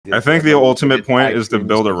I think the ultimate point is to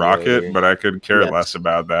build a rocket, simulator. but I could care Yes. less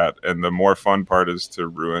about that. And the more fun part is to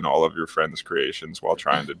ruin all of your friends' creations while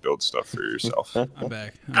trying to build stuff for yourself. I'm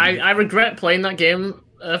back. I regret playing that game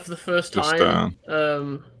for the first Just,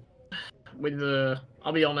 time. With the,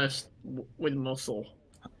 I'll be honest, with Muscle.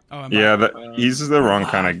 Oh, I'm Yeah, back. he's the wrong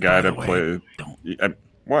kind of guy by to the way, play. don't-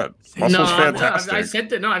 What? No, Muscle's No, fantastic. I said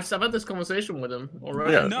that. No, I've had this conversation with him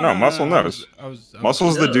already. Yeah, no, Muscle knows. I was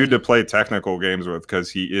Muscle's the Yeah. dude to play technical games with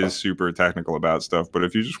because he is super technical about stuff. But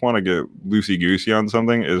if you just want to get loosey-goosey on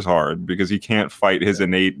something, it's hard because he can't fight his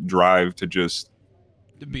innate drive to just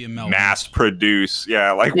to be a Melvin. mass produce.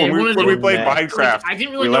 Yeah, like Yeah, when we played Like, Minecraft, I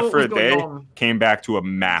didn't really we know left what for was a day, going on. came back to a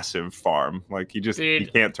massive farm. Like he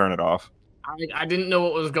Dude. can't turn it off. I didn't know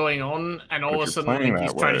what was going on, and all But of a you're sudden playing like,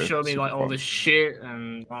 he's that trying to way, show me super like all fun. this shit,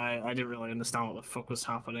 and I didn't really understand what the fuck was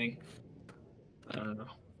happening. And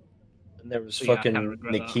there was So, yeah, I fucking kinda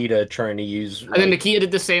regret that. Nikita trying to use. And then Nikita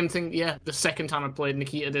did the same thing. Yeah, the second time I played,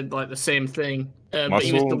 Nikita did like the same thing, but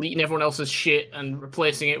he was Muscle- deleting everyone else's shit and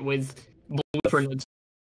replacing it with blueprinted.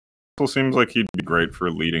 Muscle seems like he'd be great for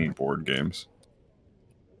leading board games.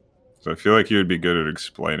 So I feel like he would be good at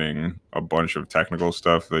explaining a bunch of technical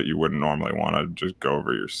stuff that you wouldn't normally want to just go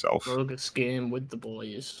over yourself. Mogus game with the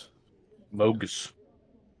boys. Mogus.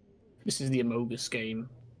 This is the Mogus game.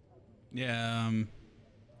 Yeah.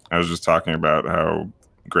 I was just talking about how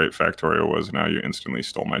great Factorial was, and how you instantly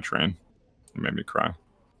stole my train. It made me cry.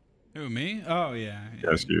 Who, me? Oh yeah.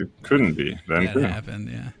 Yes, you couldn't be. Then That couldn't. happened.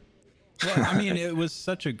 Yeah. Well, I mean, it was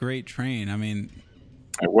such a great train. I mean,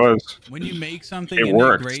 It was. when you make something It and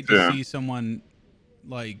worked, it's great yeah. to see someone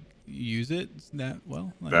like use it that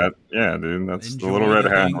well. Like, That yeah, dude. That's the enjoy little red the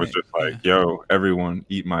hat thing was that- just like, yo, everyone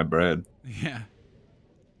eat my bread, Yeah.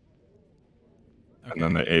 Okay. and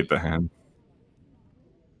then they ate the hen.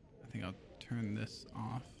 I think I'll turn this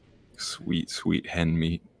off. Sweet, sweet hen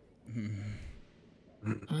meat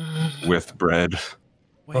Mm. with bread.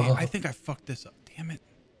 Wait, I think I fucked this up. Damn it.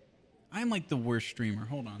 I'm like the worst streamer.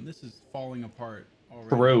 Hold on. This is falling apart already.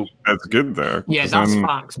 True. That's good though. Yeah, 'cause that's then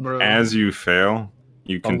facts, bro. As you fail,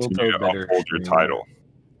 you Uncle continue Toe to better uphold your streamer. title.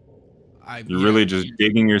 You're really just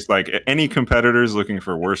digging your like any competitors looking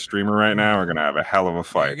for worst streamer right now are gonna have a hell of a You're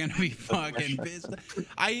fight. gonna be fucking pissed.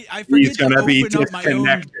 I He's forget to gonna be open up my own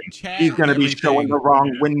disconnected. chat. He's gonna and be showing the everything.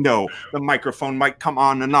 wrong window. The microphone might come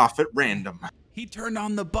on and off at random. He turned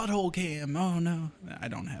on the butthole cam. Oh no, I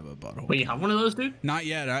don't have a butthole. Wait, you cam. have one of those, dude? Not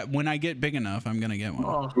yet. When I get big enough, I'm gonna get one.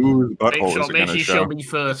 Oh, Whose make butthole sure, is it make gonna sure you show? show me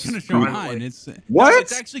first. It's gonna show Right mine. away. It's What? No,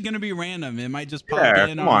 it's actually gonna be random. It might just pop Yeah,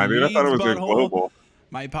 in come on, dude. I thought it Reed's was a butthole. global.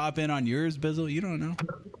 Might pop in on yours, Bizzle. You don't know.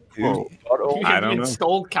 Whoa. You I have don't know.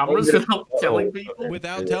 installed cameras without telling people.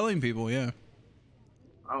 Without telling people, yeah.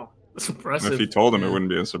 Oh, that's And impressive. if he told him, Yeah. it wouldn't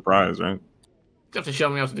be a surprise, right? You have to show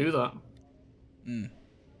me how to do that. Mm.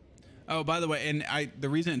 Oh, by the way, and the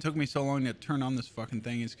reason it took me so long to turn on this fucking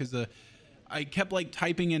thing is because I kept like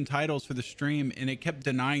typing in titles for the stream and it kept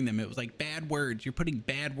denying them. It was like bad words. You're putting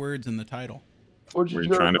bad words in the title. Were you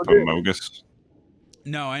trying to put Mogus?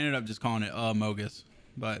 No, I ended up just calling it Mogus.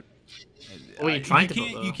 But What were you trying to put,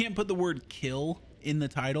 you though? can't put the word kill in the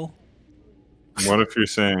title. What if you're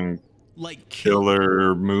saying Like kill,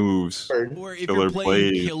 killer moves? or if killer you're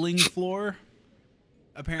playing plays? Killing Floor.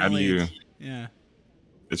 Apparently, you- yeah.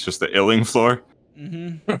 It's just the illing floor.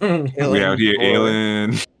 Mm-hmm. We out here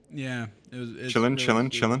illing, Yeah. It's chilling, really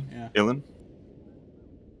chilling, stupid. chilling, Yeah. illing.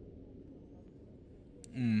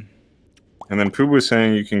 Mm. And then Pooh was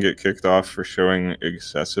saying you can get kicked off for showing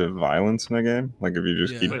excessive violence in a game. Like if you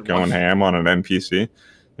just Yeah. keep Wait, going what? ham on an NPC.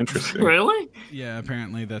 Interesting. Really? Yeah,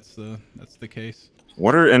 apparently that's the case.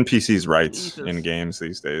 What are NPCs' rights Jesus. in games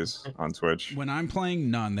these days on Twitch? When I'm playing,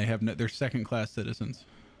 none. They have no, they're second class citizens.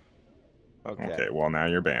 Okay, well now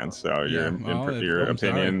you're banned. So Yeah, your well, your I'm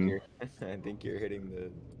sorry. opinion. I think you're hitting the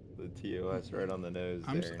TOS right on the nose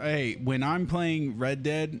there. Hey, when I'm playing Red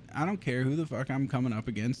Dead, I don't care who the fuck I'm coming up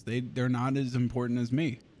against. They're not as important as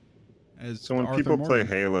me. As So when Arthur people Morgan.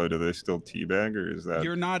 play Halo, do they still teabag, or is that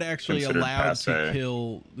You're not actually considered allowed to passe?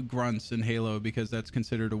 kill grunts in Halo because that's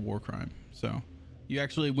considered a war crime. So you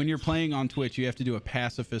actually, when you're playing on Twitch, you have to do a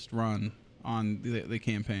pacifist run on the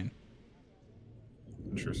campaign.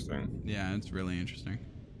 Interesting? Yeah, it's really interesting.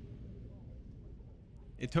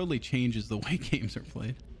 It totally changes the way games are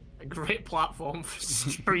played. A great platform for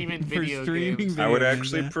streaming video streaming games. I would videos,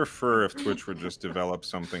 actually yeah. prefer if Twitch would just develop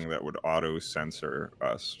something that would auto censor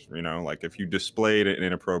us. You know, like if you displayed an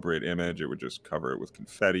inappropriate image, it would just cover it with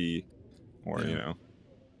confetti, or Yeah. you know,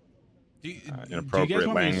 Do you inappropriate guys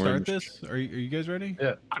want me to start language. this? Are you guys ready?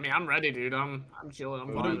 Yeah. I mean, I'm ready, dude. I'm chilling. I'm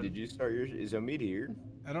Omid, vibing. did you start yours? Is Omid here?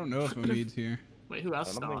 I don't know if Omid's here. Wait, who I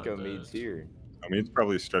else don't think started Omid's this? here. I mean, he's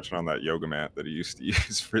probably stretching on that yoga mat that he used to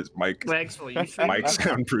use for his mic Excellent. You mic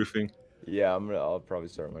soundproofing. Yeah, I'll probably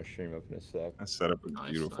start my stream up in a sec. That setup is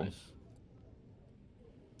Nice, beautiful. nice.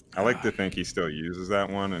 I like to think he still uses that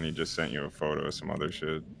one, and he just sent you a photo of some other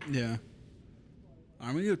shit. Yeah.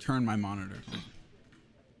 I'm gonna go turn my monitor.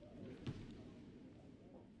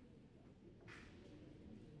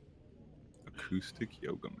 Acoustic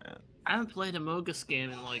yoga mat. I haven't played a Mogus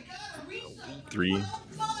game in like 3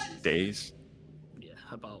 days. yeah,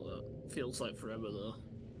 about feels like forever though.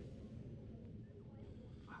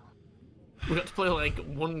 We got to play like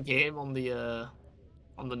one game on the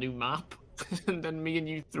new map, and then me and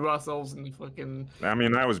you threw ourselves in the fucking. I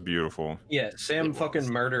mean, that was beautiful. Yeah, Sam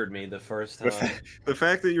fucking murdered me the first time. The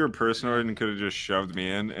fact that you were personal and could have just shoved me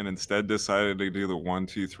in, and instead decided to do the 1,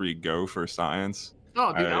 2, 3 go for science.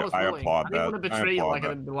 Oh, dude, I was I willing. applaud I didn't that. want to I betray you applaud like I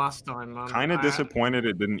that. did the last time, man. Kind of disappointed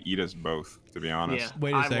it didn't eat us both, to be honest. Yeah,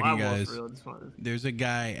 Wait a second, I was guys. really disappointed. There's a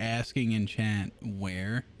guy asking in chat,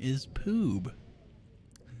 where is Poob?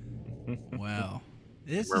 Well,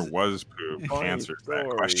 this Where is... was Poob? Answers that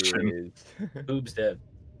question. Boob's dead.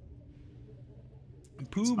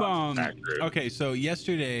 Poob, accurate. okay, so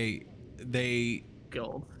yesterday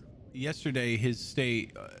God. his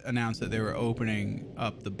state announced that they were opening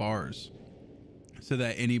up the bars so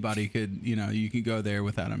that anybody could, you could go there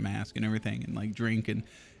without a mask and everything and like drink and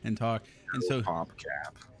talk. And so Pop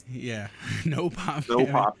cap. yeah, no pop No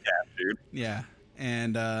cap. pop cap, dude. Yeah.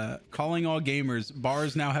 And calling all gamers,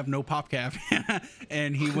 bars now have no pop cap.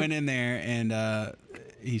 And he went in there and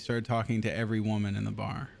he started talking to every woman in the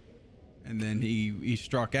bar. And then he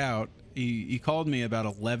struck out. He called me about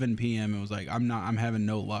 11 p.m. and was like, I'm having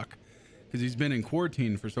no luck. Because he's been in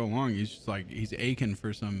quarantine for so long. He's just like, he's aching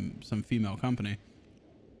for some female company.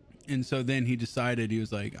 And so then he decided, he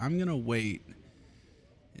was like, I'm going to wait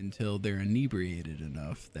until they're inebriated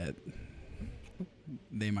enough that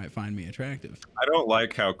they might find me attractive. I don't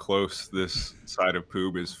like how close this side of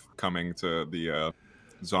Poob is coming to the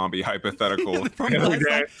zombie hypothetical. From last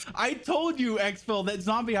night, I told you, Xphil, that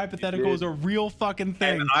zombie hypothetical is a real fucking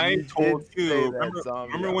thing. And I told did say you, that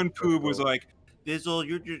remember when Poob was like, Bizzle,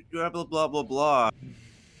 you're just blah blah blah blah.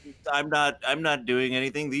 I'm not doing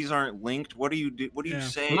anything. These aren't linked. What are you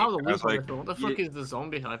saying? Now the I was like, what the fuck is the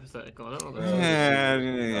zombie hypothetical? I don't know.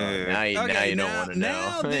 yeah, Now you Okay, don't want to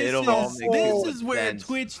now know. this It'll all is, make this more is where sense.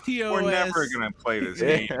 Twitch TOS. we're never gonna play this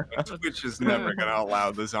game. Twitch is never gonna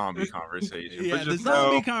allow the zombie conversation. Yeah, but the just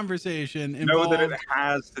zombie conversation know that involved. it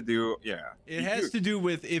has to do. Yeah, It has to do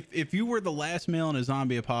with if you were the last male in a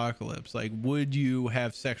zombie apocalypse, like would you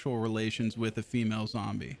have sexual relations with a female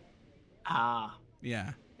zombie? Ah.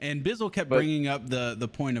 Yeah. And Bizzle kept bringing up the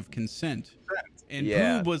point of consent. And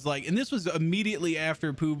Yeah. Poob was like, and this was immediately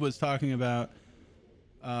after Poob was talking about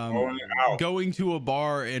going to a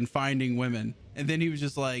bar and finding women. And then he was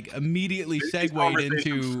just like immediately segued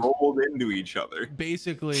into rolled into each other.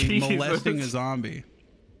 basically Jesus. molesting a zombie.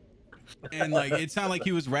 And like it sounded like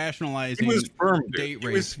he was rationalizing He was firm, dude. date He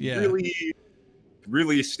rape. was Yeah.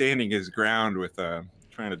 really standing his ground with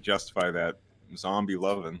trying to justify that zombie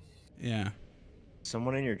loving. Yeah.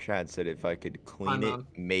 Someone in your chat said if I could clean Hi, it, man.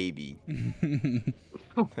 maybe.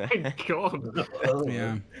 Oh my god.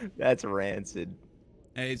 Yeah. That's rancid.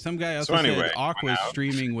 Hey, some guy also So anyway, said Aqua's went out.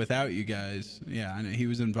 streaming without you guys. Yeah, I know he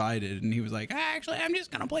was invited, and he was like, "Actually, I'm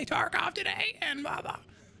just gonna play Tarkov today," and blah blah.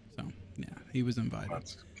 So yeah, he was invited.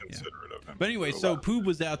 That's considerate of him. But anyway, so Poob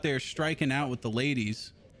was out there striking out with the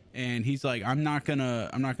ladies, and he's like, I'm not gonna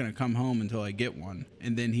come home until I get one."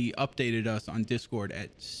 And then he updated us on Discord at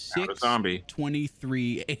Found a zombie.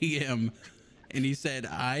 6:23 a.m. and he said,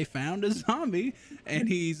 "I found a zombie," and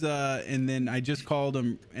he's and then I just called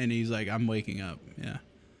him, and he's like, "I'm waking up." Yeah.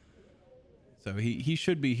 So he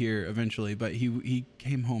should be here eventually, but he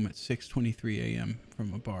came home at 6:23 a.m.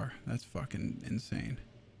 from a bar. That's fucking insane.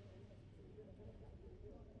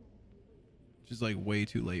 Just like way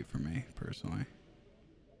too late for me personally.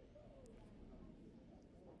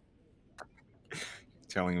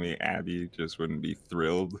 Telling me Abby just wouldn't be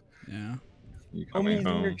thrilled. Yeah. You coming Omi's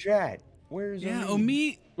in your home. chat. Where's Yeah,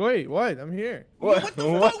 Omi? Omid. Wait, what? I'm here. What the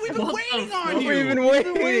fuck? We've been What waiting the on fuck? you. We've been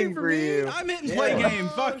waiting for you. I'm hitting play game.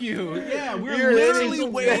 Fuck you. Yeah, we're You're literally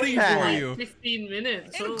hitting waiting for back. you. 15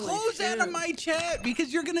 minutes. And holy close shit. out of my chat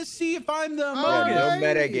because you're gonna see if I'm the Oh, Mogus. no Alright.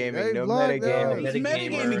 metagaming, Hey, no vlog metagaming. those. He's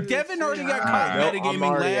metagaming. Devin already got caught Nope, I'm metagaming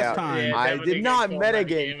already last out. time. Yeah, I Devin did got not caught metagame.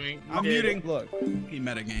 metagaming. I'm You did. muting. Look, He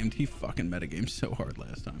metagamed. He fucking metagamed so hard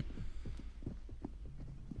last time.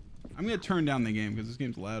 I'm gonna turn down the game because this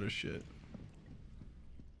game's loud as shit.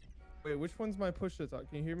 wait, which one's my push to talk?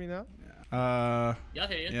 Can you hear me now? Yeah. Yeah, I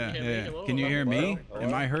hear you. Yeah, You hear me? yeah. Hello, Can you hear me? Hello?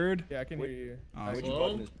 Am I heard? Yeah, I can hear you. Oh, Which Hello?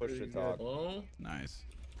 button is push to talk? Hello? nice.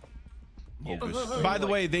 Mogus. By the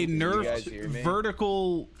way, they you guys hear nerfed me?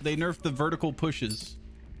 vertical. They nerfed the vertical pushes.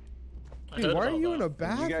 I Dude, heard why are about you in a that.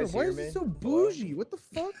 bathroom? guys Why hear is it me? so bougie? What the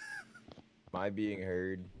fuck? Am I being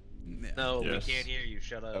heard? No, Yes. we can't hear you.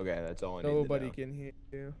 Shut up. Okay, that's all I need Nobody to know. can hear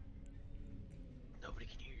you. Nobody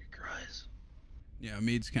can hear your cries. Yeah,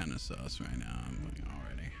 Mead's kind of sus right now. I'm like,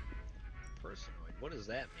 already. Personally, what does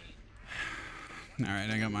that mean? All right,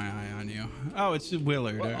 I got my eye on you. Oh, it's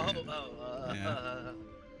Willard. Well, All right. yeah.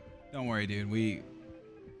 Don't worry, dude. We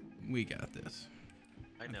got this.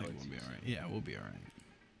 I know think it's we'll be easy. all right. Yeah, we'll be all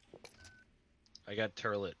right. I got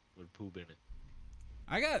turlet with poop in it.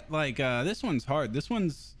 I got like this one's hard. This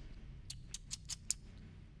one's.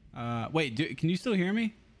 Wait, can you still hear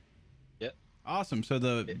me? Yep. Awesome. So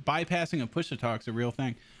the bypassing of push to talk's a real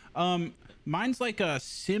thing. Mine's like a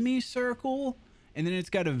semicircle, and then it's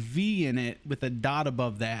got a V in it with a dot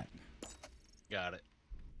above that. Got it.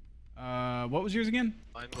 What was yours again?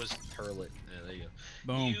 Mine was turlet. Yeah, there you go.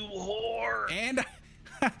 Boom. You whore! And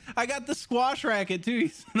I got the squash racket too, you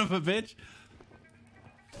son of a bitch.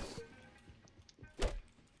 All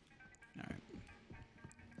right.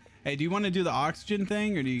 Hey, do you want to do the oxygen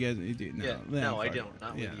thing, or do you guys do? No, Yeah, no, I fuck don't. it.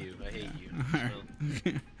 Not Yeah. with you. I hate you. All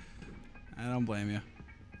right. I don't blame you.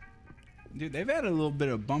 Dude, they've added a little bit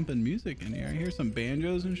of bumping music in here. I hear some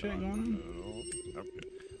banjos and shit going on. Okay.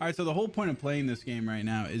 All right, so the whole point of playing this game right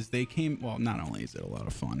now is they came, well, not only is it a lot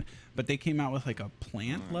of fun, but they came out with like a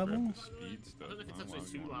plant level. Speed I stuff. don't think it's Oh, actually wow,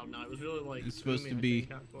 too you loud want- now. It was really like. It's supposed to booming, I be-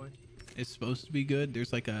 think, actually. It's supposed to be good.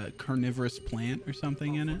 There's like a carnivorous plant or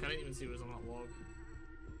something in Oh, it. fuck, I didn't even see it was on that log.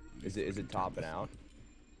 Is it topping out?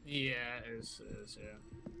 Yeah, it is, yeah.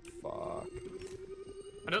 Fuck.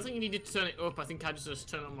 I don't think you needed to turn it up. I think I just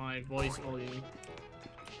turned up my voice volume.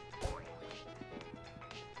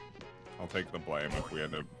 I'll take the blame if we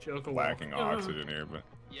end up Joke a lacking walk. oxygen here, but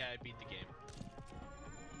Yeah, I beat the game.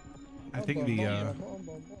 I think the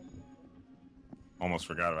almost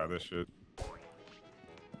forgot about this shit.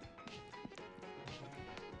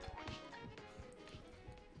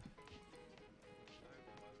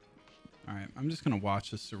 All right, I'm just gonna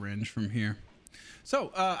watch the syringe from here.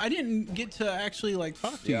 So I didn't get to actually like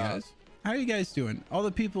talk to you Yeah. guys. How are you guys doing? All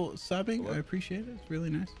the people subbing, I appreciate it. It's really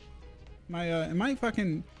nice. Am I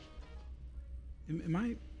fucking? Am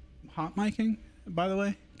I hot micing? By the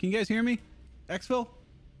way, can you guys hear me? Xville?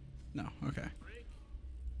 No. Okay.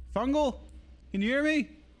 Fungal? Can you hear me?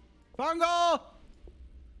 Fungal!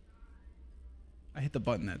 I hit the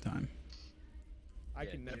button that time. I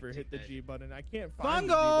Yeah, can never dude, hit the dude. G button. I can't find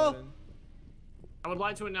the G Fungal! button. I would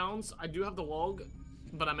like to announce I do have the log,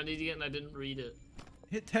 but I'm an idiot and I didn't read it.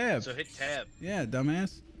 Hit tab. So hit tab. Yeah,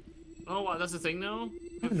 dumbass. Oh, wow, that's the thing now?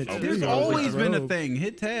 Even the Oh, There's Cheerios always like been a rogue. thing.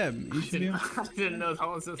 Hit tab. You should be. I didn't know that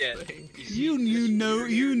was a Yeah. thing. You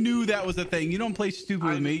knew that was a thing. You don't play stupid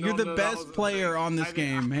I with me. did You're not the know that was best a player thing. on this I did-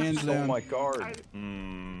 game, hands Oh down. my card.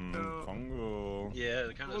 Fungal. Yeah,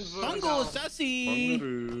 it kind of. Fungal sassy.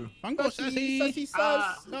 Fungal. Fungal sassy. Sussy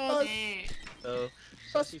sus. Oh,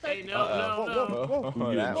 So, Hey, no, Uh-oh. no, no.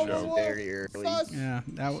 Oh, that Whoa, was whoa, very early. Sus. yeah,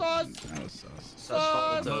 that was sus.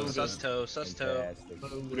 sus toe, Mogus. sus toe, sus toe. Fantastic.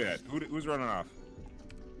 Look at that. Who's running off?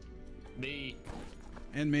 Me.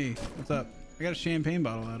 And me. What's up? I got a champagne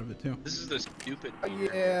bottle out of it too. This is the stupid.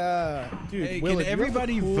 Yeah. Dude, Hey, Willard, can you have the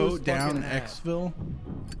everybody coolest vote down fucking hat. Xville?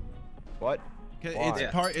 What?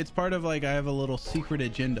 Why? It's part of like I have a little secret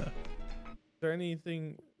agenda. Is there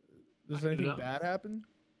anything? Does anything No. bad happen?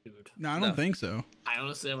 Dude. No, I don't No. think so. I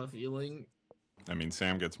honestly have a feeling. I mean,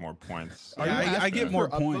 Sam gets more points. Are Yeah, you I asking get for more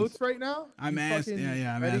points. upvotes right now? I'm You asking. fucking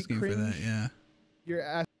Yeah, I'm ready asking for that. cringe? Yeah. You're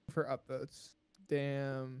asking for upvotes.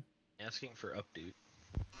 Damn. Asking for update.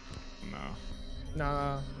 No,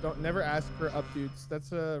 Nah, don't never ask for updates.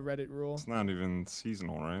 That's a Reddit rule. it's not even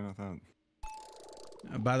seasonal, right? I thought.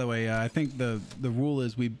 By the way, I think the rule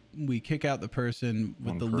is we kick out the person with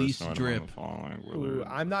One the person least item on drip. the following Ooh, Willard.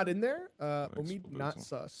 I'm not in there. Omid, Exposal. not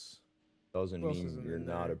sus. Doesn't Who else is mean in you're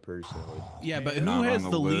there? not a person with. Yeah, but who Not on has the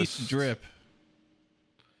the least list. drip?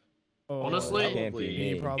 Oh, Honestly, that can't be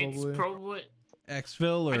me, me. probably. It's probably.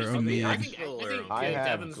 Xville or I just think, Omid? I think I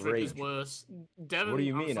have Devin's drip is great- worse. Devin, What do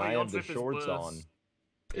you I'm mean? sorry, I your have the drip is shorts worse. on.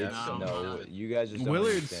 Yeah, It's, no, no, no. you guys just don't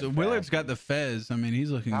Willard's understand got the fashion. fez. I mean,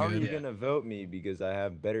 he's looking How are good. you gonna vote me because I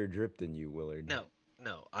have better drip than you, Willard?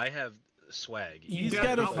 No, I have swag. He's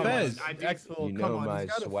Devin, got a come on, fez. I do- Exfil, You come know on, my he's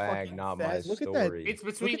got a swag, fucking not my fez. Look at story. It's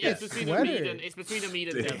between Look at that sweater. it's between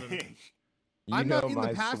Omid and Devin. You I'm know not in the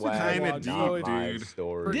my passage swag, Kinda log, deep, not my dude.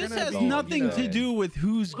 story. This gonna has be, nothing you to know- do with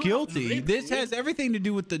who's Well, guilty. drip, This dude. has everything to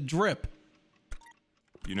do with the drip.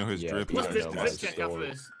 You know his Yeah, drip. yeah, Let's I is know drip, my drip check after story.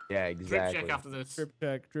 this. Yeah, Drip exactly. check after this. Drip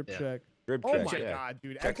check, drip Yeah. check. Drip Oh check, my yeah. god,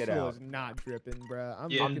 dude. Check it Exfil out. is not dripping, bruh.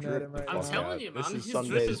 I'm Yeah. looking at it right I'm now. telling you, This man. is His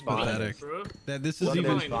Sunday's drip is finest. pathetic, bro. That this is Sunday's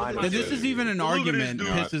even finest. that this is even an argument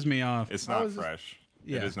doing. pisses me off. It's How not is this- fresh.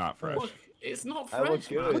 Yeah. It is not fresh. Look, it's not I look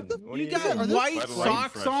fresh, man. good. What You do got do? white Let alone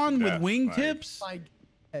socks fresh on to with death, wingtips. My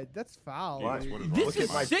head, that's foul. What? dude. What is This wrong is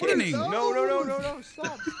with my sickening. foot? No,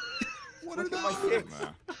 stop. What Look are at my those? kicks.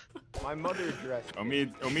 Nah. My mother dressed.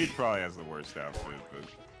 Omid probably has the worst outfit. But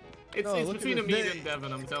It's No, it's look at between this. Amid and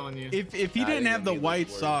Devin, I'm telling you. If he Nah, didn't he's have the gonna be white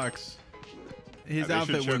worse. socks, his They should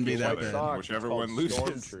outfit wouldn't be choke that each other. bad. Socks, Whichever it's one called loses.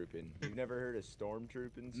 Stormtrooping. You've never heard of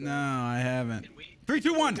stormtrooping? No, I haven't. And we- 3,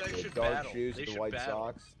 2, 1. you guys The should dark battle. shoes, They the should white battle.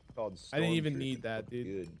 socks. Called I didn't even stormtrooping. need that, dude.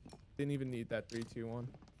 Good. Didn't even need that 3, 2, 1.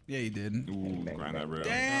 Yeah, you did. Ooh, Bang, grind bang, that real.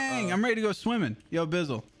 Dang, I'm ready to go swimming. Yo,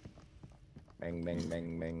 Bizzle, Bang, bang,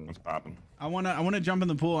 bang, bang. What's popping? I wanna jump in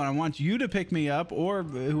the pool and I want you to pick me up or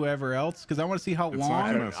whoever else because I want to see how It's not long. I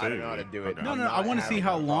gonna don't save know how to you. do it. Okay. No, I'm no, not I want to see having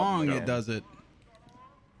how that long problem it again. does it.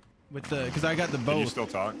 With the because I got the Can you both. still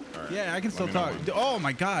talk? All right. Yeah, I can Let still me know talk. when. Oh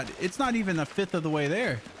my god, it's not even a fifth of the way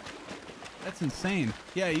there. That's insane.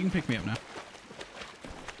 Yeah, you can pick me up now.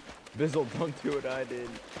 Bizzle, don't do what I did.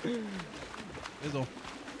 Bizzle.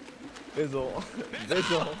 Bizzle.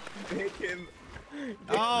 Bizzle. Make him.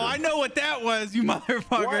 Oh, I know what that was, you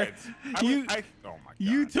motherfucker. What? You oh my god.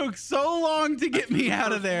 you took so long to get me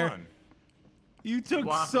out of there. One. You took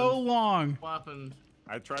What so happened? long. What happened?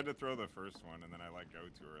 I tried to throw the first one and then I let go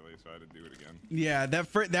too early, so I had to do it again. Yeah,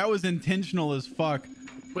 that was intentional as fuck.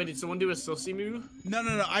 Wait, did someone do a sussy move? No.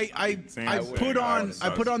 I Same put thing. on I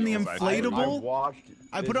put on the I inflatable.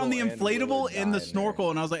 I put on the inflatable and the snorkel,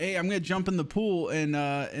 and I was like, "Hey, I'm gonna jump in the pool and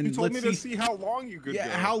You told let's me to see how long you could yeah,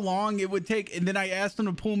 go. how long it would take." And then I asked him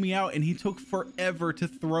to pull me out, and he took forever to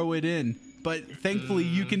throw it in. But thankfully,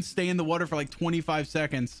 you can stay in the water for like 25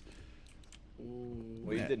 seconds.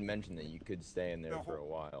 Well, you did mention that you could stay in there for a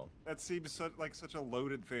while. That seems like such a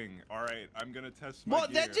loaded thing. All right, I'm gonna test my Well,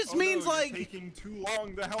 that gear. just Oh, means, no, you're like- taking too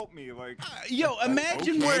long to help me. Like, Yo,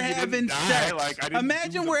 imagine okay, we're you having didn't die, sex. like, I didn't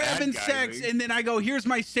Imagine do the we're bad having guy sex, thing. and then I go, "Here's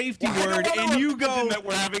my safety Well, I word," don't and wanna you imagine go, that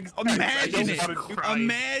we're having sex. "Imagine I it. don't wanna do-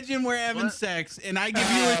 Imagine we're having What? sex, and I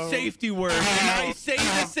give you a safety word, and I say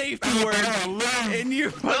the safety word, and you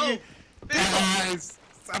fucking, Eyes.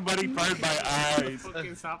 Somebody burned my eyes.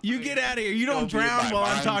 you get out of here. You don't Told me in drown my while I'm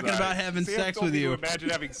mind's talking eye. about having Sam sex told with me to you. Imagine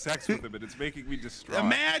having sex with him, and it's making me distraught.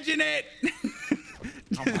 Imagine it.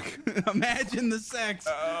 Oh my God. Imagine the sex.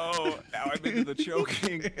 Oh, now I'm into the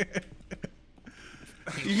choking.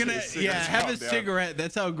 You're gonna, Cigarettes, yeah, have calm a down. cigarette.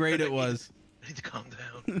 That's how great it was. I need to calm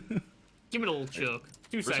down. Give me a little choke.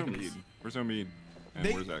 2 Where's seconds. Omid? Where's Omid? And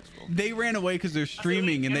They- where's Exfil? They ran away because they're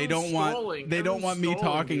streaming and they don't want stalling. they don't want me Everyone's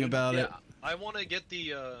stalling, talking dude. about Yeah, it. I want to get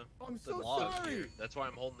the I'm so log sorry. here. That's why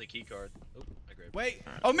I'm holding the key card. Oh, I grabbed it. Wait,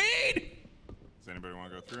 Omid! Does anybody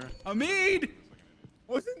want to go through? Omid!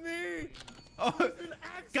 Wasn't me. Oh, It was an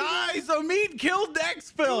accident. guys, Omid killed It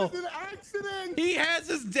was Dexville. an accident. He has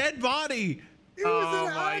his dead body. It was Oh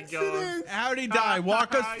an my accident. How'd he die?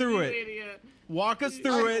 Walk us through You it. idiot. Walk us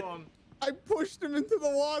through it. I pushed him into the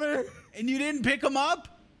water. And you didn't pick him up?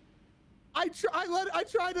 I tried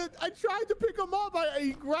to pick him up.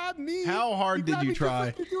 He grabbed me. How hard He did grabbed you me just try?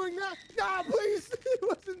 like you're doing that. Nah, please. It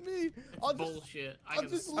wasn't me. Bullshit. I'll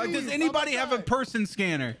just Does leave. anybody I'm have a okay. person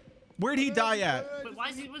scanner? Where'd he die at? Wait, what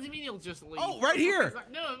does he mean he'll just leave? Oh, right here.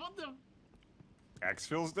 No, what the?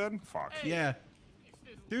 Exfil's dead? Fuck. Hey. Yeah.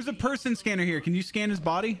 There's a person scanner here. Can you scan his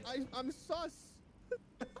body? I'm sus.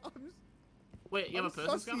 I'm, Wait, you have a I'm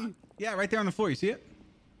person scanner? sussy. Yeah, right there on the floor. You see it?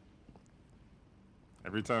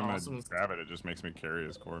 Every time Awesome. I grab it, it just makes me carry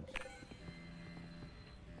his corpse.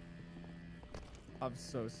 I'm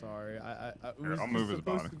so sorry. It Here, was I'll just move his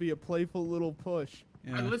supposed body. to be a playful little push.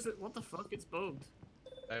 Yeah. Listen, what the fuck? It's bugged.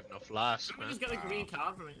 I have no flask, We man. just got a green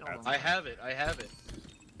card from it. Hold on. I have it. I have it.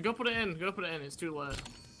 Go put it in. Go put it in. It's too late.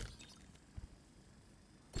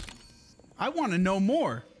 I want to know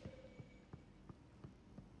more.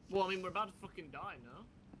 Well, I mean, we're about to fucking die now.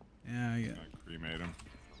 Yeah, yeah, I cremate him.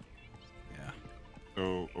 yeah.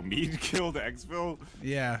 So Omid killed Exfil.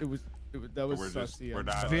 Yeah. That was We're just sussy. we're I'm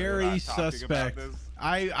not sorry. we're Very not talking about suspect. this.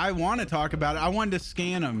 I want to talk about it. I wanted to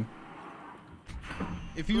scan him.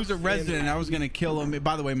 If he was a resident, I was gonna kill him.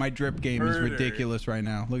 By the way, my drip game is Murder. ridiculous right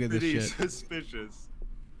now. Look at this Pretty shit. suspicious.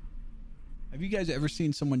 Have you guys ever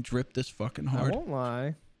seen someone drip this fucking I hard? won't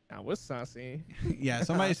lie. That was sassy. Yeah,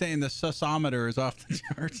 somebody's saying the susometer is off the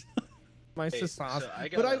charts. My Hey, sus. so I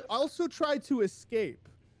But I gotta- also tried to escape.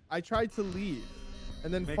 I tried to leave,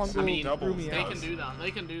 and then Makes Fungal some I mean, doubles. threw me They out. can do that.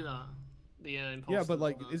 They can do that. The Yeah, imposters but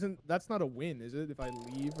like, and that. isn't that's not a win, is it? If I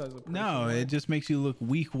leave as a person? No, it just makes you look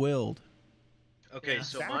weak-willed. Okay, Yeah.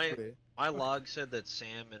 so Exactly. my log said that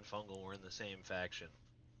Sam and Fungal were in the same faction.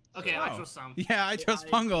 Okay, Oh. I trust Sam. Yeah, I trust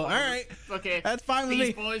Fungal. All right. Okay. That's fine with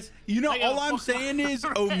Peace, me. boys. You know, I got all I'm fuck- saying is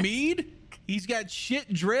Omid, he's got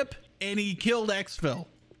shit drip, and he killed Xphil.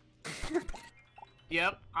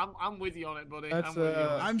 Yep, I'm with you on it, buddy. That's, I'm with you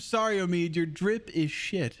on it. I'm sorry, Omid, your drip is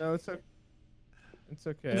shit. No, it's okay. It's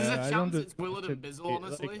okay. There's a I don't chance it's just Willard and typically- Bizzle,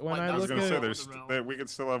 honestly. Like, when Like, I I was look gonna say at, there's we could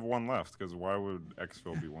still have one left because why would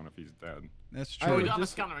Xphil be one if he's dead? That's I Well, we true. don't have a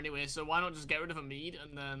just- scanner anyway, so why not just get rid of Amid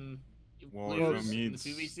and then Well, lose if in the Amid's-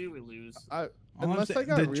 2v2, we lose. All I'm unless I saying-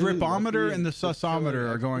 got the really dripometer lucky and the with killing susometer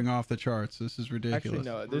are Xphil. going off the charts. This is ridiculous. Actually,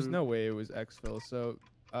 no. There's no way it was Xphil. So,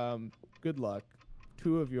 good luck.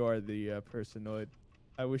 Two of you are the personoid.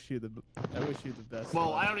 I wish you the best.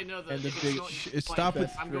 Well, luck. I already know that And the if big- it's not stop like,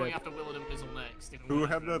 with- I'm going after Willard and Bizzle next. if I'm Who going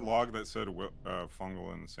had after that them. log that said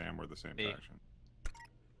Fungal and Sam were the same Me. faction?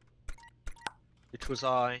 It was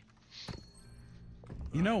I.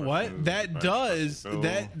 You know what? That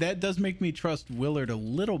does make me trust Willard a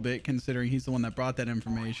little bit, considering he's the one that brought that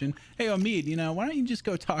information. Hey, Omid, you know, why don't you just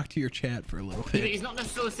go talk to your chat for a little Yeah, bit? he's not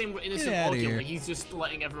necessarily saying we're innocent Get or outta here. guilty. He's just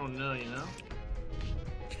letting everyone know, you know.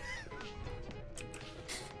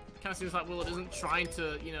 Kind of seems like Willard isn't trying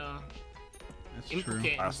to, you know, That's true.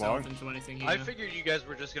 implicate Last himself log? into anything. I here. figured you guys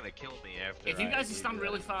were just gonna kill me after. If you I guys just stand leave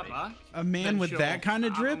really that far information. back, A man then with sure. that kind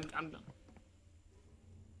of drip?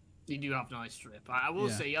 You do have nice drip. I will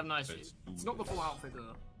Yeah. say you have nice. It's not the full outfit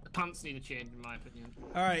though. The pants need a change, in my opinion.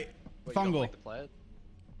 All right, Wait, you don't Fungal. like the plaid?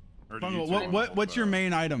 Or do you Fungal, two what's your want,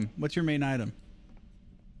 main item? What's your main item?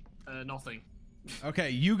 Nothing.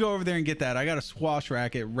 Okay, you go over there and get that. I got a squash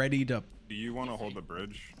racket ready to. Do you want to hold the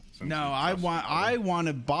bridge? since No, you I trust want each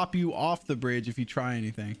other? to bop you off the bridge if you try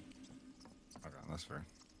anything. Okay, that's fair.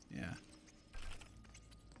 Yeah.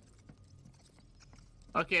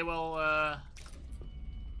 Okay, well,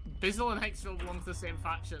 Bizzle and Hexville belong to the same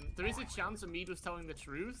faction. There is a chance Amid was telling the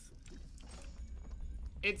truth.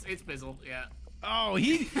 It's Bizzle, yeah. Oh,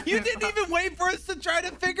 you didn't even wait for us to try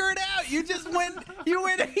to figure it out. You just went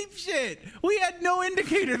ape shit. We had no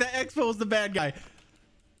indicator that Expo was the bad guy.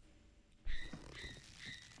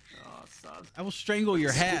 Oh, sad. I will strangle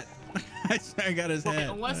your hat. I got his Okay, hat.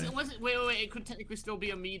 unless wait, it could technically still be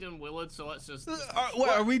Amid and Willard, so let's just.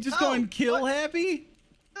 Are we just No, going kill what? happy?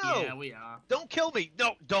 No! Yeah, we are. Don't kill me!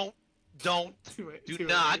 No, don't! Do Too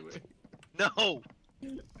not! early. No!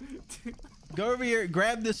 Go over here,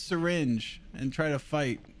 grab this syringe, and try to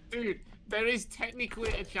fight. Dude, there is technically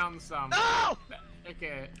a chance, Sam. No!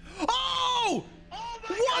 Okay. Oh! Oh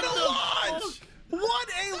my What God, a launch! What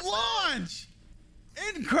a launch!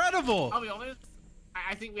 Incredible! I'll be honest.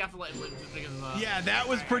 I think we have to let him live just because of that. Yeah, that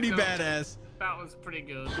was pretty No, badass. That was pretty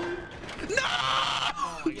good. No!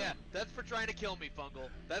 Oh, yeah, that's for trying to kill me, Fungal.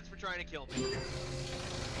 That's for trying to kill me.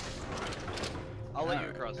 I'll let you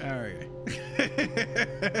across. All right.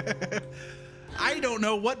 I don't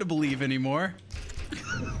know what to believe anymore.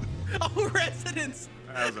 Oh, residents!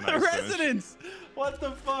 That was a nice finish. Residents! What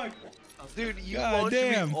the fuck? Dude, you God launched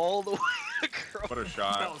damn. me all the way across. What a That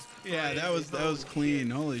shot. was Yeah, that crazy. was clean.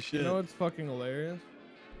 Holy You shit. know what's fucking hilarious?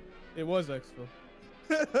 It was Xphil.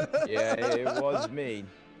 Yeah, it was me.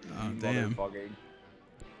 Oh, you damn. motherfucker.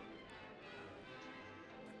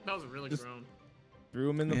 That was a really Just- grown. Threw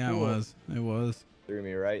him in the Yeah, it pool. was. It was. Threw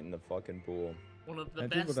me right in the fucking pool. One of the I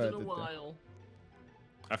did best what I in a did there. while.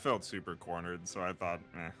 I felt super cornered, so I thought,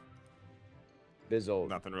 Bizzle,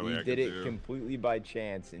 Nothing really you I did could it do. completely by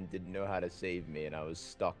chance and didn't know how to save me, and I was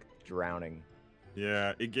stuck drowning.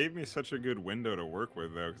 yeah, it gave me such a good window to work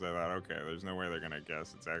with, though, because I thought, okay, there's no way they're going to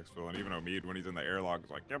guess it's Xphil. And even Omid, when he's in the airlock, is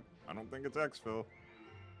like, yep, I don't think it's Xphil.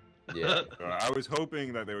 Yeah, So I was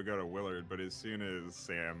hoping that they would go to Willard, but as soon as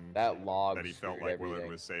Sam that log that he felt screwed like Willard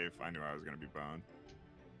everything. was safe, I knew I was going to be boned.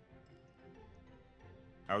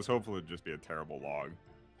 I was hopeful it'd just be a terrible log.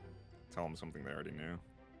 Tell them something they already knew.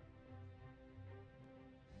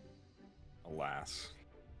 Alas.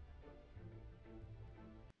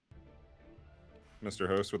 Mr.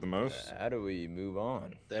 Host with the most? How do we move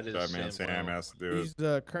on? That is Bad man Sam Brown. has to do it.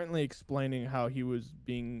 He's currently explaining how he was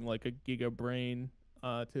being like a giga brain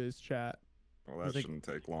to his chat. Well, that he's like- shouldn't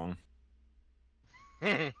take long.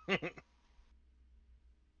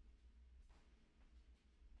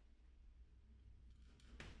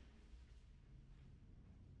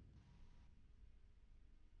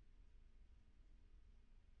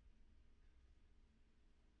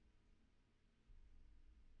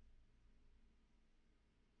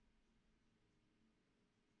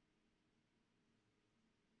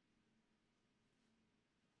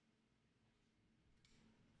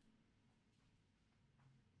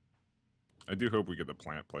 I do hope we get the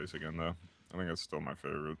plant place again, though. I think that's still my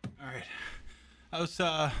favorite. All right. I was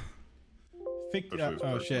Especially as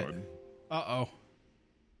oh shit. personhood. Uh-oh.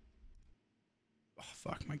 Oh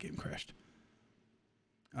fuck, my game crashed.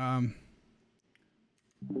 I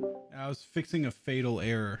was fixing a fatal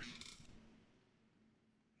error.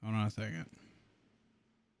 Hold on a second.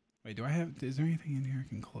 Wait, is there anything in here I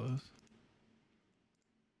can close?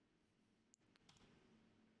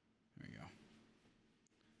 There we go.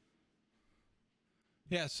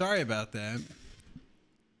 Yeah, sorry about that.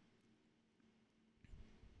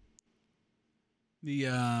 The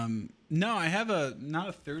no, I have not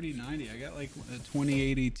a 3090. I got like a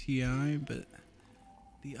 2080 Ti, but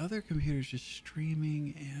the other computer's just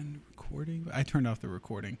streaming and recording. I turned off the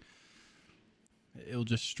recording. It'll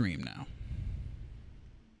just stream now.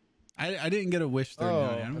 I didn't get a Wish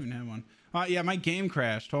 3090. I don't even have one. Yeah, my game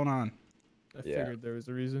crashed. Hold on. I figured there was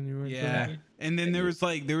a reason you weren't. Yeah, and then there was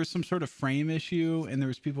some sort of frame issue, and there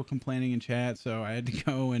was people complaining in chat, so I had to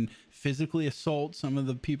go and physically assault some of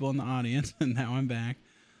the people in the audience, and now I'm back.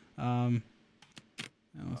 Wow.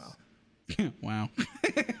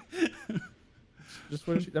 Just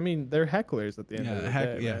what I mean, they're hecklers at the end of the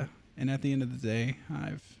day. Yeah, right? and at the end of the day,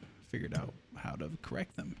 I've figured out how to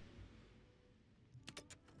correct them.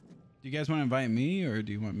 Do you guys want to invite me, or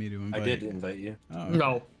do you want me to invite? I did invite you. Oh, okay.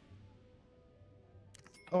 No.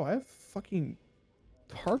 Oh, I have fucking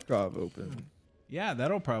Tarkov open. Yeah,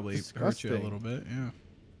 that'll probably hurt you a little bit. Yeah.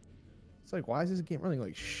 It's like, why is this game running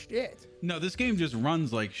like shit? No, this game just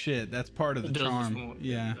runs like shit. That's part of the charm.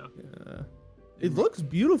 Yeah. Yeah. It looks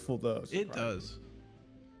beautiful though. It does.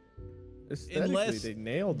 Aesthetically, they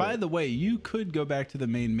nailed it. By the way, you could go back to the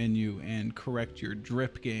main menu and correct your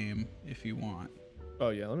drip game if you want. Oh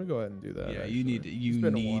yeah, let me go ahead and do that. Yeah, actually. you need to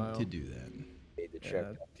do that. Need to check.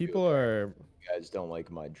 People are. You guys don't like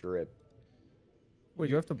my drip. Wait,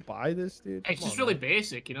 you have to buy this, dude? It's Come just on, really man.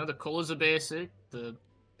 basic, you know. The colors are basic.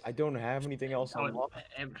 I don't have anything else on lock.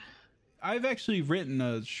 I've actually written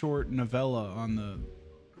a short novella on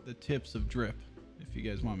the tips of drip. If you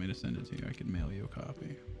guys want me to send it to you, I can mail you a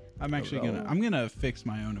copy. I'm gonna fix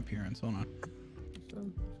my own appearance. Hold on. It's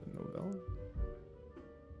a novella.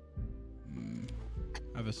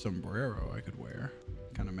 I have a sombrero I could wear.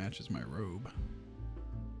 Kind of matches my robe.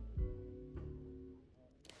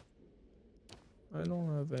 I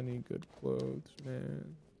don't have any good clothes,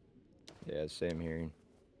 man. Yeah, same here.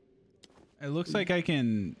 It looks like I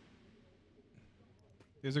can.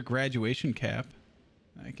 There's a graduation cap.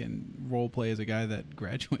 I can role play as a guy that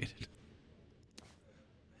graduated.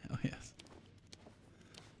 Hell yes.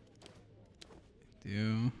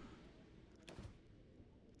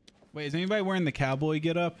 Wait, is anybody wearing the cowboy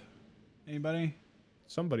get up? Anybody?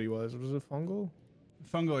 Somebody was. Was it Fungal?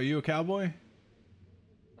 Fungo, are you a cowboy?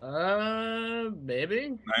 Maybe.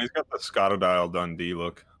 Nah, he's got the Scottadile Dundee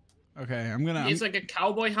look. Okay, I'm It's like a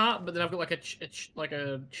cowboy hat, but then I've got like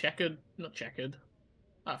a checkered, not checkered.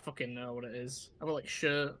 I fucking know what it is. I've got like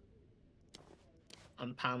shirt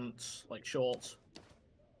and pants, like shorts.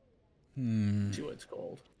 See what it's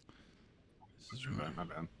called. This is My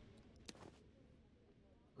bad.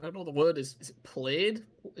 I don't know what the word is. Is it plaid?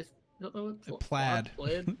 I don't know what plaid.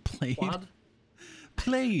 Plaid. Plaid. Plaid.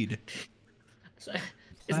 Plaid. So,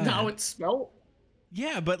 isn't that how it's spelled?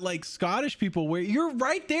 Yeah, but like Scottish people wear. You're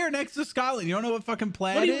right there next to Scotland. You don't know what fucking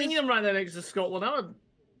plaid What do you is? mean I'm right there next to Scotland? I'm a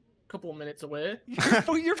couple of minutes away. What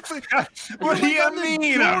do you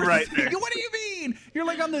mean I'm right there? What do you mean? You're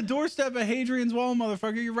like on the doorstep of Hadrian's Wall,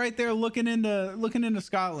 motherfucker. You're right there looking into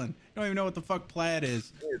Scotland. You don't even know what the fuck plaid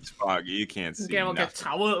is. It's foggy. You can't see. Yeah, like a nothing.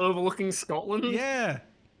 tower overlooking Scotland. Yeah.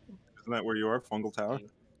 Isn't that where you are? Fungal Tower?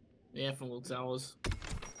 Yeah, from Little Towers.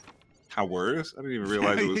 Towers? I didn't even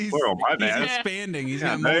realize it was plural. My He's bad. expanding. He's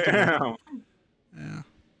Yeah, got multiple. damn. Yeah.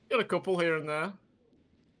 Got a couple here and there.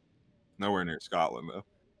 Nowhere near Scotland, though.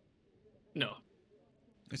 No.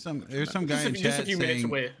 There's some guy in just chat a few minutes saying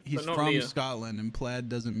away, he's but not from near. Scotland and plaid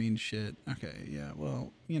doesn't mean shit. Okay, yeah.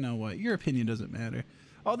 Well, you know what? Your opinion doesn't matter.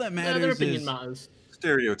 All that Their matters opinion is matters.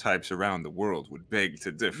 Stereotypes around the world would beg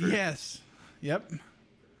to differ. yes. Yep.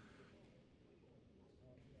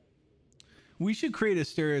 We should create a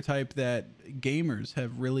stereotype that gamers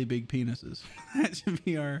have really big penises. That should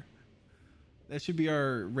be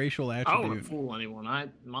our racial I don't want attribute. to fool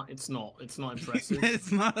anyone. It's not impressive.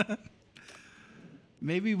 It's not.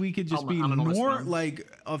 Maybe we could just be I'm an honest more man. like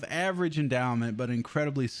of average endowment, but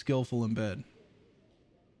incredibly skillful in bed.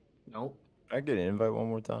 Nope. Can I get an invite one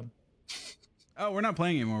more time? Oh, we're not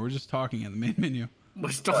playing anymore. We're just talking in the main menu. We're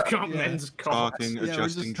talking about Yeah. men's cocks. Talking, Yeah, we're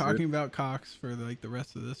adjusting just talking about cocks for like the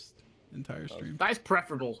rest of this entire stream. That is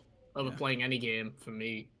preferable over Yeah. playing any game for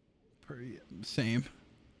me. Same.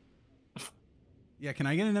 Yeah, can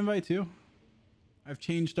I get an invite too? I've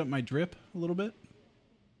changed up my drip a little bit.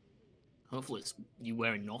 Hopefully it's you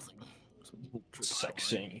wearing nothing.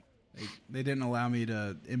 Sexy. They didn't allow me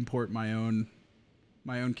to import my own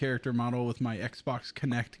character model with my Xbox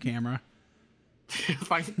Connect camera.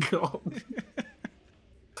 Thank God.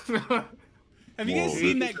 Have you guys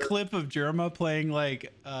seen that clip of Jerma playing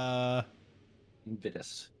like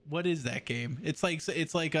Vitus. what is that game? It's like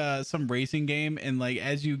some racing game, and like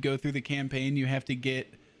as you go through the campaign, you have to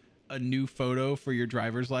get a new photo for your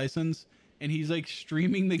driver's license. And he's like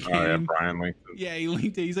streaming the game. Oh yeah, Brian linked it. Yeah, he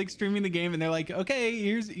linked it. He's like streaming the game, and they're like, "Okay,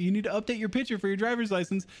 you need to update your picture for your driver's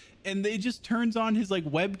license." And it just turns on his like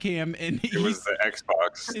webcam, and It was the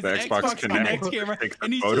Xbox, his the Xbox Connect camera, takes a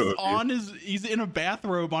and he's photo just of you. on he's in a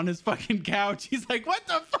bathrobe on his fucking couch. He's like, "What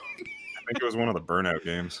the fuck?" I think it was one of the Burnout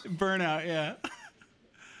games. Burnout, yeah.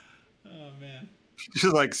 Oh man. He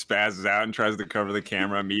just like spazzes out and tries to cover the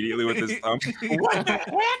camera immediately with his thumb.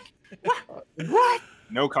 What?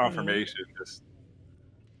 No confirmation. Just.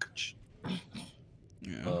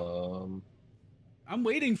 Yeah. I'm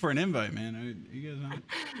waiting for an invite, man. You guys know?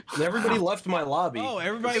 Everybody left my lobby. Oh,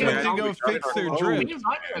 everybody Yeah, went to go fix their drip. We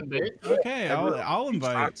invited them, bitch. Okay, I'll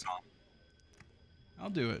invite. I'll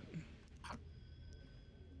do it.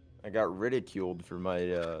 I got ridiculed for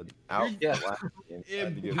my outfit Yeah. last game. I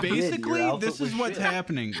had to go- Basically, Your outfit this is was what's shit.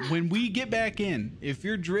 happening. When we get back in, if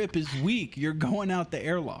your drip is weak, you're going out the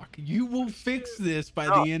airlock. You will fix this by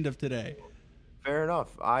the end of today. Fair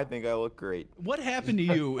enough. I think I look great. What happened to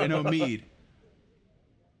you in Omid?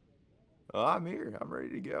 Oh, I'm here. I'm ready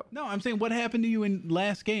to go. No, I'm saying what happened to you in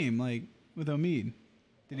last game, like with Omid?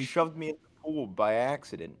 He shoved me in the pool by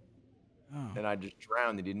accident, Oh. and I just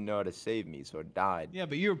drowned. He didn't know how to save me, so I died. Yeah,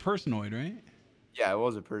 but you're a personoid, right? Yeah, it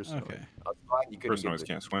was a person. Okay. I was glad you couldn't Personals get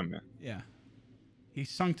can't swim, man. Yeah. He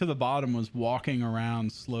sunk to the bottom, was walking around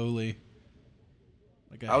slowly,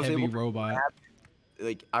 like a I was heavy able to robot.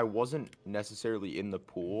 like I wasn't necessarily in the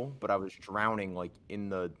pool, but I was drowning like in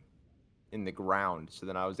the ground. So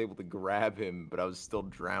then I was able to grab him, but I was still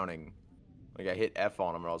drowning. Like I hit F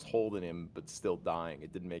on him and I was holding him but still dying.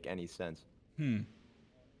 It didn't make any sense. That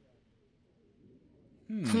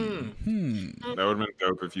would have been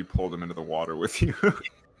dope if you pulled him into the water with you.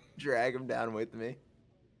 Drag him down with me.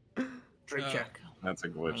 Drink check. That's a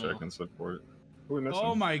glitch I can support. Who are we missing?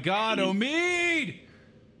 Oh my God, Omid!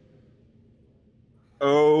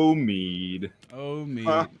 Oh, Mead.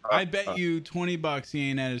 Omid. I bet you $20 he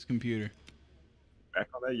ain't at his computer. Back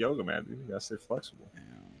on that yoga mat, dude. You gotta stay flexible.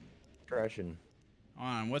 Crashing.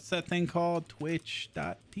 On what's that thing called?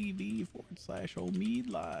 Twitch.tv/Omid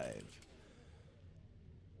Live.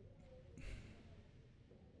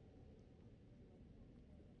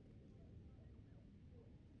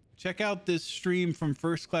 Check out this stream from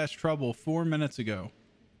First Class Trouble 4 minutes ago.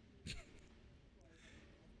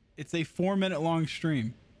 It's a 4-minute long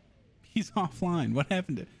stream. He's offline. What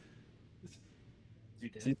happened to?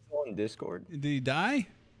 Is he still in Discord? Did he die?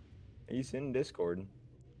 He's in Discord.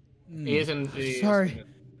 He is in the. Sorry.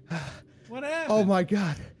 What happened? Oh my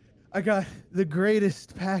God. I got the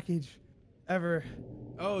greatest package ever.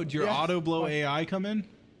 Oh, did your Yes. auto blow AI come in?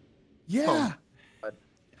 Yeah.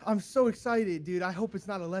 I'm so excited, dude. I hope it's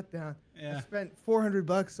not a letdown. I Yeah. spent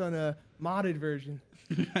 $400 on a modded version.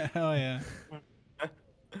 Hell yeah.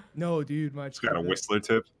 No, dude, my It's got a whistler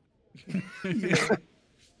tip. The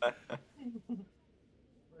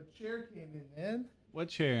chair came in, man. What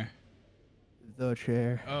chair? The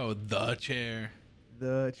chair. Oh, the chair.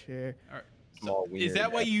 The chair. Small Is wiener.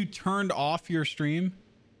 that why you turned off your stream?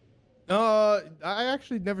 I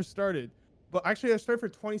actually never started. But actually, I started for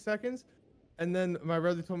 20 seconds. And then my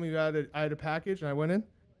brother told me I had a package, and I went in.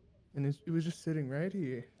 And it was just sitting right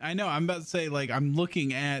here. I know. I'm about to say, like, I'm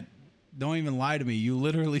looking at. Don't even lie to me. You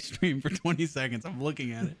literally streamed for 20 seconds. I'm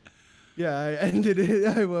looking at it. Yeah, I ended it.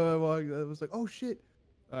 I was like, oh shit.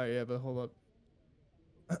 All right, yeah, but hold up.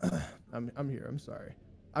 I'm here. I'm sorry.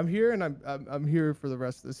 I'm here, and I'm here for the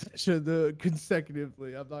rest of the session,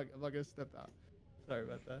 consecutively. I'm not gonna step out. Sorry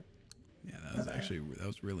about that. Yeah, that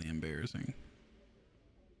was really embarrassing.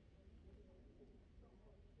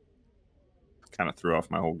 Kind of threw off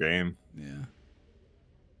my whole game. Yeah.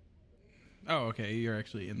 Oh, okay. You're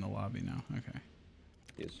actually in the lobby now. Okay.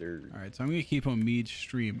 Yes, sir. All right. So I'm gonna keep Omid's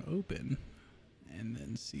stream open, and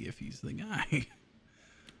then see if he's the guy.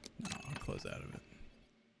 No, I'll close out of it.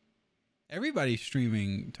 Everybody's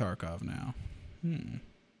streaming Tarkov now.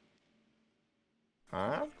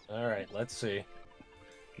 Huh? All right, let's see.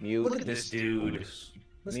 Mute. Look at this dude.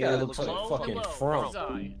 This Yeah, guy it looks like a Hello, fucking hello. frump.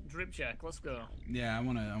 Bullseye. Drip check. Let's go. Yeah, I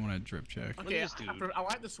wanna drip check. Okay, this dude. I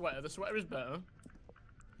like the sweater. The sweater is better.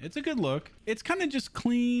 It's a good look. It's kind of just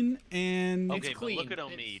clean and Okay, but clean. look at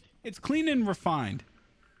Omid. it's clean and refined.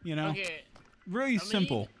 You know, Okay. really Omid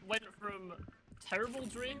simple. went from terrible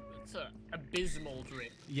drip to abysmal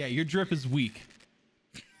drip. Yeah, your drip is weak.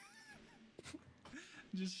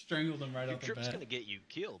 Just strangled him right Your off the drip's bat. gonna get you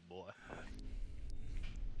killed, boy.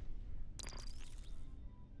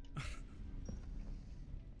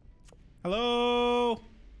 Hello.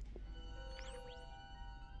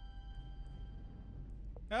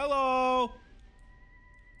 Hello.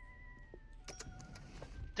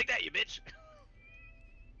 Take that, you bitch.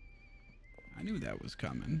 I knew that was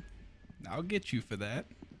coming. I'll get you for that.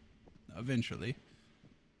 Eventually.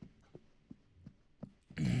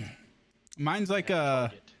 Mine's like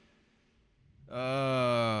a.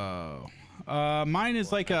 Mine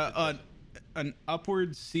is like an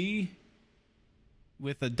upward C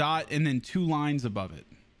with a dot and then 2 lines above it.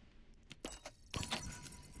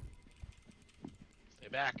 Stay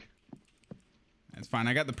back. That's fine.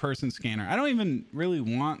 I got the person scanner. I don't even really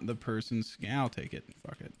want the person scan. I'll take it.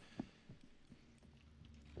 Fuck it.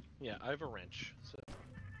 Yeah, I have a wrench. So.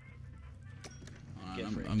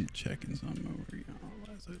 I'm checking something over here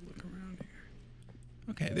as I look around here.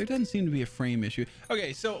 Okay, there doesn't seem to be a frame issue.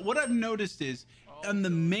 Okay, so what I've noticed is on the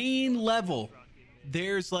main level,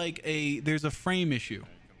 there's a frame issue.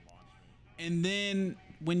 And then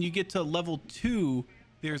when you get to level 2,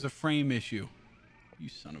 there's a frame issue. You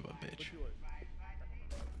son of a bitch.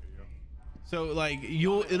 So like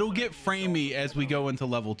it'll get framey as we go into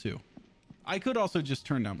level 2. I could also just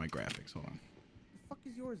turn down my graphics. Hold on. The fuck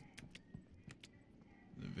is yours?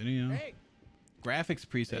 The video. Hey. Graphics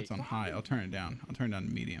presets on high. I'll turn it down. I'll turn it down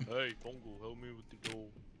to medium. Hey, Fungal, help me with the goal.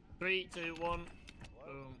 3, 2, 1.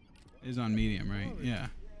 Boom. It is on medium, right? Yeah.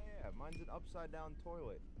 Yeah, mine's an upside down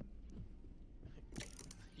toilet.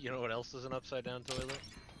 You know what else is an upside down toilet?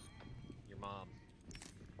 Your mom.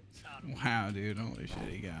 Wow, dude. Holy shit,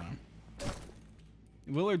 he got him.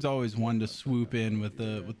 Willard's always one to swoop in with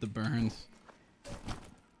the burns.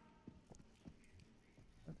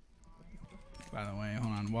 By the way,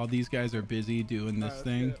 hold on. While these guys are busy doing this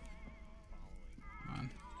thing, hold on.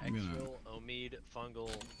 I'm gonna. Exfil, Omid, Fungal,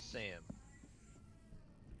 Sam.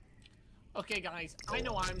 Okay, guys. I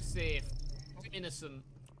know I'm safe. I'm innocent.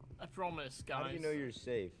 I promise, guys. How do you know you're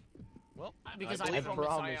safe? Well, Because I I believe him.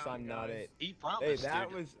 promise am, I'm not guys. it. He promised. Hey, that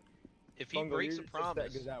dude. was. If he breaks a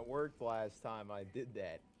promise. Because that worked last time I did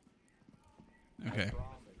that. Okay.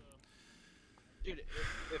 Dude,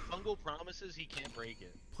 if Fungal promises, he can't break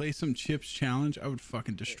it. Play some chips challenge. I would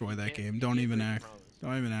fucking destroy that game. Don't even act.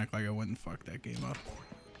 Don't even act like I wouldn't fuck that game up.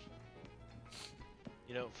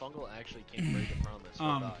 You know, Fungal actually can't break a promise.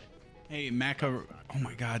 He'll die. Hey, oh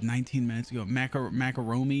my god, 19 minutes ago.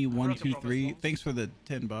 Macaroni 123. Thanks for the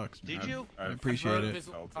 $10. Did you? I appreciate it.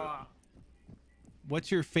 felt it.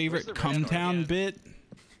 What's your favorite Where's the Come red card? Town Yeah. bit?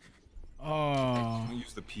 Oh, Don't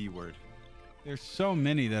use the P word. there's so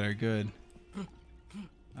many that are good.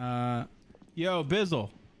 Yo, Bizzle.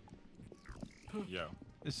 Yo.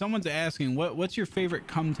 If someone's asking, what's your favorite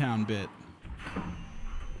Come Town bit?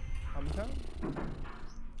 Hometown?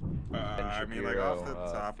 I mean, like off the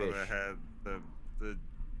Shapiro, top of the fish. head, the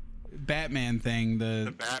Batman thing.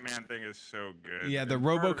 the Batman thing is so good. Yeah, the In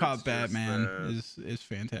part, it's RoboCop just Batman the is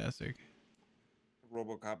fantastic.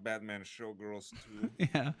 RoboCop Batman Showgirls 2.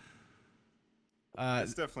 Yeah.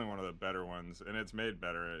 It's definitely one of the better ones, and it's made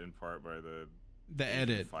better in part by the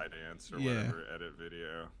edit. Finance or Yeah. whatever edit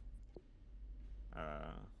video.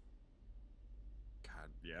 God,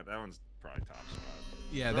 yeah, that one's probably top spot.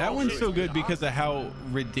 Yeah, They're that all one's really so good. good because of how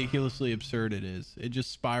ridiculously absurd it is. It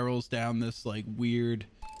just spirals down this like weird.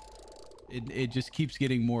 It just keeps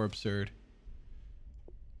getting more absurd.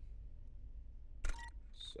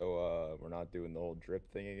 So, we're not doing the whole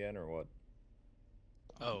drip thing again, or what?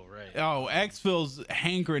 Oh, right. Oh, Xfil's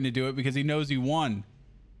hankering to do it because he knows he won.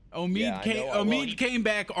 Omid Yeah, I know I won. Omid came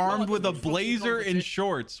back armed with a it's fucking blazer and competition.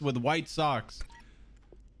 shorts with white socks.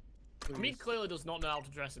 I mean, clearly does not know how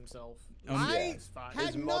to dress himself. I It's fine. had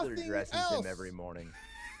His mother nothing dresses else. him every morning.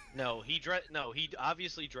 No, he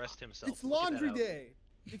obviously dressed himself. It's Look at that laundry outfit. day.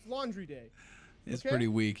 It's laundry day. It's Okay? pretty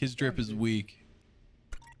weak. His drip is weak.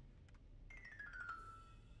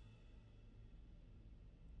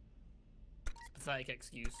 Pathetic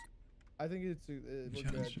excuse. I think it's it looks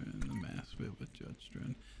Judge good. Dredd, the mask bit with Judge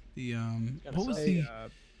Dredd. The Kinda what was sucks. the Hey,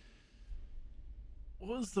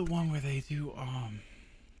 what was the one where they do nothing.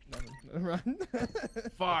 Run.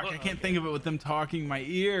 fuck, I can't think of it with them talking my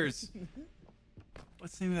ears.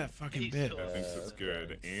 What's the name of that fucking He's bit? so- I think it's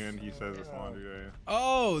good, and he says it's laundry day.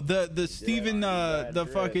 Oh, the Steven bad the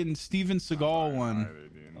drip. fucking Steven Seagal one.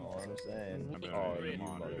 Alright, dude. All I'm saying. I bet Oh, I you did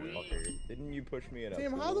laundry. motherfucker. Didn't you you push me in a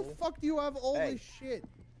Sam, pool. how the fuck do you have all Hey. this shit?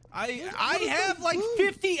 I have like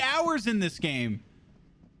 50 hours in this game.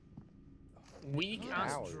 Weak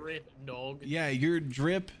ass Hours. drip, dog. Yeah, your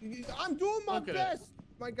drip. I'm doing my Look at it. best.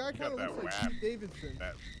 My guy kind of that looks like whap. Pete Davidson.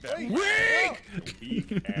 That Wait,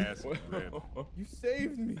 Weak! weak ass rip. you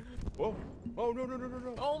saved me. Whoa! Oh no no no no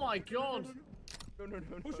no! Oh my god. No no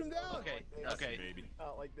no! Push him down. Okay, okay. Baby.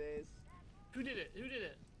 Not like this. Who did it? Who did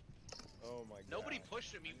it? Oh my god. Nobody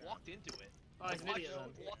pushed him. He walked into it. Oh, he's an Watch idiot him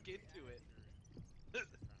then. walk into it.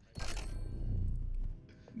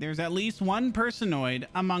 There's at least one personoid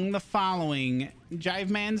among the following: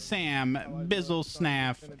 Jiveman Sam, Bizzle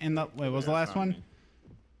Snaff, and the wait, what was the last one?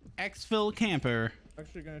 Xville Camper. I'm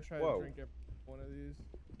actually gonna try Whoa. to drink every one of these.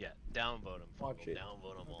 Yeah, downvote him. Watch it.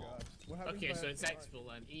 Downvote them all. God. What happens Okay, if I so have it's to- Xville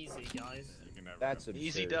then. Easy, guys. You can never That's know. absurd.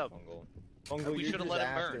 Easy dub. Fungal. Fungal, We you're should've just let him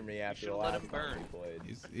after burn. me We after the should've let last him time burn. we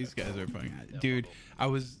played. These guys are fucking. Dude, I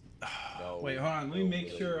was. No, Wait, hold on. Let me no, make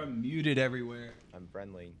really. sure I'm muted everywhere. I'm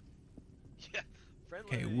friendly. Yeah,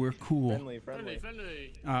 friendly. Okay, we're cool. Friendly, Friendly,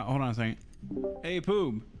 friendly. friendly. Hold on a second. Hey,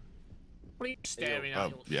 Poob. What are you staring at,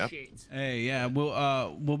 you little yep. shit? Hey, yeah,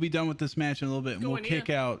 we'll be done with this match in a little bit, and Go we'll in kick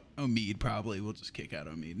here. out Omid probably. We'll just kick out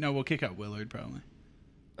Omid. No, we'll kick out Willard probably.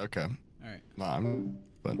 Okay. All right. No,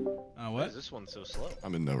 but Why What? is this one so slow?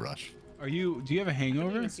 I'm in no rush. Are you? Do you have a I didn't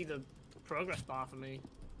hangover? even see the progress bar for me.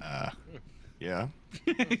 Yeah.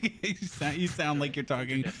 You sound like you're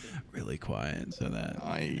talking really quiet, so that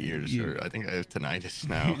My ears You- are. I think I have tinnitus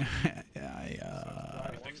now.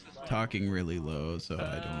 talking really low so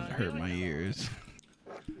I don't hurt my ears.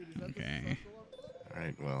 Okay. All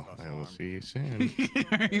right. Well, I will see you soon.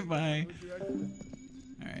 All right, bye.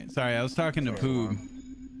 All right. Sorry, I was talking to Poob.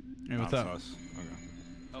 Hey, what's I'm up? sus.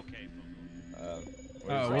 Okay.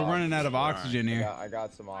 Oh, we're running out of oxygen here. I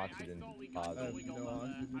got some oxygen. I thought we Positive. got no that there.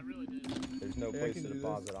 oxygen. I really did. There's no Yeah, I place can to do this.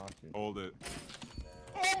 deposit oxygen. Hold it.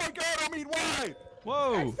 Oh my God! I mean, why?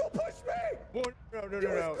 Whoa! Push me! No, no, no, It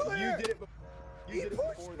was no. clear. You did it. You He did it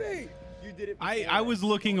pushed before me. that. You did it. I before was that.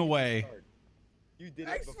 looking away. You did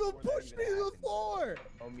it Axel before that pushed me even to the happened. floor!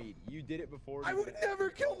 Omid, you did it before. it I even would happened. never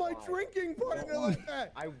kill my Why? drinking partner like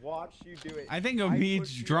that! I watched you do it. I think I Omid's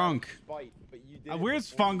pushed you out of drunk. spite, but you did it Where's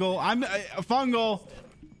before. Fungal? I'm Fungal.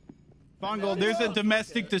 Fungal, there's a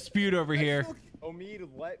domestic dispute over here. Omid,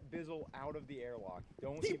 let Bizzle out of the airlock.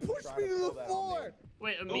 Don't He even pushed try me to to pull the that on floor! me.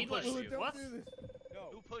 Wait, Who Omid pushed was you? Don't What? do this. No.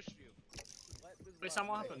 Who pushed you? Let Bizzle Wait, Sam, out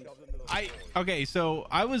what and happened? shove him to the floor. Okay, so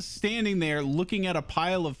I was standing there looking at a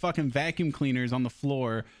pile of fucking vacuum cleaners on the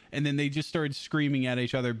floor, and then they just started screaming at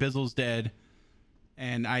each other. Bizzle's dead,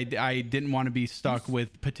 and I didn't want to be stuck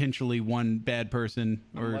with potentially one bad person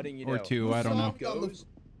I'm or letting you or know. two. I don't know.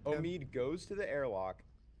 Omid goes to the airlock,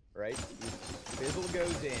 right? Bizzle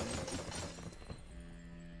goes in.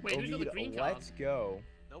 Wait, who's got the green Omid card? lets go.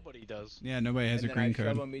 Nobody does. Yeah, nobody has a and then green I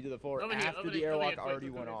card. shove Omid to the floor Over here, after over the here, over airlock here, already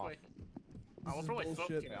quick, went quick, off. quick. I will This is probably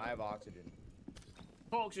bullshit. fuck you. I have oxygen.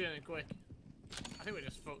 Put oxygen in quick. I think we're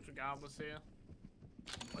just fucked regardless here.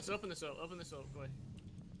 Let's open this up. Open this up quick.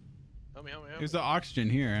 Help me, help me, help me. There's the oxygen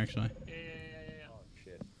here, actually. Yeah. Oh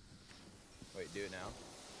shit. Wait, do it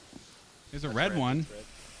now. There's a red one.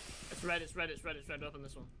 It's red. It's red. It's red. It's red. Open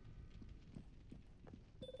this one.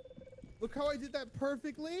 Look how I did that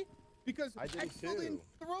perfectly? Because I did it Axel too. didn't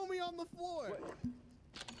throw me on the floor!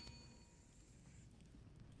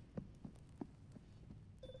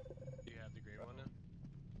 Do you have the green one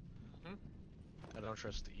now? Hmm? I don't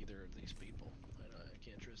trust either of these people. I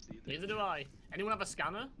can't trust either. Neither do I. Anyone have a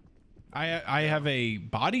scanner? I have a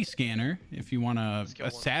body scanner if you want Let's to kill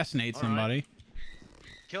one. assassinate All right. somebody.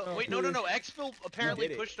 Kill. Oh, Wait, no. Exfil apparently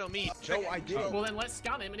did it. pushed on me. No, I did. Well, then let's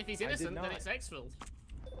scan him, and if he's I did innocent, then not. it's Xfilled.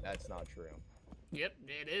 That's not true. Yep,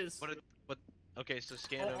 it is. What? Okay, so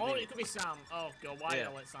scan Or OB. it could be Sam. Oh god, why Yeah. did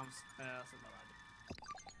I let Sam? That's not bad.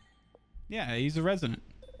 Yeah, he's a resident.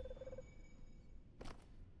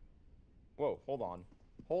 Whoa, hold on.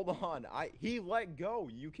 Hold on. He let go.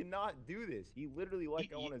 You cannot do this. He literally let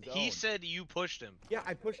go on his own. He said you pushed him. Yeah,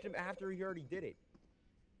 I pushed him after he already did it.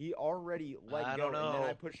 He already let I go, don't and then I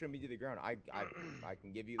know. pushed him to the ground. I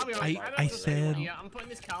can give you. I'll be the honest, I- don't I trust anyone said- here. I'm putting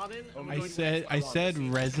this card in. and we're I going to said the next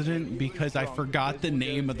round. resident because I forgot the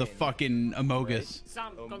name of the fucking Amogus.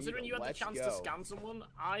 Sam, Omid, considering you had the let's chance to go. scan someone,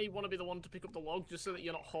 I want to be the one to pick up the log just so that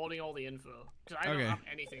you're not hoarding all the info. Because I don't Okay. have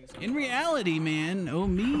anything. So In reality, man,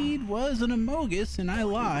 Omid was an Amogus and I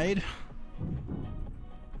lied.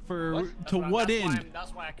 For That's to why- what that's why end?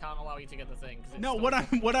 that's why I can't allow you to get the thing. 'cause it's No,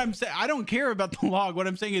 still- what I'm saying, I don't care about the log. What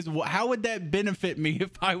I'm saying is, how would that benefit me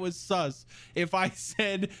if I was sus? If I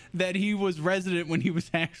said that he was resident when he was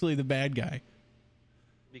actually the bad guy?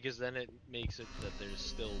 Because then it makes it that there's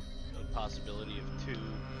still a possibility of two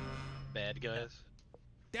bad guys.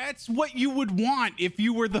 That's what you would want if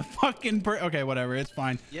you were the fucking okay, whatever, it's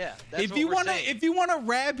fine. Yeah, that's If what you we're wanna, saying. if you wanna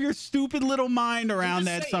wrap your stupid little mind around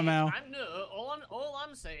that somehow. All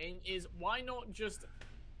I'm saying is why not just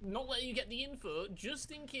not let you get the info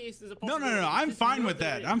just in case there's a No, possibility. I'm fine with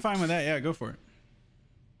that. I'm fine with that. Yeah, go for it.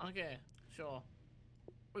 Okay, sure.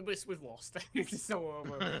 We've lost. It's so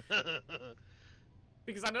over.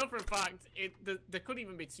 Because I know for a fact there could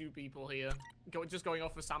even be two people here. Just going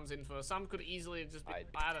off of Sam's info. Sam could easily just be.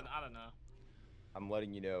 I don't know. I'm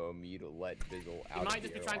letting you know Omid will let Bizzle out. He of might the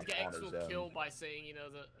just be trying to get airlock on his Exfil own. killed by saying, you know,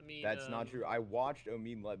 that Omid. That's not true. I watched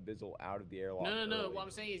Omid let Bizzle out of the airlock. No. earlier. What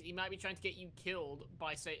I'm saying is he might be trying to get you killed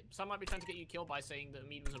by Sam might be trying to get you killed by saying that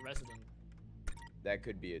Omid was a resident. That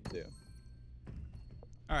could be it too.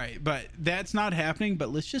 All right, but that's not happening. But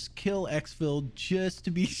let's just kill Exfil just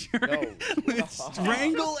to be sure. No. Let's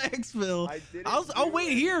strangle Exfil. I didn't I'll do wait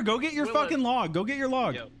it. here. Go get your Willard. fucking log. Go get your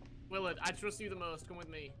log. Yo, Willard, I trust you the most. Come with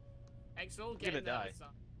me. Exfil, get Gonna in there. die.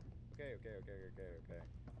 Okay.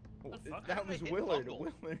 The fuck? That How was did I hit Willard. Fungal?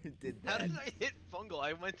 Willard did how that. did I hit fungal?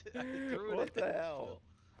 I threw it. What at the hell?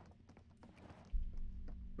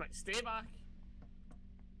 Right, stay back.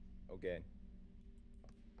 Okay.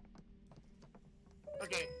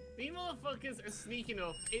 Okay, these motherfuckers are sneaking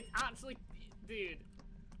up. It's actually, dude.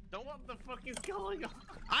 Don't What the fuck is going on?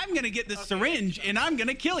 I'm gonna get the Okay. syringe and I'm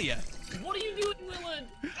gonna kill you. What are you doing, Willard?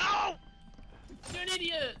 No! You're an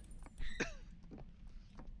idiot.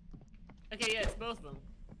 Okay, yeah, it's both of them.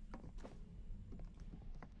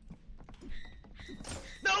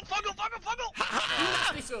 No, fungal!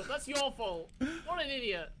 You messed this up. That's your fault. What an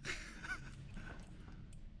idiot.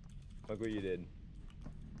 Look what you did.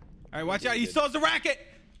 All right, watch out. He still has a racket.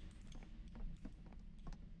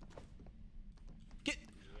 Get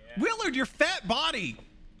Willard, your fat body.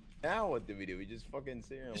 Now what do? We just fucking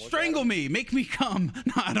sit here and look Strangle at him? me. Make me come.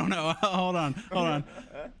 No, I don't know. Hold on.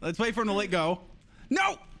 Let's wait for him to let go.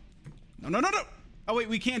 No. No. Oh, wait.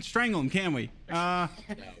 We can't strangle him, can we?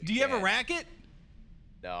 Do you have a can't. racket?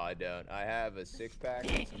 No, I don't. I have a 6-pack.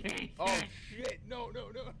 and some- Oh shit! No.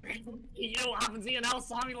 You know what happens here now,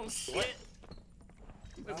 Sam, you little shit.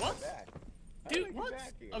 Wait, what? Back. How Dude, did I get what?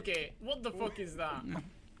 back here? Okay, what the fuck is that?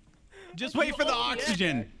 Just wait for the Oh, yeah.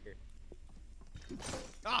 oxygen.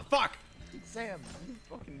 Ah, fuck. Sam, you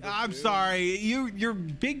fucking. I'm buffoon. sorry. Your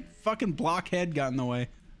big fucking blockhead got in the way.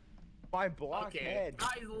 My blockhead.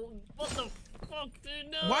 Guys, what the fuck,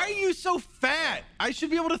 dude? No. Why are you so fat? I should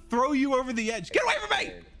be able to throw you over the edge. Get away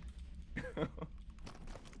from me!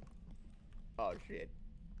 Oh shit.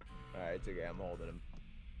 Alright, it's okay. I'm holding him.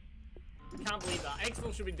 Can't believe that.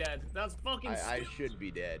 Exfil should be dead. That's fucking I stupid. should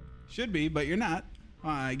be dead. Should be, but you're not.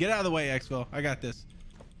 All right, get out of the way, Exfil. I got this.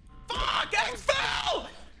 Fuck, Exfil!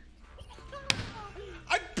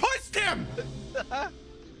 I pushed him!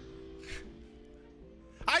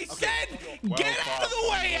 I said, get out of the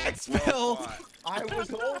way, Exfil! I was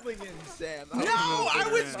holding him, Sam. No, I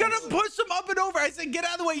was gonna push him up and over. I said, get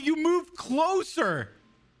out of the way. You moved closer.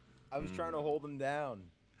 I was trying to hold him down.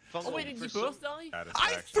 Oh wait, did you both die?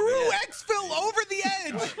 I threw Exfil over the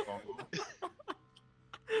edge.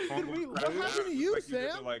 What happened to you,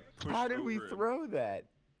 Sam? How did we throw that?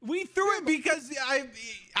 We threw it because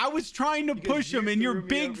I was trying to Because push you him, and your threw me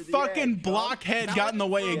big over the fucking edge, huh? blockhead That got in the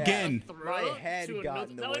went way from again. a throw My head to got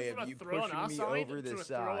in the that went way from of a you throw on pushing our me side over to the a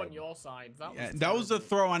throw on side. your side. That Yeah, was that was a terrible.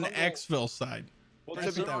 throw on Fungal- Exfil's side. Well,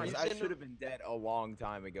 That's to be what that honest, was. I should have been dead a long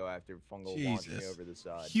time ago after Fungal launched me Jesus. over the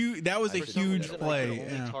side. That was a I For some huge reason, I play. could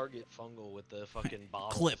only Yeah. target fungal with the fucking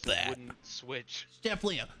bottles. Clip It that. Wouldn't switch.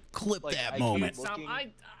 Definitely a clip Like, that I moment. keep Sam,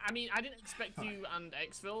 looking- I mean, I didn't expect you and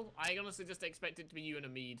Exfil. I honestly just expected it to be you and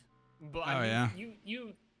Amid. But Oh, I mean, yeah.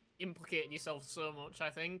 you implicated yourself so much.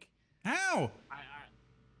 I think. How?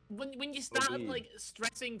 When you started Amid. like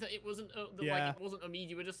stressing that it wasn't that, Yeah. like it wasn't Amid,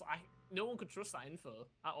 you were just like, no one could trust that info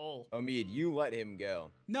at all. Omid, you let him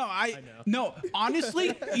go. No, I know. no.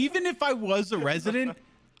 Honestly, even if I was a resident,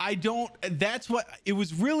 I don't. That's what it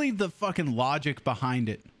was. Really, the fucking logic behind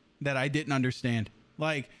it that I didn't understand.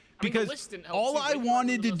 Like, I mean, the because list didn't help all too, I like, one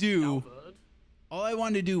wanted of to those do. downvoted. All I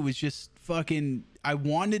wanted to do was just fucking. I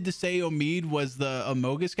wanted to say Omid was the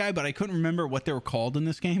mogus guy, but I couldn't remember what they were called in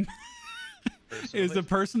this game. It was a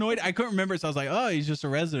personoid. I couldn't remember, so I was like, "Oh, he's just a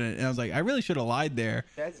resident." And I was like, "I really should have lied there."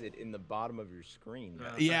 That's it in the bottom of your screen.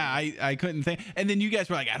 Yeah, I couldn't think. And then you guys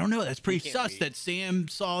were like, "I don't know. That's pretty can't sus read. that Sam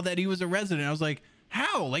saw that he was a resident." I was like,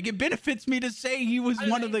 "How? Like, it benefits me to say he was I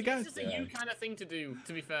don't one know, of the it's guys." just a you kind of thing to do.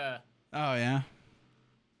 To be fair. Oh yeah.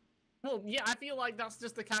 Well, yeah, I feel like that's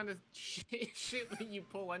just the kind of shit that you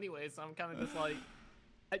pull anyway, so I'm kind of just like,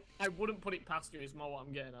 I wouldn't put it past you, is more what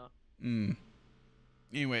I'm getting at.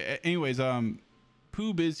 Anyways,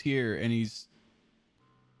 Poob is here, and he's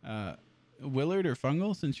Willard or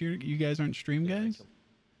Fungal, since you guys aren't stream guys.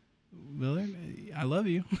 Willard, I love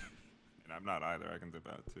you. And I'm not either. I can dip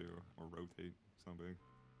out too, or rotate something.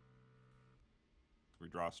 We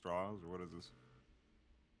draw straws, or what is this?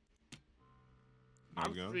 No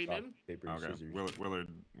I'm go? streaming. Paper, Okay, scissors.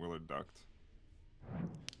 Willard ducked.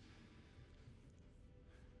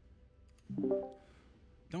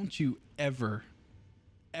 Don't you ever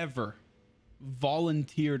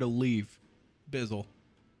volunteer to leave, Bizzle.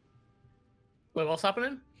 Wait, what's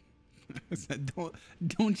happening? I said,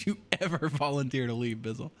 don't you ever volunteer to leave,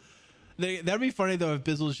 Bizzle. That'd be funny though if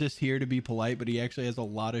Bizzle's just here to be polite, but he actually has a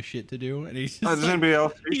lot of shit to do, and he's just Does anybody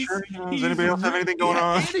else? Does anybody else have anything going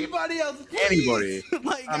on? Anybody else? Anybody?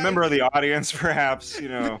 Like, A member of the audience, perhaps. You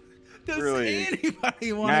know, does really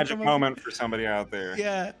anybody want magic moment for somebody out there.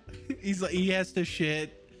 Yeah, he's like, he has to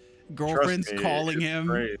shit. Girlfriend's Trust me, calling it's him.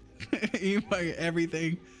 great.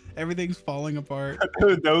 Everything's falling apart.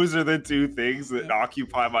 Those are the two things that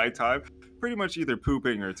occupy my time. Pretty much either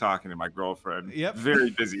pooping or talking to my girlfriend. Yep. Very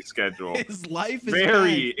busy schedule. His life is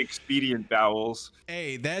Very bad. expedient bowels.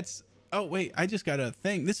 Hey, that's. Oh wait, I just got a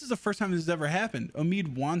thing. This is the first time this has ever happened.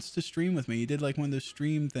 Omid wants to stream with me. He did like one of those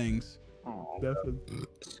stream things. Oh, Definitely.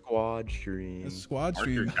 Squad stream. A squad mark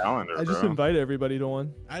your stream. calendar, I just bro. invite everybody to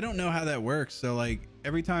one. I don't know how that works. So like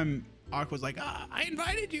every time Aqua's like, I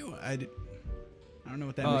invited you. I don't know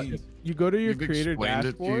what that means. You go to your You've creator explained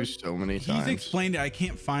it to you dashboard. so many He's times. explained it. I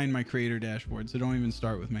can't find my creator dashboard, so don't even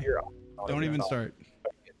start with me. Don't even start.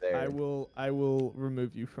 I will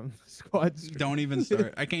remove you from the squad stream. Don't even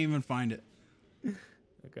start. I can't even find it.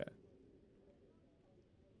 Okay.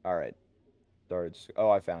 All right. Starts. Oh,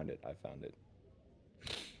 I found it.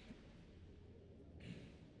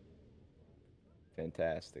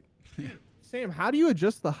 Fantastic. Sam, how do you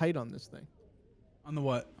adjust the height on this thing? On the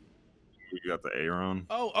what? You got the Aaron.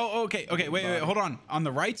 Oh, okay. Wait, hold on. On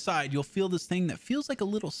the right side, you'll feel this thing that feels like a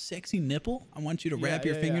little sexy nipple. I want you to wrap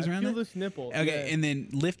your fingers I around feel it. this nipple. Okay, yeah. and then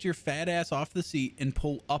lift your fat ass off the seat and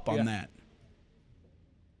pull up on Yeah. that.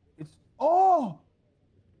 It's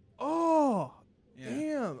Yeah.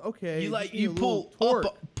 damn. Okay. You just like need you a little pull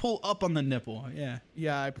torque. pull up on the nipple. Yeah.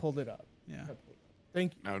 Yeah, I pulled it up. Yeah.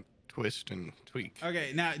 Thank you. Now twist and tweak.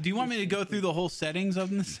 Okay, now do you want me to go through the whole settings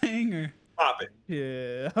of this thing or? Pop it.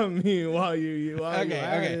 Yeah, I mean, while you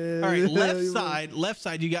Okay. All right. Left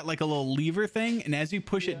side, you got like a little lever thing, and as you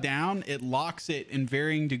push it down, it locks it in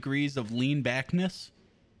varying degrees of lean backness.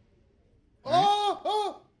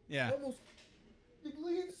 Oh, Yeah. almost. It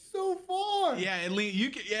leans so far. Yeah, you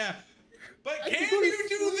can. Yeah. But I can can go to you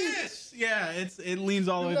do sleep. this? Yeah, it leans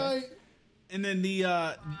all the way. Back. And then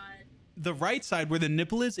the right side where the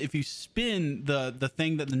nipple is, if you spin the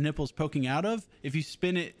thing that the nipple's poking out of, if you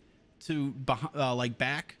spin it to like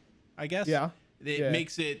back, I guess. Yeah. It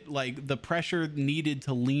makes it like the pressure needed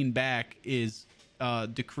to lean back is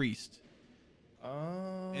decreased.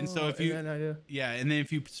 Oh. And so if you and then and then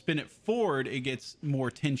if you spin it forward, it gets more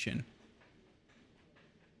tension.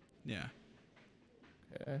 Yeah.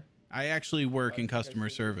 Okay. I actually work in customer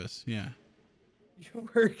service. Yeah. You're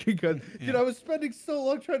working good. Dude, Yeah. I was spending so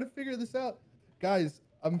long trying to figure this out. Guys,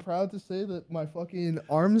 I'm proud to say that my fucking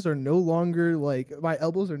arms are no longer my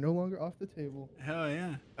elbows are no longer off the table. Hell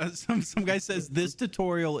yeah. Some guy says this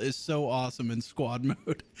tutorial is so awesome in squad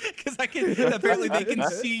mode because apparently they can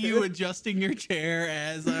see you adjusting your chair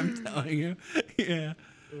as I'm telling you. Yeah.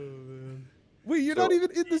 Oh, man. Wait, you're not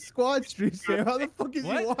even in the squad stream, Sam. How the fuck is you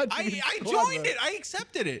What? watching? I squad joined mode? it. I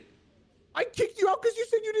accepted it. I kicked you out because you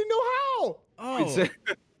said you didn't know how. Oh.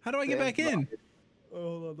 How do I get back in? Oh,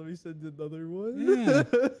 hold on, let me send another one. Yeah.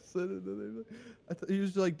 Send another one. I thought he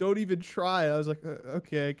was like, don't even try. I was like,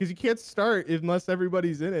 okay, because you can't start unless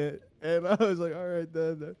everybody's in it. And I was like, all right,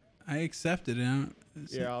 then. I accepted it.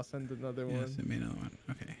 Yeah, I'll send another Yeah, one. send me another one.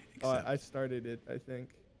 Okay. Oh, accept. I started it, I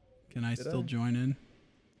think. Can I Did still I? join in?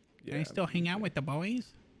 Yeah, Can I still hang out with the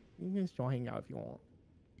boys? You can still hang out if you want.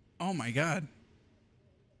 Oh my god.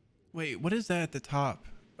 Wait, what is that at the top?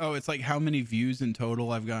 Oh, it's like how many views in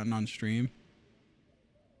total I've gotten on stream.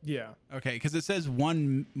 Yeah. Okay, because it says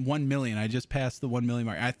 1 million. I just passed the 1 million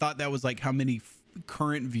mark. I thought that was like how many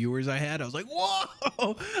current viewers I had. I was like,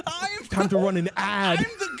 whoa! Time to run an ad. I'm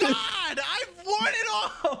the god! I've won it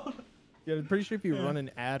all! Yeah, I'm pretty sure if you run an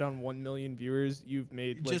ad on 1 million viewers, you've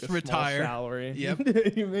made like Just a retire. small salary.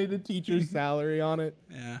 Yep. You made a teacher's salary on it.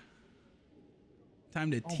 Yeah. Time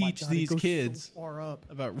to Oh my teach God, it these goes so kids far up.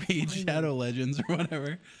 about Raid Shadow Legends or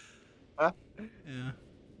whatever. Huh? Yeah.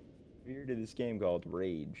 Weird to this game called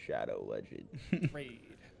Raid Shadow Legend. Raid.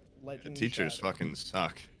 The Legend teachers Shadow. fucking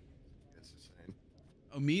suck. It's insane.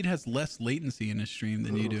 Omid has less latency in his stream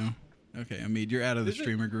than you do. Okay, Amid, you're out of the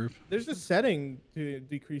streamer group. There's a setting to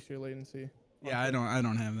decrease your latency. Yeah, I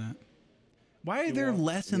don't have that. Why are there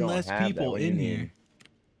less You and don't less have that, people what do you in mean? here?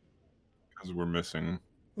 Because we're missing.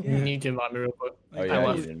 You need to invite me real quick. Oh Like, yeah, I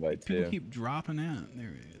people- need an invite People too. keep dropping out.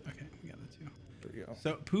 There we go. Okay, we got the two. There we go.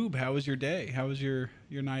 So, Poob, how was your day? How was your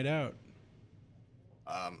night out?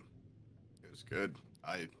 It was good.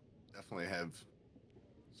 I definitely have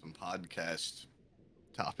some podcast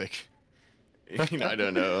topic. I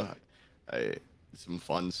don't know. Some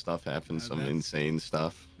fun stuff happened, some that's- insane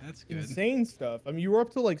stuff. That's good. Insane stuff. I mean, you were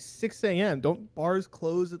up till like 6 a.m. Don't bars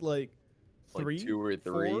close at like Like 3? 2 or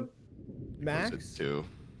 3. 4? Was Max? it 2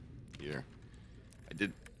 here? I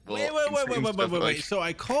did. Well, Wait. So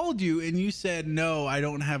I called you and you said, no, I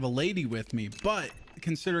don't have a lady with me. But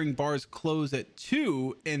considering bars close at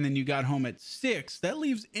 2 and then you got home at 6, that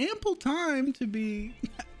leaves ample time to be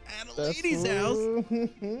at a lady's house.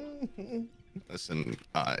 Listen,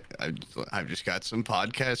 I've just got some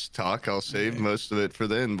podcast talk. I'll save most of it for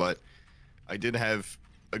then, but I did have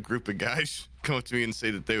a group of guys come up to me and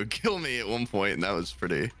say that they would kill me at one point, and that was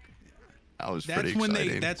pretty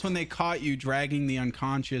exciting. That's when they caught you dragging the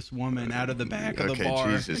unconscious woman out of the back of the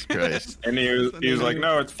bar. Jesus Christ. And he was like,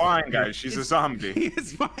 no, it's fine, guys. She's a zombie.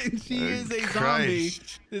 It's fine. She is a zombie.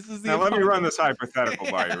 Christ. This is the Now let me run this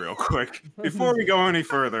hypothetical by you real quick. Before we go any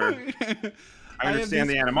further, I understand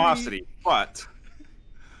the animosity, but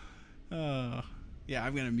yeah,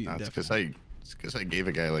 I'm gonna mute. It's Definitely. because I gave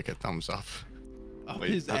a guy like a thumbs up. Up Wait,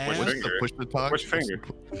 his what's ass. the push to talk? which finger?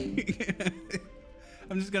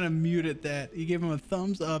 I'm just gonna mute at that. He gave him a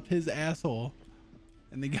thumbs up his asshole,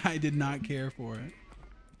 and the guy did not care for it.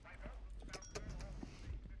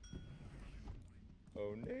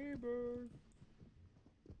 Oh neighbor.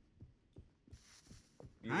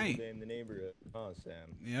 Hi. Day in the neighborhood. Oh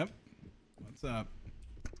Sam. Yep. What's up?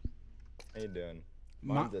 How you doing?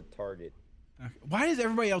 Ma- Mine's a target. Okay. Why does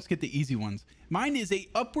everybody else get the easy ones? Mine is a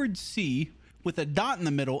upward C with a dot in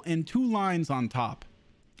the middle and 2 lines on top.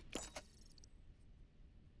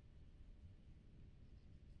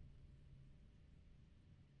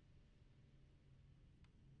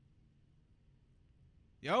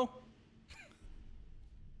 Yo?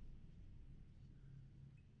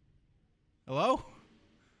 Hello?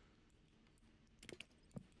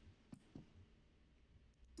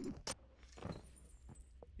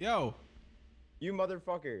 Yo. You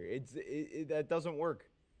motherfucker. That doesn't work.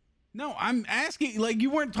 No, I'm asking, like, you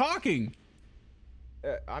weren't talking.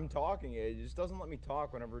 I'm talking. It just doesn't let me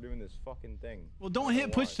talk whenever we're doing this fucking thing. Well, don't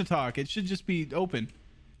hit push to talk. It should just be open.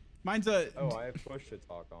 Mine's a... Oh, I have push to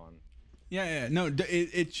talk on. Yeah. No,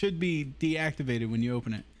 it should be deactivated when you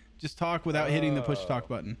open it. Just talk without hitting the push to talk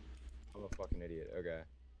button. I'm a fucking idiot. Okay.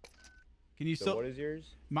 Can you So still... what is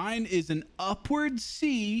yours? Mine is an upward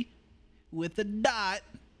C with a dot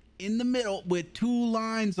in the middle with 2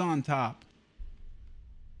 lines on top.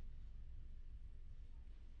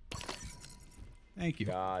 Thank you.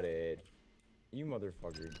 Got it. You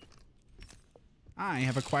motherfucker. I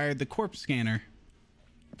have acquired the corpse scanner.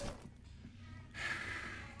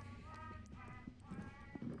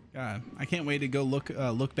 God, I can't wait to go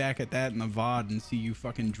look back at that in the VOD and see you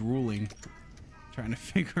fucking drooling, trying to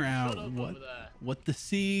figure out what the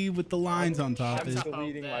C with the lines on top I'm is.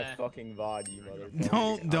 deleting my fucking VOD, you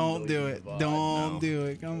motherfucker. Don't do it. Don't do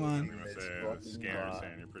it. Come I'm on. gonna say Scanner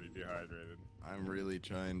saying you're pretty dehydrated. I'm really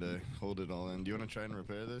trying to hold it all in. Do you want to try and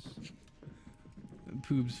repair this?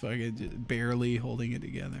 Poop's fucking just barely holding it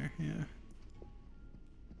together. Yeah.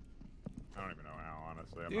 I don't even know how,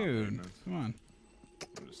 honestly. I'm Dude, not maintenance. come on.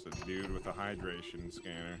 I'm just a dude with a hydration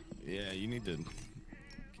scanner. Yeah, you need to.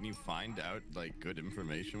 Can you find out like good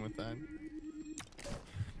information with that?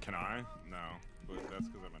 Can I? No, but that's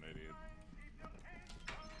because I'm an idiot.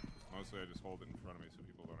 Mostly I just hold it in front of me so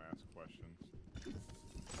people don't ask questions.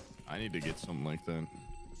 I need to get something like that.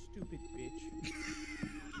 Stupid bitch.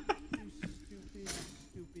 You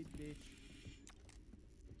stupid bitch.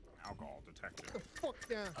 Alcohol detector. Fuck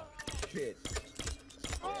down. Shit.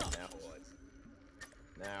 Yeah, now what?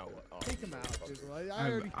 Now what? Oh, Take him out, dude. I I,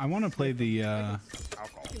 already I want to play the.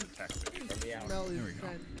 Alcohol detector. Let me out. smell his There we go.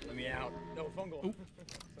 scent. Let me out. No fungal. Oop.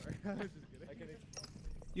 Sorry, I was just kidding.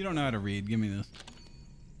 You don't know how to read. Give me this.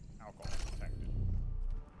 Alcohol detector.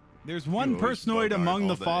 There's one You always personoid bug out among all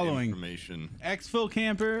the that following: information. Exfil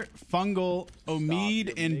Camper, Fungal,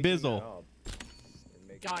 Omid, and Bizzle.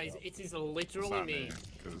 Guys, it is literally me.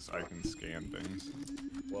 Because I can scan things.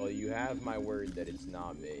 Well, you have my word that it's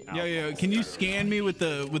not me. Yo, can you scan me with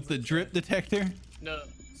the drip detector? No,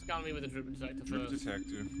 scan me with a drip detector Drip first.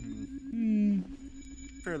 detector.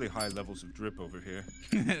 Fairly high levels of drip over here.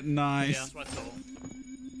 Yeah, Nice. that's what I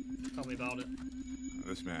thought. Tell me about it.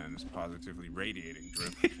 This man is positively radiating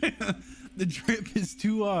drip. The drip is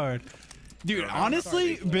too hard. Dude,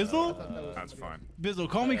 honestly, Bizzle, That's fine. Bizzle,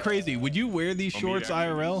 call me crazy. Would you wear these shorts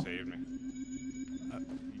IRL? Saved me.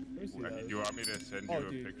 Do you want me to send you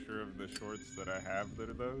a picture of the shorts that I have that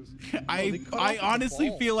are those? I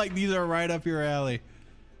honestly feel like these are right up your alley.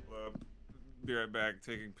 Be right back,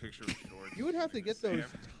 taking pictures of shorts. You would have to get those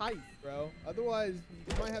tight, bro. Otherwise,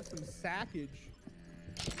 you might have some sackage.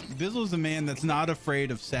 Bizzle's a man that's not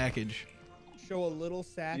afraid of sackage. Show a little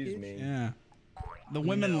sackage. Yeah. The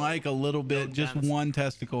women like a little bit, just one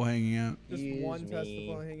testicle hanging out. Just one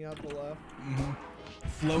testicle hanging out the left.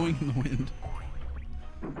 Flowing in the wind.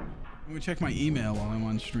 I'm gonna check my email while I'm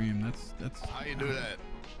on stream. That's How you do that?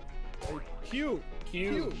 Q.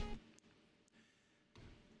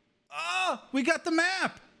 Oh, we got the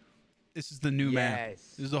map. This is the new map.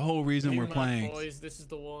 This is the whole reason we're playing. Boys, this is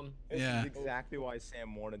the one. This is exactly why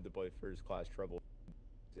Sam wanted to play First Class Trouble.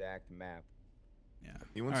 Exact map. Yeah.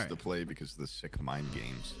 He wants to play because of the sick mind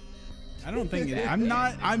games. I don't think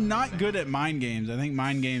I'm not good at mind games. I think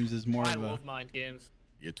mind games is more I of a. love mind games.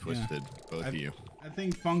 You're twisted, both of you. I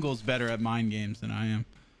think Fungal's better at mind games than I am.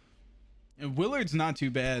 And Willard's not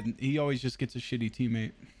too bad. He always just gets a shitty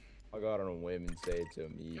teammate. I'll go out on a whim and say it to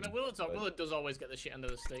him. You know, Willard does always get the shit end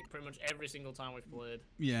of the stick pretty much every single time we've played.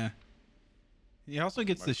 Yeah. He also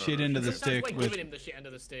gets the shit end of the stick with with giving him the shit end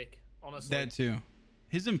of the stick. Honestly. that too.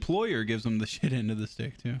 His employer gives him the shit end of the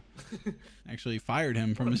stick too. Actually fired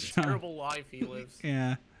him from his job. Terrible life he lives.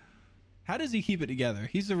 Yeah. How does he keep it together?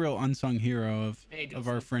 He's the real unsung hero of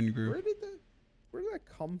our friend group. Where did that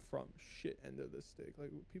come from? Shit end of the stick.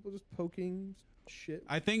 Like people just poking shit.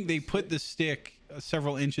 I think they put the stick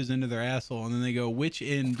several inches into their asshole and then they go, which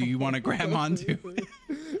end do you want to grab onto?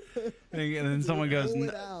 And then someone goes,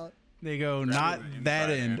 they go, not that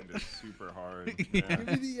end. Is super hard. Yeah. Give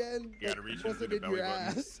me the end. You gotta reach into the belly your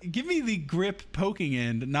button. ass. Give me the grip poking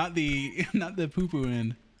end, not the poo poo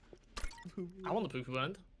end. I want the poo poo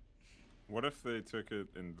end. What if they took it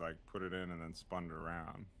and like put it in and then spun it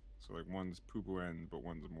around? So like one's poo poo end, but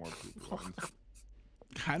one's more poo poo end.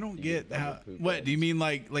 I don't get how. What do you mean?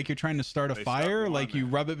 Like you're trying to start a fire? Like you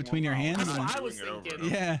rub it between your hands? That's what I was thinking.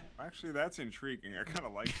 Yeah. Actually, that's intriguing. I kind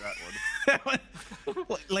of like that one.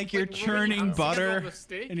 Like you're churning butter,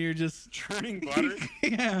 and you're just churning butter.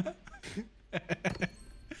 Yeah.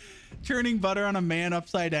 Churning butter on a man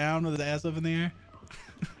upside down with his ass up in the air.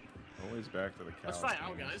 Always back to the cow. Let's try it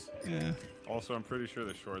out, guys. Yeah. Also, I'm pretty sure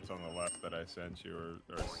the shorts on the left that I sent you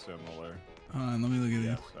are similar. Hold on, let me look at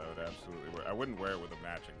Yes, this. I would absolutely wear. I wouldn't wear it with a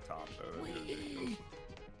matching top though. That'd be ridiculous.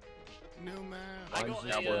 New map. I got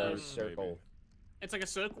Cowboy a circle. It's like a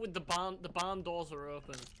circle with the barn doors are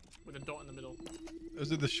open with a dot in the middle.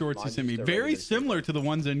 Those are the shorts he Mine's sent me. just a Very regular similar to the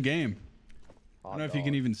ones in game. I don't know if you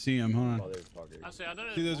can even see them. Hold on. Motherfucker. Actually, I don't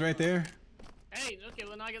know. See those right there? Hey, okay,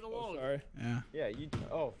 well now I get the log. Sorry. Yeah. Yeah, you.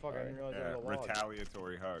 Oh fuck! I didn't realize Yeah, that was a log.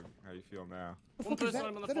 retaliatory hug. How you feel now? One person that-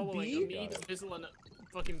 I'm gonna is that a follow like bee? me, Fizzle, and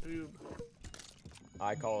fucking Boob.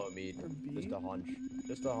 I call it meat. Just a hunch.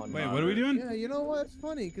 Just a hunch. Wait, what are we doing? Yeah, you know what? It's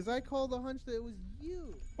funny because I called the hunch that it was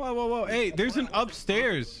you. Whoa, whoa, whoa. Hey, there's an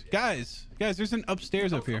upstairs. Guys, there's an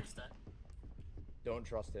upstairs up here. Don't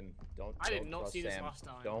trust him. Don't. I did don't not trust see this Sam. last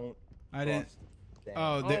time. Don't. I didn't. trust Sam.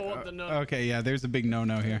 Oh, there, what the no? okay, yeah, there's a big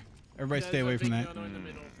no-no here. Everybody stay away from that. No in the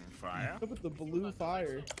middle. Fire. Look at the blue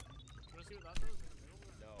fire. You wanna see what that does?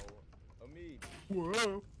 No. Omid.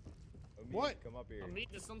 Whoa. Omid, What? Come up here. Meet,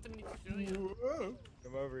 there's something I need to show you. Whoa.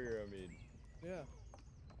 Come over here, Omid. Yeah.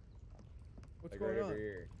 What's Like going right on? over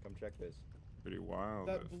here. Come check this. Pretty wild.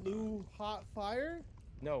 That blue hot fire?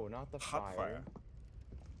 No, not the hot fire.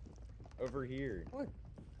 Over here. What?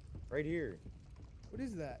 Right here. What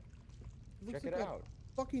is that? Check looks it like a out.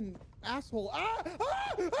 Fucking asshole. Ah!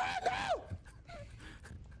 Ah! Ah!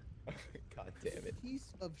 No! God damn it.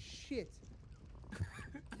 Piece of shit.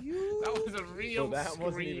 You. That was a real that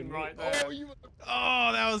wasn't scream even me. right there. Oh, you.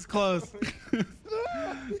 Oh, that was close. You're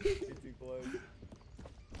too close.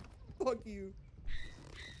 Fuck you.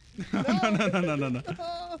 No.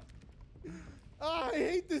 Ah, I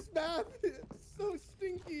hate this map. It's so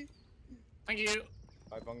stinky. Thank you.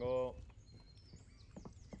 Bye, Fungal.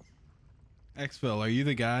 Xville, are you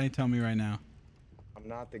the guy? Tell me right now. I'm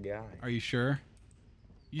not the guy. Are you sure?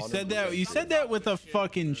 You 100%. said that. You said that with a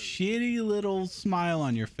fucking shitty little smile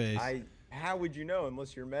on your face. How would you know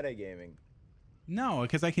unless you're metagaming? No,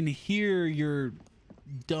 because I can hear your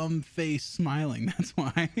dumb face smiling. That's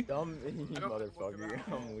why. Dumb you motherfucker.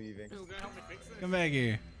 I'm leaving. This is gonna help me fix this. Come back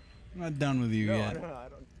here. I'm not done with you No, yet. I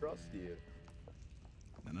don't trust you.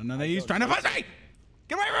 No. He's trying to buzz me.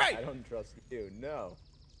 Get away from I me. don't trust you. No.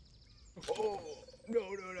 Oh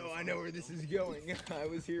No, I know where this is going. I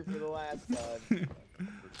was here for the last time.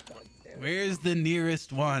 Where's the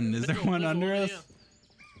nearest one? Is there one under us?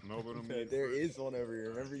 There is one over here.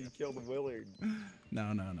 Remember you killed Willard.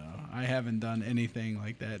 No. I haven't done anything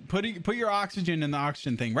like that. Put your oxygen in the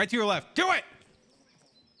oxygen thing. Right to your left. Do it!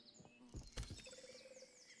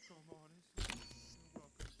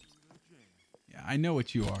 Yeah, I know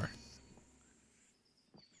what you are.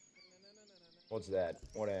 What's that?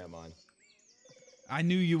 What am I? I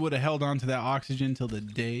knew you would have held on to that oxygen till the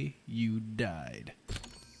day you died.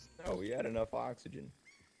 No, we had enough oxygen.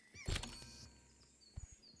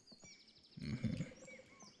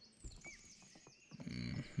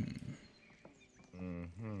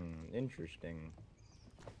 Interesting.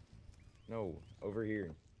 No, over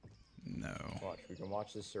here. No. Watch, we can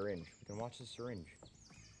watch the syringe.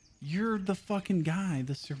 You're the fucking guy,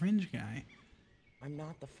 the syringe guy. I'm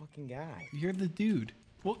not the fucking guy. You're the dude.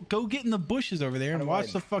 Well, go get in the bushes over there and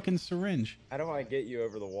watch the fucking syringe. How do I get you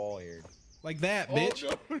over the wall here? Like that, bitch.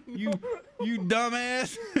 Oh, no. You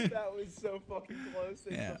dumbass. That was so fucking close.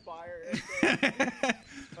 There's Yeah. the fire right there.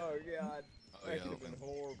 Oh god. That could have been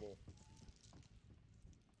horrible.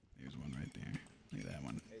 There's one right there. Look at that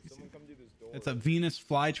one. Hey, someone come do this door. It's a Venus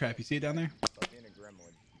flytrap. You see it down there? Stop being a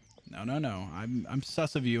gremlin. No. I'm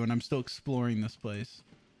sus of you, and I'm still exploring this place.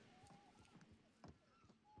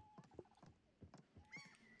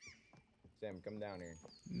 Sam, come down here.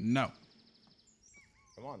 No.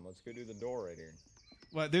 Come on, let's go do the door right here.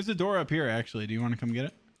 Well, there's a door up here, actually. Do you want to come get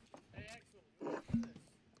it?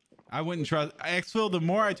 I wouldn't trust... Exfil, the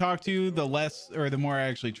more I talk to you, the less... Or the more I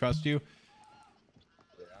actually trust you.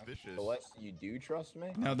 Vicious. The less you do trust me?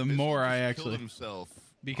 No, the Vicious more I just actually... killed himself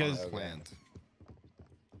Because... on a plant.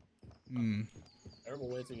 Terrible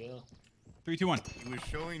way to go. 3, 2, 1. He was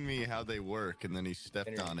showing me how they work, and then he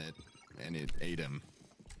stepped on it, and it ate him.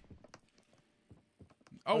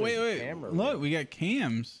 Oh, wait. Camera, Look, man. we got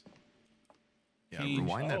cams. Yeah, Change.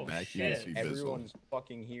 rewind that Oh, back. You can shit. see Bizzle. Everyone's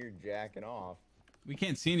fucking here jacking off. We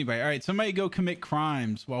can't see anybody. All right, somebody go commit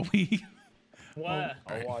crimes while we... Where?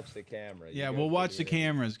 I'll watch the camera. You Yeah, go we'll put watch it the in.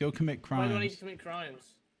 cameras. Go commit Why do I need crimes. to commit crimes?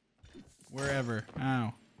 Wherever.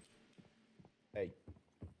 Ow. Hey,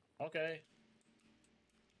 Okay.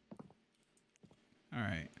 All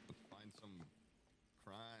right. Let's find some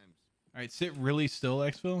crimes. All right, sit really still,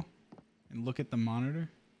 Exfil, and look at the monitor.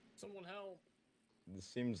 Someone help. this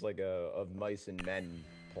seems like a mice and men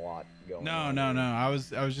plot going No. on. I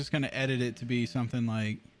was just gonna edit it to be something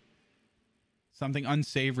like something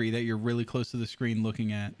unsavory that you're really close to the screen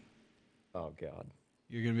looking at. Oh god.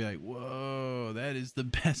 You're gonna be like, "Whoa, that is the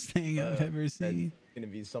best thing I've ever seen." That's gonna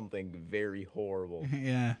be something very horrible.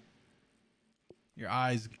 Yeah. Your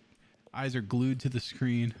eyes are glued to the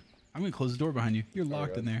screen. I'm gonna close the door behind you. You're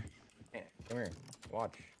locked in there. Hey, come here.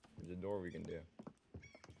 Watch. There's a door we can do.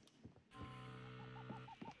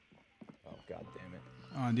 Oh god damn it.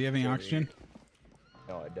 Oh, do you have any Over oxygen?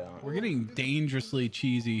 No, I don't. We're getting dangerously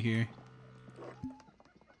cheesy here.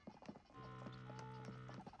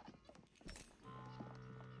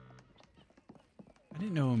 I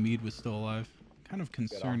didn't know Omid was still alive. Kind of Got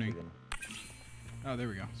concerning. oxygen. Oh, there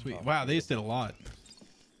we go. Sweet. Oh, Wow, they just did a lot.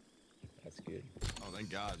 That's good. Oh, thank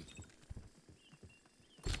God.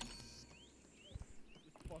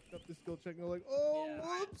 Fucked up the skill check and go like, oh,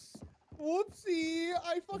 Yeah. whoops. Whoopsie.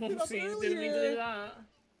 I fucked it up Oopsies, didn't mean to do earlier. that.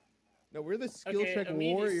 No, we're the skill Okay, check Omid is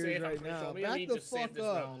warriors safe, I'm right pretty now. sure. Back Omid the just saved fuck this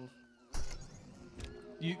up. round.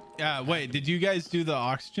 You wait, did you guys do the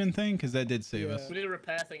oxygen thing? Because that did save Yeah. us. We did a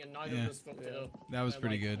repair thing and neither Yeah. of us fucked it up. That was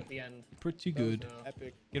pretty like, good. At the end. Pretty That was good.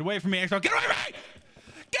 Epic. Get away from me, Expo. Get away from me!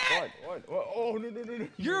 Get! What? Oh no.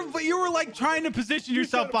 You were like trying to position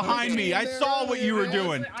yourself trying to push behind me me. in I there saw what you were earlier.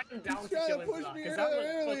 doing. I'm down to trying kill to him for push that, me 'cause that was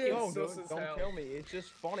earlier. fucking No, sus as don't hell. kill me. It's just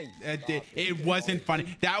funny. It wasn't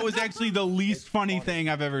funny. That was actually the least funny thing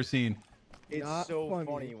I've ever seen. It's Not so funny.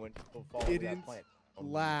 funny when people fall in that Didn't plant.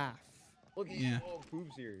 laugh. Look at Yeah. Oh,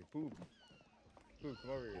 Poop's here. Poop, come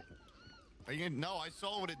over here. Are you, no, I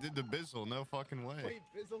saw what it did to Bizzle. No fucking way. Wait,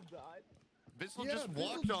 Bizzle died? Bizzle Yeah, just Bizzle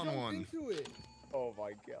walked on jumped one. into it. Oh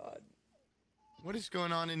my god. What is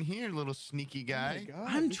going on in here, little sneaky Oh my guy? God,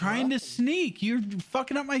 I'm this trying to is sneak. You're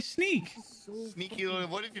fucking up my sneak. so Sneaky little.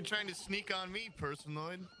 What if you're trying to sneak on me,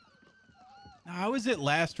 personoid? How was it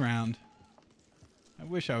last round? I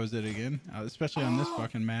wish I was it again, especially on this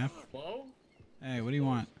fucking map. Hello? Hey, what do you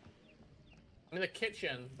want? I'm in the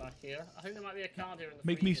kitchen back here. I think there might be a card here in the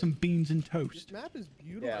Make me freezer. some beans and This toast. map is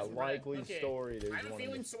beautiful. Yeah, Right, likely okay. story. There's I have a one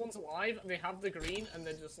feeling someone's alive and they have the green and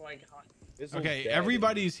they're just like, hi. Bizzle's Okay, dead.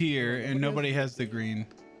 everybody's here Yeah, and nobody has the green.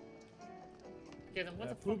 Okay, then what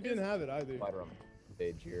Yeah, the Poop fuck didn't is have it either. Spider on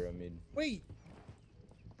stage here. I mean, Wait.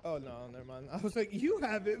 Oh no, never mind. I was like, you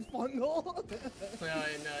have it, Fungal. No,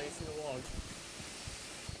 you see the log.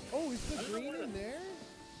 Oh, is the green in there?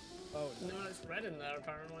 Oh no. No, it's red in there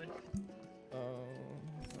apparently. Oh, I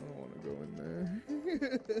don't want to go in there.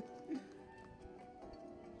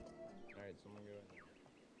 Alright, someone go in there.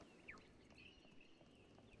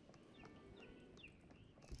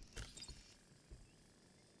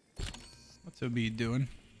 What's OB doing?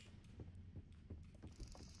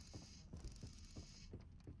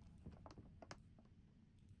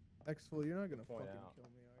 Exfil, you're not gonna Point fucking out. kill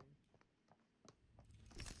me, are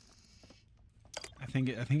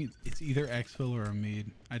you? I think it's either Exfil or a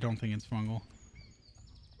mead. I don't think it's fungal.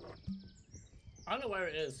 I don't know where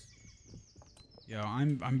it is. Yo,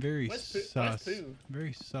 I'm very Where's Where's sus. Pooh?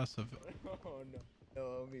 Very sus of. Oh no.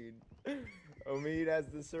 No, Omid. Omid has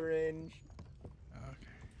the syringe. Okay.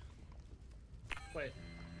 Wait,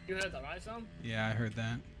 you heard that right, Sam? Yeah, I heard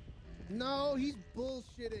that. No, he's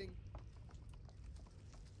bullshitting.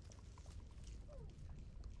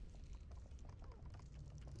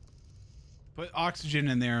 Put oxygen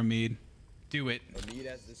in there, Mead. Do it. Omid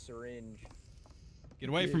has the syringe. Get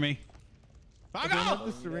away from me. I Fuck don't have off!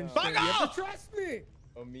 the syringe. Fuck Sam. You have off! to trust me.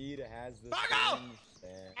 Omid has the Fuck off! syringe.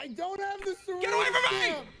 Sam. I don't have the syringe. Get away from me!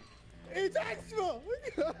 Sam. It's Exfil.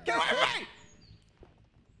 Get away from me!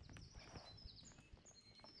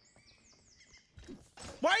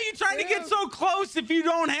 Why are you trying to get so close if you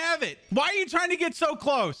don't have it? Why are you trying to get so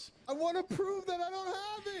close? I want to prove that I don't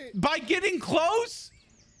have it. By getting close?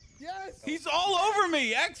 Yes. He's all over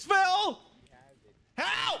me. Exfil! He has it.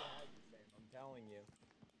 Help! I'm telling you.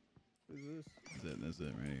 Is this? That's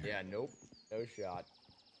it right here. Yeah, nope. No shot.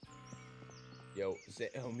 Yo,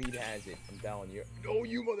 Omid has it. I'm telling you. No,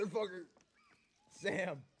 you motherfucker.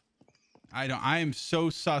 Sam. I am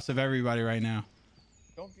so sus of everybody right now.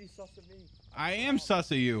 Don't be sus of me. I am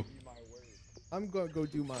sus of you. Be my word. I'm gonna go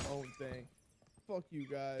do my own thing. Fuck you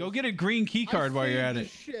guys. Go get a green key card while you're at saved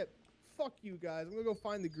it. the ship. Fuck you guys. I'm gonna go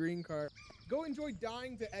find the green card. Go enjoy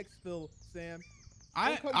dying to Exfil, Sam.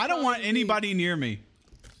 I come don't try want to me. anybody near me.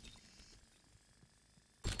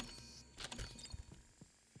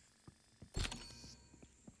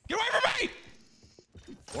 Get away from me!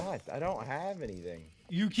 What? I don't have anything.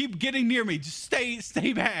 You keep getting near me. Just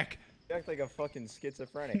stay back. You act like a fucking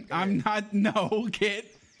schizophrenic. I'm not. No, get.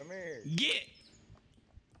 Come here. Get.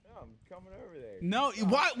 No, I'm coming over there. No,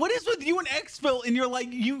 what is with you and Exfil and you're like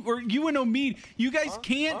you and Omid? You guys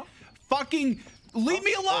can't fucking leave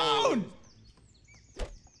me alone.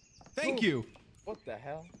 Thank you. What the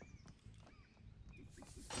hell?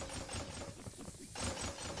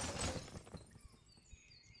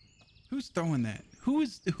 Who's throwing that? Who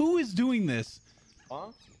is doing this? Huh?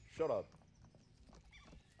 Shut up.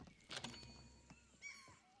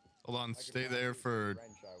 Hold on, stay there for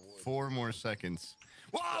 4 more seconds.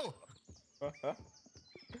 Whoa! Help! Help!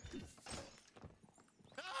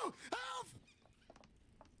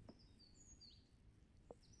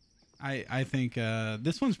 I think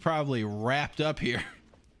this one's probably wrapped up here.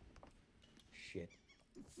 Shit.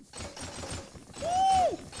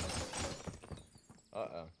 Woo!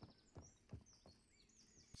 Uh-oh.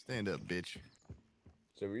 Stand up, bitch.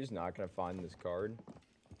 So we're just not gonna find this card.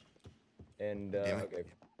 And Damn it. okay,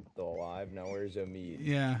 still alive. Now where's Omid?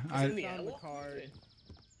 Yeah, Is it in the found the airlock? card.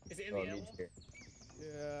 Is it in Oh, the Omid's airlock? here.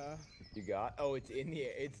 Yeah. You got? Oh, it's in the.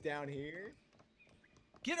 It's down here.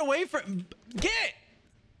 get away from get.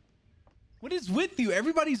 What is with you?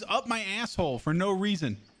 Everybody's up my asshole for no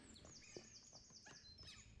reason.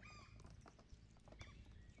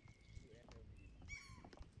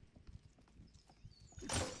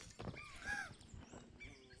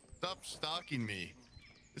 Stop stalking me.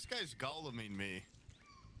 This guy's goleming me.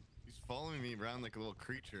 He's following me around like a little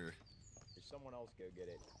creature. There's someone else go get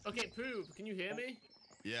it. Okay, Pooh, can you hear me?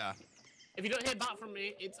 Yeah. If you don't hear back from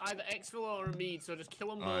me, it's either Exfil or Mead, so just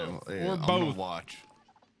kill them Alright, both. well, yeah, Or I'm gonna both. watch.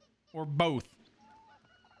 Or both.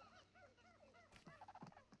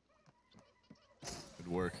 Good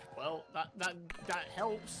work. Well, that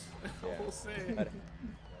helps. Yeah. We'll see. Let's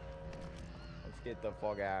get the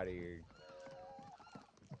fuck out of here.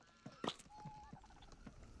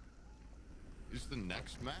 Is the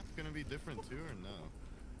next map gonna be different too, or no?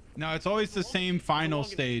 No, it's always the same final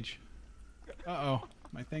stage. Uh-oh.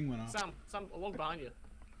 My thing went off. Sam, a log behind you.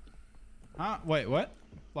 Huh? Wait, what?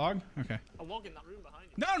 Log? Okay. A log in that room behind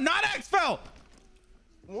you. No, not Exfil!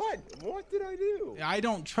 What? What did I do? I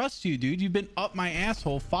don't trust you, dude. You've been up my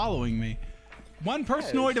asshole following me. One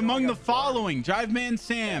personoid someone among the got following. Driveman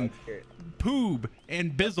Sam, Okay. Poob,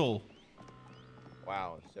 and Bizzle.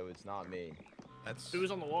 Wow. So it's not me. That's Who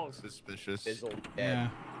was on the walls? suspicious. Fizzle dead. Yeah.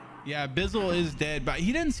 Yeah, Bizzle is dead, but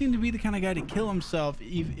he doesn't seem to be the kind of guy to kill himself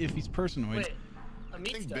if he's personoid. Wait, I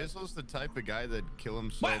Amit's think dead. Bizzle's the type of guy that kill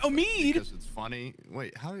himself What? Omid? because it's funny.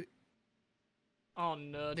 Wait, how? Oh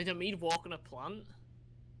no, did Amit walk on a plant?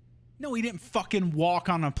 No, he didn't fucking walk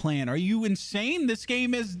on a plan. Are you insane? This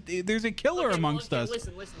game is, there's a killer Okay, amongst us.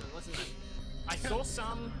 Listen. I saw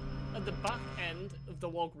Sam at the back end of the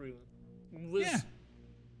log room.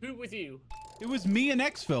 Who with you? It was me and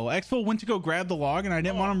Xville. Xville went to go grab the log, and I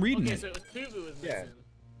didn't want him reading okay, it. so it was Poop who was Yeah. missing.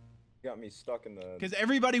 Got me stuck in the. Because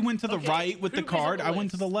everybody went to the Okay, right with the who is on card. the I went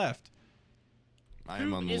to the list? left. I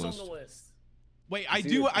am on the Who is list. on the list? Wait, It's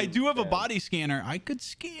either I do have a Poop, body scanner. I could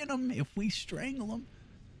scan him if we strangle him.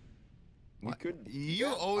 We could. You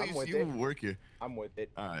yeah, always I'm with you it. work your. I'm with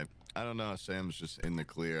it. All right. I don't know. Sam's just in the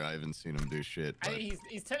clear. I haven't seen him do shit. I But mean,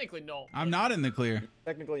 he's technically not. I'm not in the clear.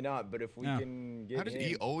 Technically not, but if we No. can get how does him,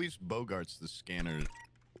 he always bogarts the scanner?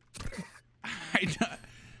 I don't-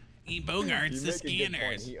 he bogarts You the make a good point.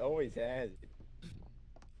 scanners. He always has.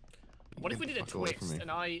 What if we Get did a the fuck away from twist me.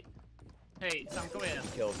 and I? Hey, Sam, come here.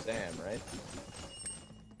 Kill Sam, right?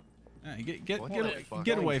 What Get, the fuck?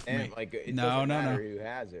 get away from Sam, me. like it No, doesn't no, no. matter who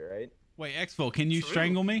has it, right? Wait, Xville, can you True.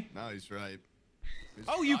 strangle me? No, he's right. It's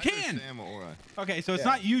Oh, you either can! Sam or I. Okay, so it's Yeah.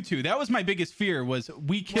 not you two. That was my biggest fear was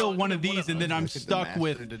we kill Well, it one could of be one these of and then us. I'm Look at the stuck master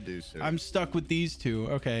with deducer. I'm stuck with these two.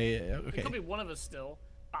 Okay, It okay. could be one of us still.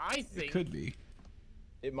 But I It think. could be.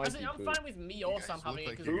 It I might think be I'm Poop. fine with me or guys Sam look having like it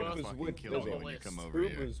because you're we're gonna Poop both was fucking with kill Bizzle. me on the when you come list. over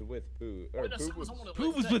Poop here. was with Pooh. Oh, Or no, Poop was. someone on the Pooh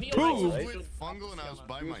list. was No, with me or Pooh. Sam. I was with Fungal and I was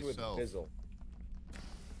by Pooh was with myself. Bizzle.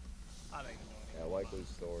 I think. Yeah, likely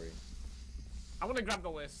story. I want to grab the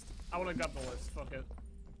list. Fuck it.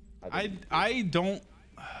 I don't.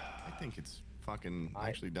 I think it's fucking. I-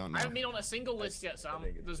 Actually, don't know. I haven't been on a single list yet, Sam.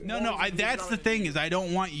 think it's There's good. No, more no. reason to That's grab the it. thing is I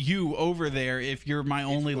don't want you over there if you're my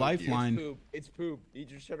only Poop, you. lifeline. Poop. It's Poop. He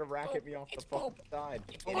just should have racket me off the fucking side.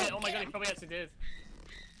 Oh, wait, oh my god, he probably actually did.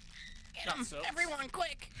 That sucks. Everyone,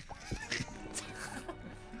 quick!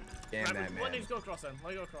 Damn Right, that let man. me just go across then. Let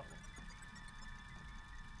me go across.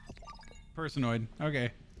 Personoid.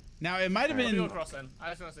 Okay. Now it might have Let me go been. across then. I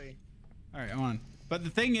just want to see. All right, on. But the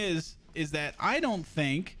thing is that I don't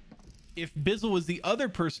think if Bizzle was the other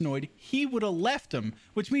personoid, he would have left him,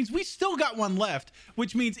 which means we still got one left.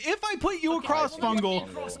 Which means if I put you Okay, across, let me Fungal,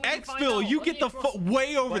 across, let me find Xville, out. you Let get me the across.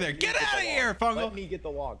 way over Let there. me Get the out of log. here, Let Fungal. me get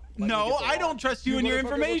the log. Let me No, get the I log. don't trust you and your motherfucker,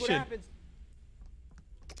 look what information. happens.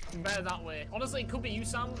 Better that way. Honestly, it could be you,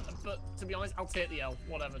 Sam, but to be honest, I'll take the L.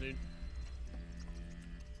 Whatever, dude.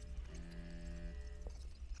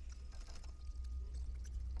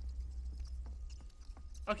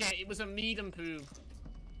 Okay, it was a Mead and Pooh.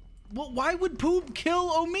 Well, why would Poob kill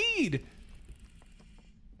Omid?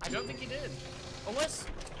 I don't think he did. Unless...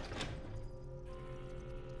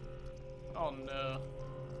 Oh no.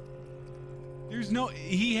 There's no.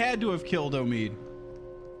 He had to have killed Omid.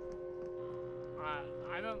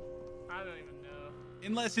 I don't even know.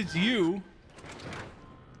 Unless it's you.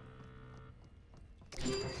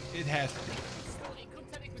 It has to be. It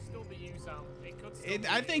could technically still be you, Sam. It could still be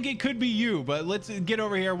I you. think it could be you, but let's get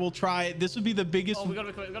over here. We'll try it. This would be the biggest Oh, we gotta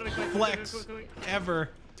be quick. We gotta be quick. flex Quick. ever.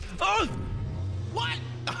 Oh! What?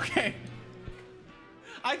 Okay.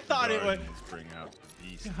 I thought it would. Let's bring out the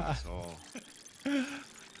beast in us all.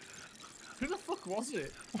 Who the fuck was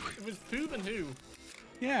it? It was Pooh and who?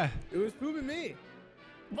 Yeah. It was Pooh and me.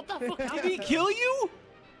 What the fuck Did happened? he kill you?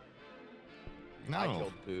 No. I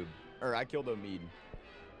killed Poob. Or I killed Omid.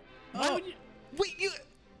 Why Oh, would you... wait,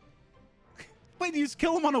 Wait, you just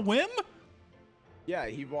kill him on a whim? Yeah,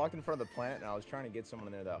 he walked in front of the plant, and I was trying to get someone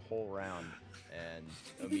in there that whole round, and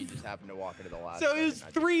Omid just happened to walk into the last. So it was second.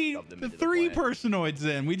 I just three shoved him into the three plant. personoids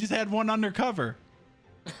then. We just had one undercover.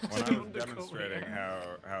 When I was demonstrating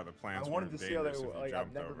how the plants I were wanted to see how they dangerous if you like.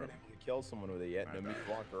 I've jumped never over been them. able to kill someone with it yet, and My Omid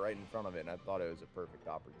bad. walked right in front of it, and I thought it was a perfect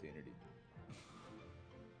opportunity.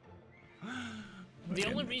 The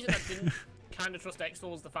only reason I didn't kind of trust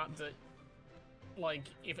Exfil was the fact that, like,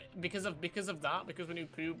 because of that, because we knew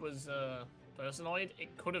Poob was personoid,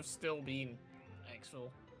 it could have still been Exfil.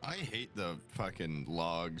 I hate the fucking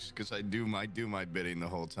logs because I do my bidding the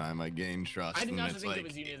whole time. I gain trust. I didn't and actually it's think like, it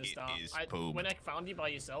was you near the start. It is Poob. When I found you by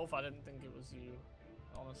yourself, I didn't think it was you,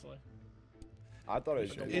 honestly. I thought it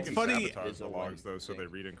was. You It's can funny- sabotage the Bizzle logs one though, so they thing.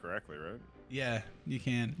 read incorrectly, right? Yeah, you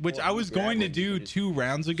can. Which Well, I you was grab going to it, you do just- 2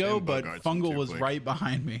 rounds ago, Sam but Bogart's him Fungal too was quick. right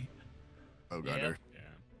behind me. Oh, gutter. Yeah.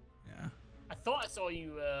 Yeah. I thought I saw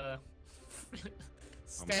you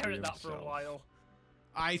stare at that for a himself. while.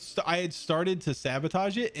 I had started to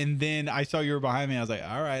sabotage it, and then I saw you were behind me. I was like,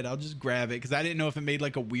 all right, I'll just grab it, because I didn't know if it made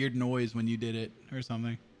like a weird noise when you did it or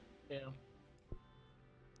something. Yeah.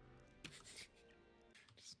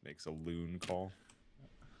 Just makes a loon call.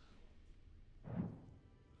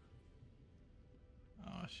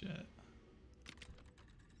 shit.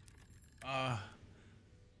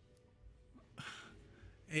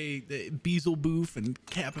 Hey, the Beelzeboof and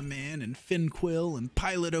Kappa Man and Finn Quill and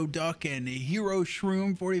Pilot O'Duck and Hero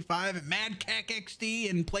Shroom 45 and Mad Cack XD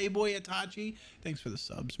and Playboy Itachi. Thanks for the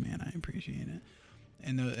subs, man. I appreciate it.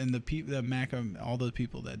 And the people, the Mac, all the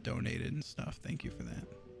people that donated and stuff. Thank you for that.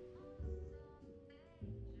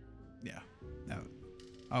 Yeah.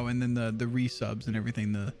 Oh, and then the resubs and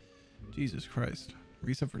everything. The Jesus Christ,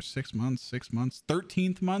 resub for 6 months,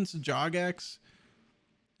 13th months. Jogex.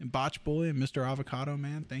 And Botch Boy and Mr. Avocado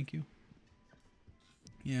Man, thank you.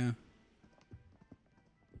 Yeah.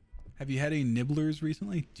 Have you had any nibblers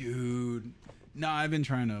recently? Dude. No, I've been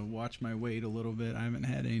trying to watch my weight a little bit. I haven't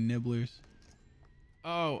had any nibblers.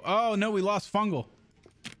 Oh, no, we lost Fungal.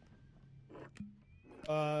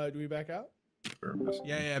 Do we back out?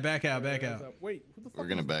 Yeah, back out. Wait, who the fuck? We're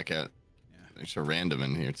gonna back out. Yeah. There's a random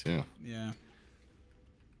in here too. Yeah.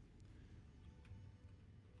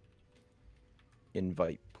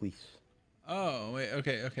 Invite, please. Oh, wait,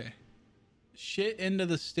 okay. Shit into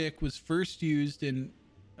the stick was first used in...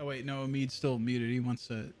 Oh, wait, no, Amid's still muted.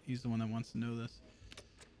 He's the one that wants to know this.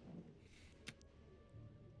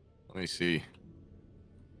 Let me see.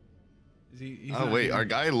 He's Oh not wait, here. our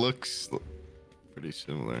guy looks pretty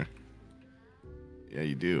similar. Yeah,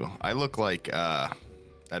 you do. I look like that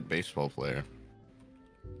baseball player.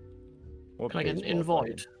 What Can I get an baseball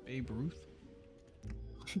invite? Babe Ruth.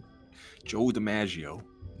 Joe DiMaggio.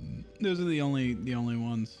 Those are the only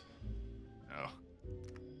ones. Oh,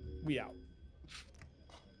 We out.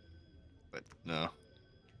 but no.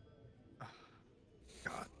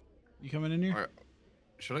 God. You coming in here? Alright.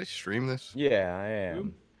 Should I stream this? Yeah, I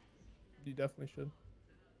am. You definitely should.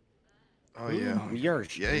 Oh yeah. We are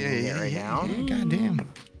streaming it right now. God damn.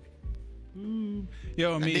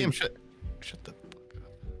 Yo, God Amid. damn. Shut the fuck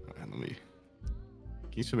up. Alright, let me.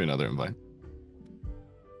 Can you send me another invite?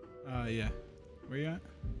 Yeah. Where you at?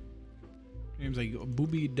 Name's like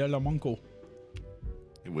Booby Delamonco.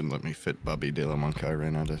 It wouldn't let me fit Bobby De La Monca. I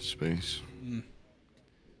ran out of space.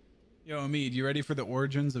 Yo, Amid, you ready for the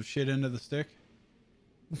origins of shit into the stick?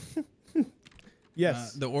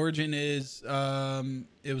 Yes. The origin is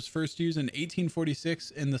it was first used in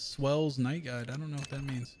 1846 in the Swells Night Guide. I don't know what that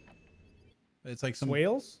means. It's like some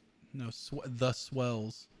Whales? No, the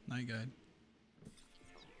Swells Night Guide.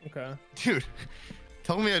 Okay. Dude,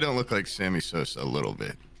 tell me I don't look like Sammy Sosa a little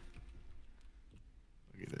bit.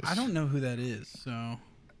 Look at this. I don't know who that is. So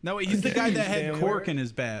no, wait, he's the guy that had Damn cork word. in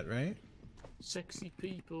his bat, right? Sexy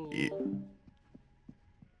people. Yeah.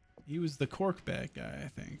 He was the cork bat guy, I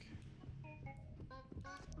think.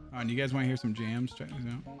 Oh, and you guys want to hear some jams? Check this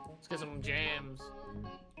out. Let's get some jams.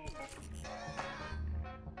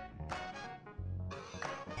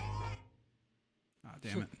 Oh,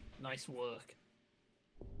 damn it. Nice work.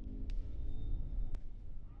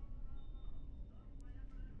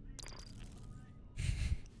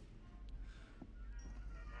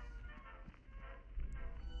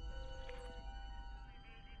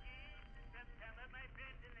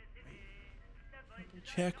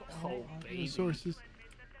 Check all baby. the sources.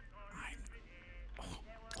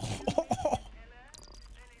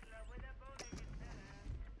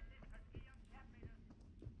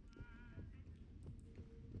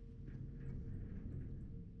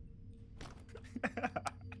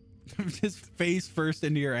 Just face first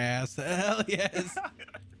into your ass. Hell yes.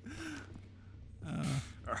 All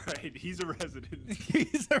right, he's a resident.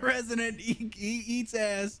 He's a resident. He eats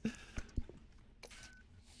ass.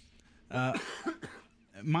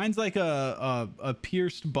 Mine's like a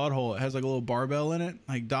pierced butthole. It has like a little barbell in it,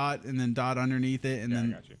 like dot and then dot underneath it, and Yeah, I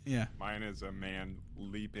then got you. yeah. Mine is a man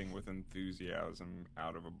leaping with enthusiasm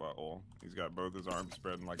out of a butthole. He's got both his arms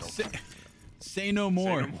spread like a. Say no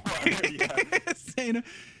more. Yeah. Say no.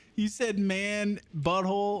 You said man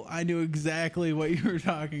butthole. I knew exactly what you were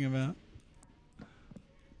talking about.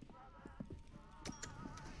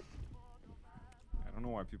 I don't know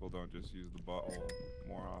why people don't just use the butthole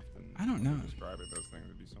more often. I don't know. Describe it. Those things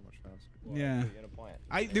would be so much faster. Yeah.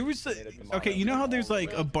 There was okay. You know how there's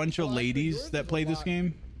like a bunch of ladies that play this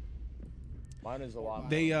game. Mine is a lot.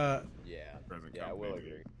 They Yeah. Present Yeah, I company, will dude.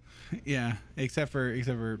 agree. Yeah, except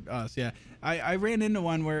for us. Yeah, I ran into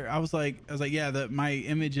one where I was like, yeah, my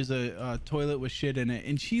image is a toilet with shit in it,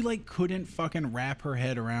 and she like couldn't fucking wrap her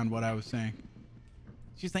head around what I was saying.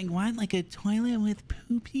 She's like, what, like a toilet with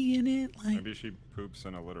poopy in it? Like, Maybe she poops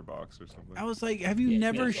in a litter box or something. I was like, have you Yeah,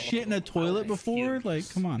 never yeah, shit in a toilet before? Like,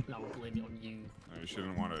 come on. No, I'll blame it on you. Maybe she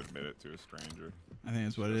didn't want to admit it to a stranger. I think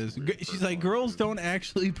that's what it is. That's a weird She's like, personal girls issue. don't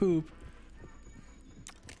actually poop.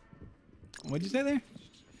 What'd you say there?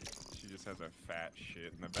 She just has a fat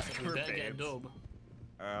shit in the back of You her better get a pants. dub.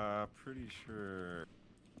 Pretty sure.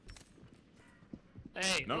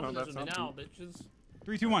 Hey, No, open that's this with me not now, poop. bitches.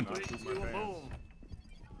 3, 2, 1. Not 3, poop 2, my 1, pants. boom.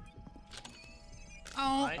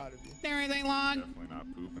 Oh, Right. Proud of you. there ain't long. Definitely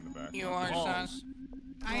not poop in the back. You are Oh. sus.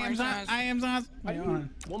 I am sus. I am sus. Are you-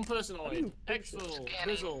 One personoid. Exfil,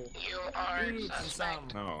 Bizzle, You are Dude, and Sam.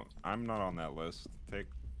 No, I'm not on that list. Take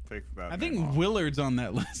that. I name think off. Willard's on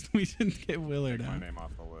that list. We shouldn't get Willard Take my out. name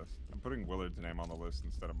off the list. I'm putting Willard's name on the list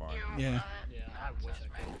instead of mine. Yeah. Yeah, I wish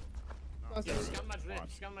I could. Yeah, scan my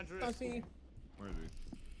drip, scan my drip. Saucy. Where is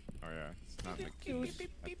he? Oh yeah, it's not.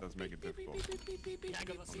 That does make it difficult. Yeah, I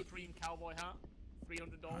got the Supreme cowboy hat.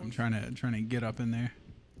 $300. I'm trying to get up in there.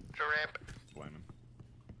 Drip. Blame him.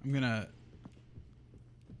 I'm gonna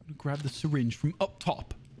grab the syringe from up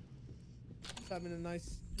top. Just having a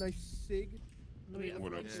nice sig. Let me, Yeah,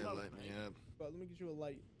 What up? it's Yeah, slow, light me mate. up. let me get you a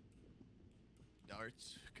light.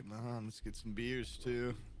 Darts. Come on, let's get some beers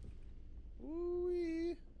too.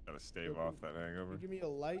 Ooh. Gotta stave off that hangover. Give me a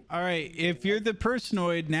light. All right, if you're the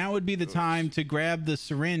personoid, now would be the time to grab the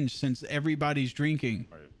syringe since everybody's drinking.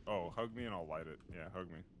 Wait. Oh, hug me and I'll light it. Yeah, hug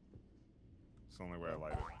me. It's the only way I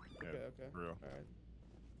light it. Yeah, Okay. for real. All right.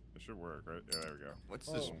 It should work, right? Yeah, there we go. What's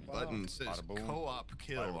Oh, this wow. button? It says Bada boom. co-op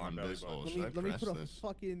kill Bada boom, on belly Bizzle. button. Should I Let me press put a this?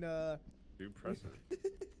 fucking Dude, press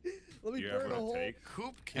it. let me You burn have a a hole. take?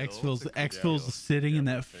 Coop kill. Xfil's It's a coop Xfil's kill. sitting in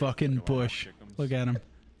Yeah, that take fucking like a lot of bush. chickens. Look at him.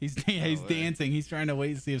 He's way. dancing. He's trying to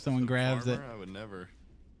wait to see if someone grabs it. Farmer? I would never.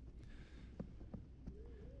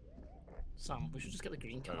 Sam, we should just get the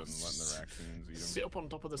green Better card. than letting the raccoons eat Sit them. up on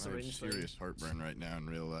top of the I have syringe thing. serious heartburn right now in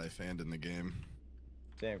real life and in the game.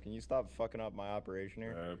 Sam, can you stop fucking up my operation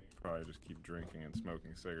here? Probably just keep drinking and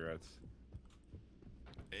smoking cigarettes.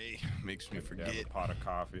 Hey, makes me Have forget. a pot of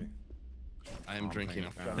coffee. I am drinking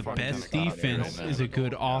a The fucking best ton of coffee defense right is now. a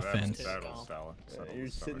good Yeah, offense. That'll sell it. Settle You're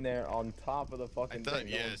the sitting stomach. there on top of the I fucking thought, thing.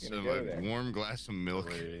 No yeah, one's so gonna go a there. warm glass of milk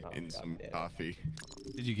Wait. and some Yeah. coffee.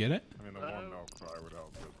 Did you get it? I mean, the warm milk probably would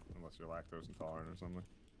help, but unless you're lactose intolerant or something.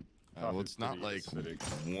 Well, Coffee's it's not pretty like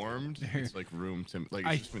acidic. warmed. It's like room temp. Like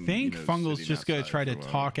I it's just been, think you know, Fungal's sitting just gonna outside try to for a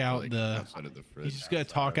while, talk out like, the- outside of the fridge. He's just gonna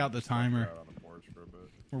talk out the Just left it timer. out on the porch for a bit.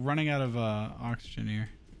 We're running out of oxygen here,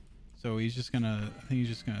 so he's just gonna. I think he's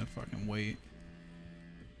just gonna fucking wait.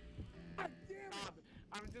 I'm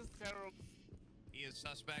just terrible. He is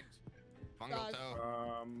suspect. Guys. Fungal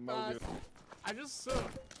toe. Mogus. I just suck.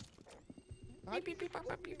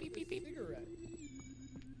 Cigarette.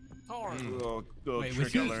 Hard. Little Wait, trick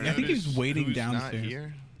was he- I learned I think he's Notice waiting who's not downstairs.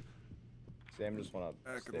 here. Sam just went up.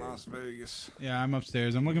 back in Las Vegas. Yeah, I'm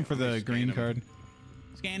upstairs. I'm looking for the Scan green him. card.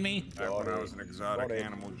 Scan me. Back when I was an exotic Buddy.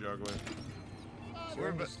 animal juggler.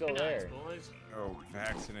 Syringe is still Nice, there. boys. Oh,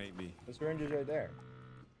 vaccinate me. The syringe is right there.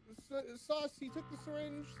 Sauce, he took the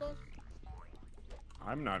syringe. Sauce.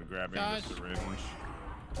 I'm not grabbing Gosh. the syringe.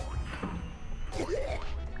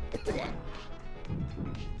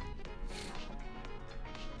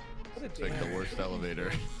 What a It's like the worst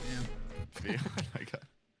elevator. Yeah. I got.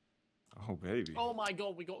 Oh, baby. Oh my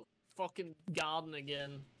god, we got fucking garden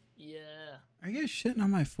again. Yeah, Are you guys shitting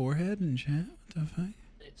on my forehead in chat? What the fuck?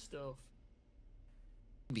 it's stuff.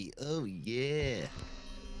 Oh yeah.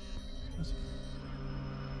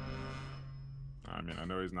 I mean, I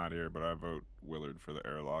know he's not here, but I vote Willard for the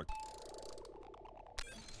airlock.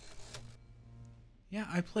 Yeah,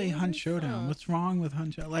 I play Hunt Showdown. What's wrong with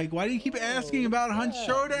Hunt Showdown? Like, why do you keep asking about Hunt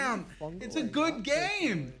Showdown? It's a good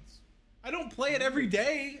game. I don't play it every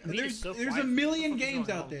day. Me There's so a quiet. million What the fuck is games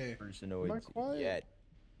going out on? there. Am I Personoids quiet? yet.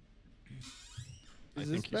 I Is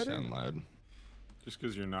think this you better? sound loud. Just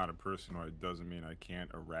because you're not a personoid doesn't mean I can't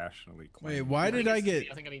irrationally claim. Wait, why did I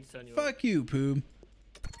get... I think I need to turn you up. Fuck you, Poob.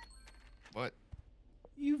 What?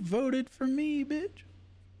 You voted for me, bitch.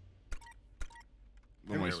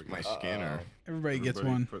 Well, my, There we go. my scanner. Everybody gets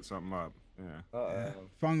Everybody one. Put something up. Yeah. Uh-oh.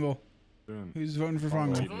 Fungal. Soon. Who's voting for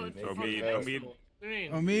Fungal. Fungal? Vote for Oh, fucking me, Vegetable. oh, me. What do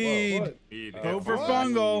you mean? Omid. What? Need to Vote get for fucked.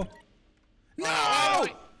 Fungal. No!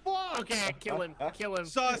 Fuck! Okay, kill him. Kill him.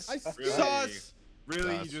 Sus. Really? Sus.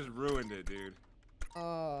 Really, you Sus. just ruined it, dude.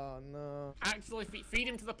 Oh no. Actually, feed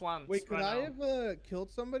him to the plants. Wait, could right I now. have killed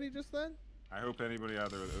somebody just then? I hope anybody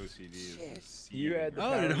out there with OCD is. You had the Oh,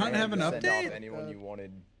 power did in Hunt your have hand an to send update? off anyone you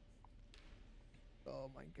wanted. Oh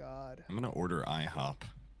my god. I'm gonna order IHOP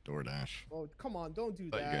DoorDash. Oh, come on, don't do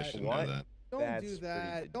Thought you guys that. should What? know that. Don't That's do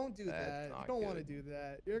that. pretty- Don't do that's that. You not don't want to good. do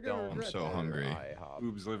that. You're gonna Don't regret I'm so that. hungry. IHOP.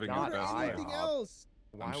 Boobs living Not his best Or life. anything IHOP. else.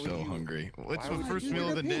 Why I'm would so you- hungry. What's why the would first you meal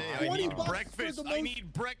of the gonna day? pay I 20 need bucks for breakfast. the I most-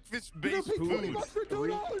 need breakfast You're gonna based pay 20 food. bucks for $2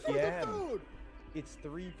 worth 3 of PM. food. It's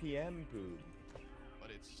 3 p.m. Poop.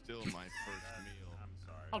 But it's still my first meal. I'm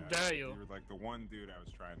sorry. How dare you? You were like the one dude I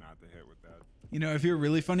was trying not to hit with that. You know, if you're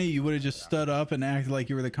really funny, you would have just stood up and acted like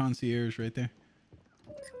you were the concierge right there.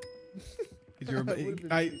 'Cause you're, That would've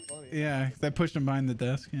been I, pretty funny. yeah, 'cause I pushed him behind the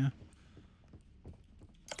desk. Yeah.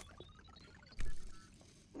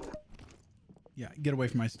 Yeah, get away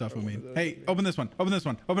from my stuff, One of Omid. those, Hey, yeah. open this one. Open this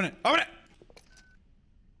one. Open it. Open it.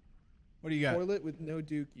 What do you got? Toilet with no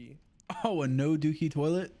dookie. Oh, a no dookie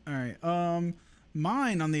toilet. All right.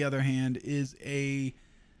 Mine on the other hand is a.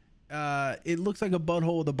 It looks like a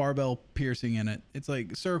butthole with a barbell piercing in it. It's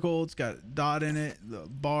like circle. It's got a dot in it, the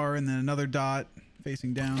bar, and then another dot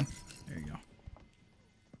facing down. There you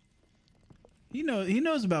go. He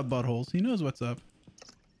knows about buttholes. He knows what's up.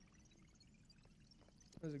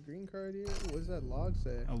 There's a green card here. What does that log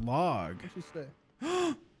say? A log. What'd you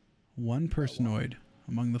say? One personoid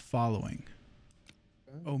among the following.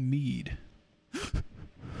 Okay. Omid.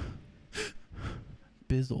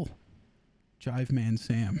 Bizzle. Jive Man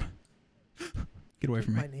Sam. Get away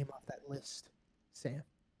from me. My name off that list, Sam.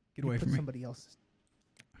 Get away from me. Somebody else's.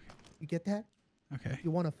 You get that? Okay.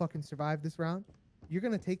 You want to fucking survive this round? You're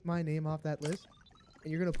gonna take my name off that list,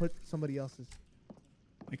 and you're gonna put somebody else's.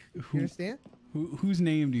 Like You who? understand? Whose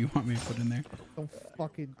name do you want me to put in there? Don't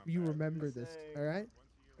fucking. You remember this, all right?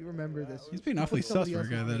 You remember this. He's being You awfully put sus somebody for a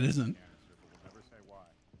guy else's that name. isn't.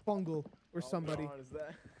 Fungal or somebody. God, is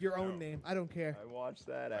that? Your own name. I don't care. I watched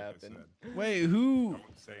that happen. Wait, who? I'm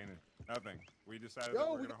saying it. Nothing. We decided Yo,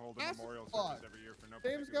 that we're we gonna hold a got memorial spot. service every year for no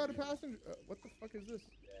Sam's particular got a reason. passenger. What the fuck is this?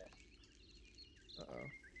 Uh-oh.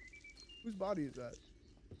 Whose body is that?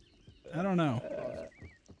 I don't know.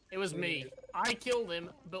 It was me. I killed him,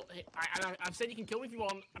 but I've said you can kill me if you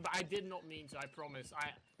want, but I did not mean to. I promise.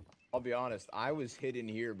 I'll be honest. I was hidden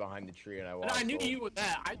here behind the tree, and I And watched. I knew all- you were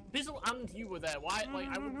there. Bizzle and you were there. Why? Like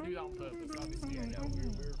I wouldn't do that on purpose. Obviously, I know. We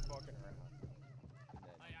were fucking around. And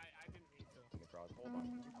then I didn't mean to. in the crowd. Hold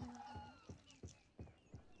on.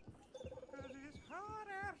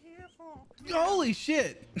 Holy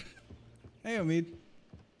shit! Hey, Omid.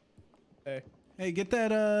 Hey. Hey, get that.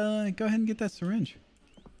 Go ahead and get that syringe.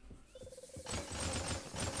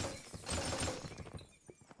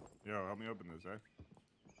 Yo, help me open this,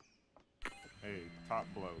 eh? Hey, top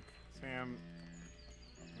bloke. Sam,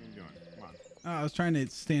 what are you doing? Come on. Oh, I was trying to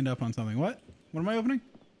stand up on something. What? What am I opening?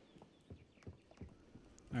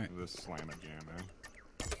 All right. This slam again, man.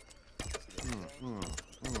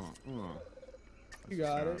 You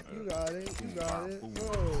got it. You got it. You got it.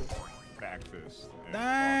 Whoa. Back fist.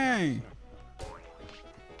 Dang.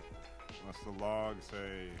 What's the log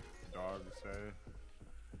say? Dog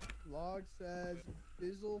say? Log says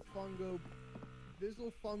Bizzle fungo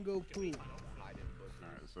poo. I didn't put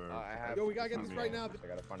Alright, so. I have. Yo, we gotta get it's this on right me. now. I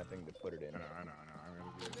gotta find a thing to put it in. I know.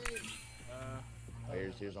 I'm gonna do it.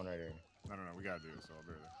 Oh, here's one right here. No, we gotta do it, so I'll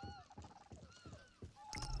do it.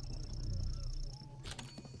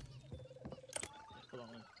 Hold on.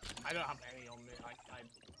 I don't have any on me. I can't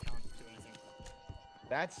do anything.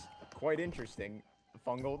 That's quite interesting.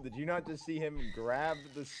 Fungal, did you not just see him grab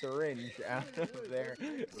the syringe out of there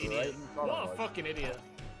right in front What of a us? fucking idiot.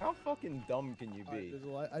 How fucking dumb can you Alright, be?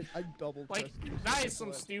 Bizzle, I double Like, trust you. that is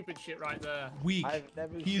some stupid shit right there. Weak. I've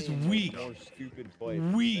never He's seen weak. a more stupid play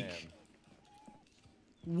from Weak. Sam.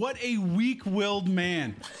 What a weak-willed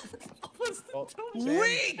man. Well,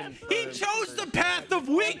 Weak! He chose the path of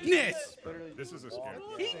weakness. literally This is a scare.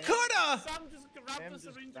 He coulda. Sam just grabbed Sam the just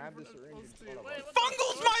syringe grabbed in the front syringe of us in two. front of Wait, us. what the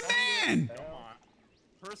Fungal's my man. Come on.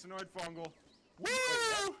 Personoid fungal.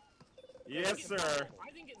 Woo! Yes, sir.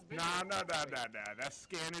 I think it's bigger. Nah. That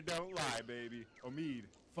scanner don't lie, baby. Omid.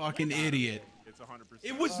 Fucking idiot. It's 100%.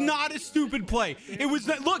 It was not a stupid play. It was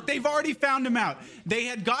not, look, they've already found him out. They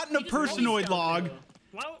had gotten a He just body personoid scanned log. her.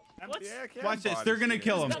 Well, what? Yeah, I can Watch this. body They're gonna scan.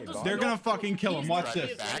 kill him. That does They're not- gonna fucking kill him. he's Watch not this.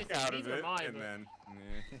 here. Back out of Neither it, am I, and but- then.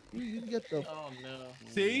 You get the. Oh no.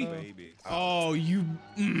 See? Baby. Oh, you.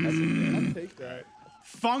 I'll take that. That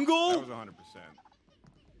Fungal? was 100%.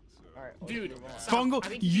 Alright, Dude, Fungal, I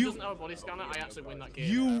think if you- he doesn't have a body scanner, I actually win that game.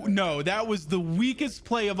 You no, that was the weakest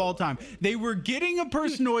play of all time. They were getting a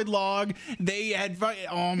personoid log. They had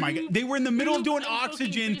oh my god, they were in the middle of doing and fucking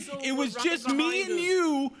oxygen. Bizzle It were was right just me behind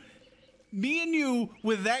and us. you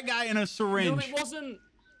with that guy in a No, syringe. it wasn't.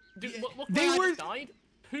 Dude, look They where I were- just died.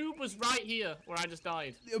 Poob was right here where I just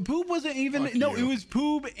died. Poob wasn't even. Fuck No, you. it was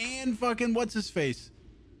Poob and fucking what's his face.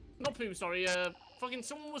 Not Poob, sorry. Fucking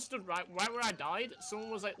someone was stood right where I died.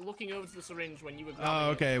 Someone was like looking over to the syringe when you were grabbing Oh,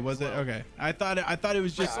 okay. Was it okay? I thought it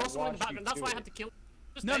was I just. saw someone in the watched you background. That's do why I it. had to kill.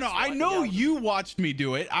 Just No, next no, to I it. know Yeah. you watched me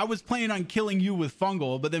do it. I was planning on killing you with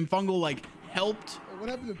Fungal, but then Fungal like helped What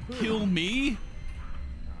happened to Poo? kill me.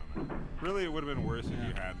 Really, it would have been worse if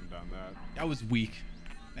you hadn't done that. That was weak.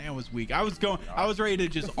 That was weak. I was ready to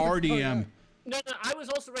just RDM. No, I was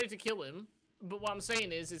also ready to kill him, But what I'm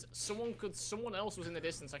saying is someone else was in the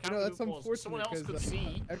distance. I You can't know, remember that's who it was. Someone else unfortunate could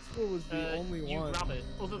see Expo was the only you one grab it,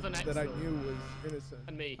 other than that I Expo knew was innocent.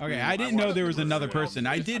 and me. Okay, I didn't know there was another person.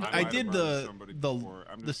 I did I might have the somebody the before.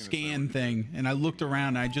 I'm the just gonna say scan what thing, and I looked around.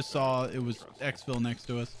 And I just saw it was Xville next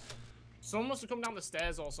to us. Someone must have come down the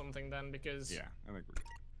stairs or something then, because Yeah, I think we're good.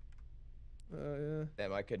 Yeah.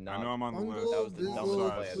 Damn, I could not. I know I'm on the Fungal list. That was the dumbest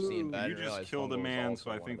Bizzle play I've seen. Food. but I You didn't just realize killed a Fungal was man, also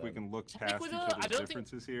so I one think of we them. can look past Technically, each though, I other's don't think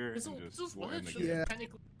differences here Bizzle, and just Bizzle's blame the virtually game. Yeah.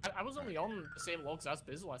 technically. I was only on the same logs as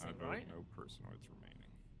Bizzle, I I think, vote right? no personoids remaining.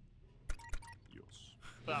 Yes.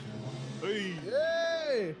 But Hey!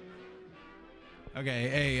 Yay! Okay,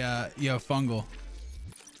 hey, yo, Fungal.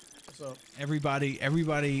 what's up?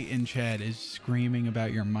 Everybody in chat is screaming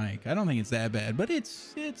about your mic. I don't think it's that bad, but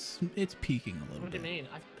it's peaking a little What do you bit. mean?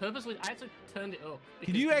 I actually turned it up.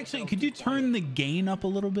 Could you turn the gain up a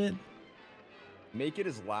little bit? Make it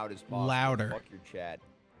as loud as possible. Louder. Fuck your chat.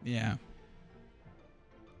 Yeah.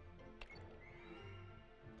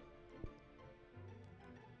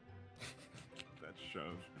 That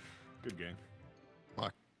shove. Good game.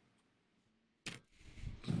 Fuck.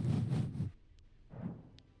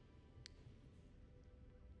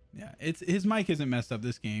 Yeah, his mic isn't messed up.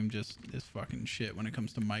 This game just is fucking shit when it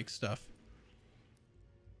comes to mic stuff.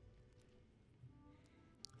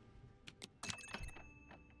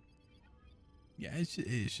 Yeah, it's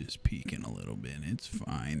just peaking a little bit. It's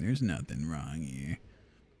fine. There's nothing wrong here.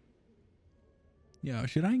 Yo,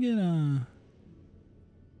 should I get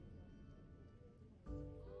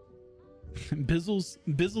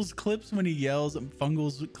Bizzle's clips when he yells, and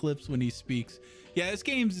Fungal's clips when he speaks. Yeah, this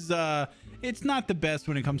game's it's not the best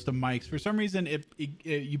when it comes to mics. For some reason,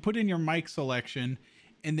 you put in your mic selection,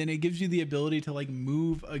 and then it gives you the ability to like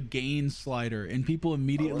move a gain slider, and people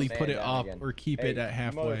immediately put it up or keep it at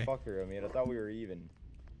halfway. Motherfucker, I mean, I thought we were even.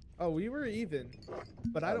 Oh, we were even,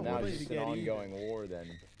 but I don't now play it's to just an get ongoing even. war then.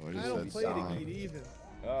 What I is don't that play to sound? get even.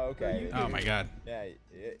 Oh, okay. Oh my god. Yeah.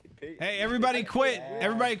 Hey, everybody quit!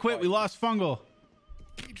 Everybody quit! We lost Fungal.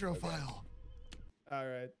 Pedro file. All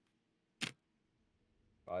right.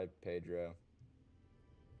 Bye, Pedro.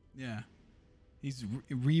 Yeah, he's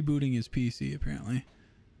rebooting his PC apparently.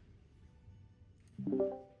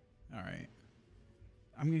 All right,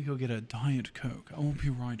 I'm gonna go get a Diet Coke. I won't be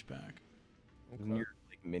right back. Isn't your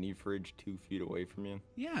like mini fridge 2 feet away from you?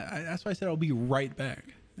 Yeah, that's why I said I'll be right back.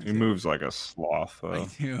 He moves like a sloth, though. I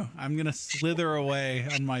do. I'm gonna slither away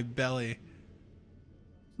on my belly.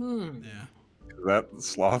 Yeah. Is that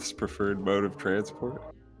sloth's preferred mode of transport?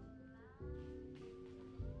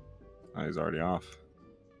 Oh, he's already off.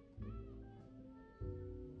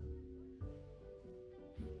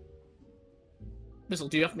 Bizzle,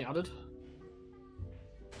 do you have me added?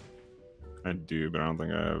 I do, but I don't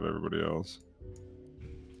think I have everybody else.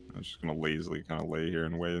 I'm just gonna lazily kind of lay here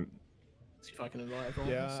and wait. See if I can invite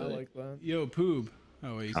everyone. Yeah, I So- like that. Yo, Poob.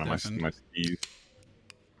 Oh, wait, he's Kind of deafened. my Steve.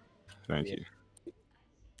 Thank you.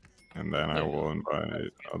 And then I There you will go.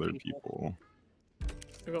 invite other people.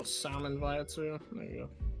 I got Sam invited too. There you go.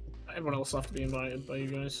 Everyone else will have to be invited by you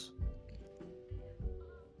guys.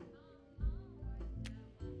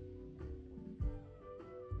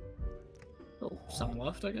 Oh, Sam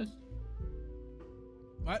left, I guess.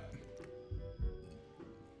 What?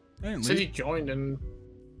 I didn't Said he leave. joined and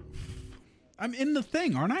I'm in the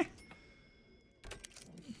thing, aren't I?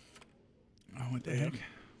 Oh, what the heck?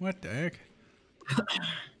 What the heck? All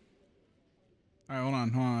right, hold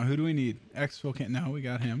on. Who do we need? Exfil can't. No, we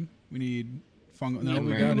got him. We need Fungal. No,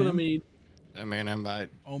 we got him. I mean, I'm not.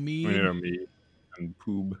 We need Omid a meat and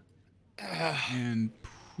Poob. and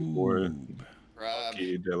Boy. Poob. Rob.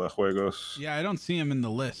 Key de la Juegos. Yeah, I don't see him in the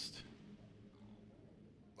list.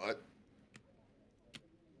 What?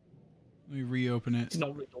 Let me reopen it. he's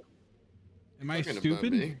not real. Am I Talking about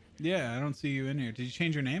stupid? me? Yeah, I don't see you in here. Did you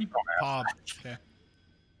change your name? Bob. Okay.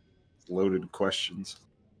 Loaded questions.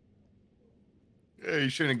 Yeah, you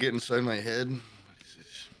shouldn't get inside my head.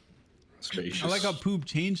 Spacious. I like how Poob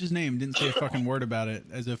changed his name, didn't say a fucking word about it,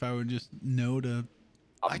 as if I would just know to.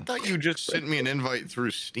 I thought you just sent me an invite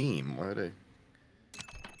through Steam. Why did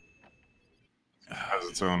has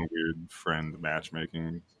its own weird friend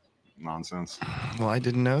matchmaking nonsense. Well, I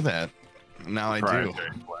didn't know that. Now I do. Proprietary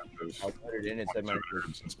blend of I put it in. It said my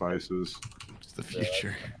herbs and spices. It's the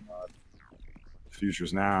future.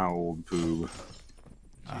 Future's now, old Poob.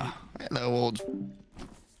 Hello, old.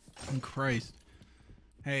 Christ.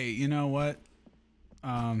 Hey, you know what?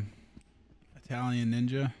 Italian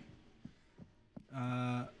Ninja.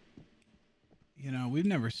 You know, we've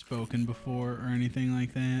never spoken before or anything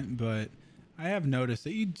like that, but I have noticed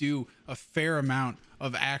that you do a fair amount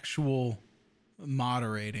of actual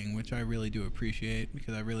moderating, which I really do appreciate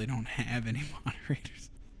because I really don't have any moderators.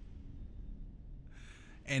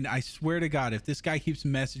 And I swear to God, if this guy keeps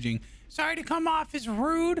messaging, sorry to come off as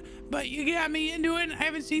rude, but you got me into it. I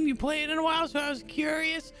haven't seen you play it in a while, so I was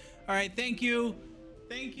curious. All right, thank you.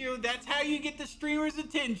 Thank you. That's how you get the streamer's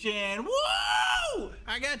attention. Woo!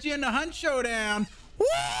 I got you in the Hunt Showdown.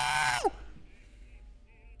 Woo!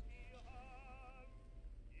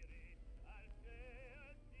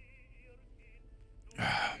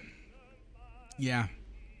 Yeah.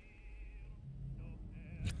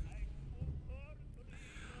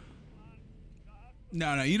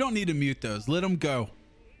 No, you don't need to mute those. Let them go.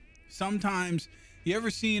 Sometimes, you ever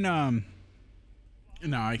seen, no,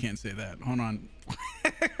 I can't say that. Hold on.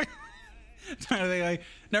 Like,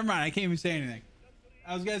 never mind. I can't even say anything.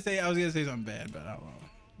 I was gonna say something bad, but I don't know.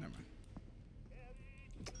 Never mind.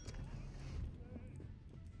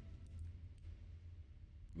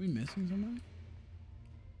 Are we missing somebody?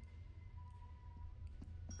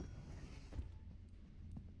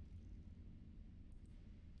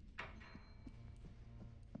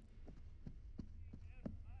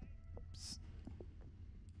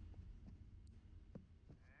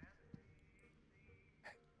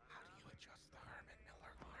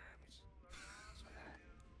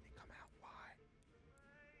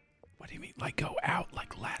 What do you mean? Like go out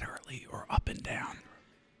like laterally or up and down?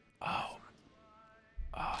 Oh.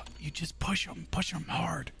 You just push them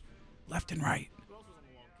hard. Left and right. Who else was on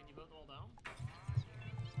the log? Can you vote them all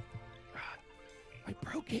down? I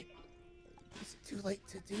broke it. It's too late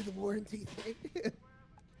to do the warranty thing.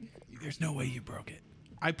 There's no way you broke it.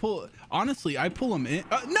 I pull them in.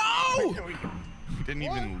 No! We didn't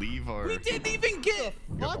even leave our... We didn't even get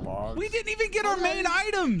What? our main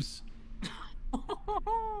items.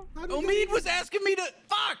 Omid was asking me to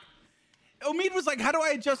fuck. Omid was like, how do I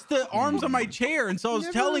adjust the arms on my chair? And so I was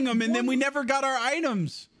telling him, and then we never got our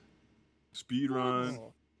items. Speed run.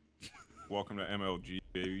 Welcome to MLG,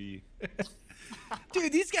 baby.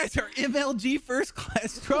 Dude, these guys are MLG first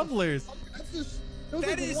class troublers.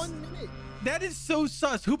 That is 1 minute. That is so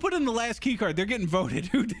sus. Who put in the last key card? They're getting voted.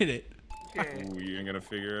 Who did it? Ooh, you ain't gonna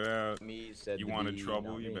figure it out. Me said You the wanted B,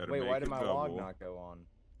 trouble, not you me. better Wait, make why it did my double. log not go on?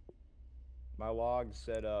 My log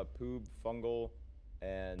said Poob, Fungal,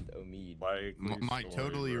 and Omid. Like My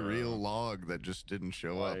totally real log that just didn't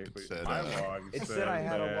show up. It said, my log It said I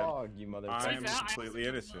had that a log, you motherfucker. I'm To be fair, I asked completely him to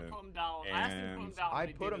innocent. put 'em down. I asked him to put 'em And down, I but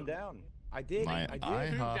he put him didn't. down. I did. my I did.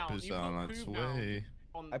 IHOP down. is You on put its Poob down. way.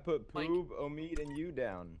 I put Like- Poob, Omid, and you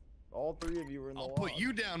down. All three of you were in the I'll log. put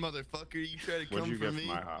you down, motherfucker. You try to What'd come you for get me. for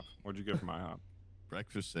my hop? What'd you get for my hop?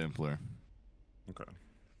 Breakfast sampler. Okay.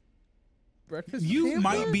 Breakfast You sampler?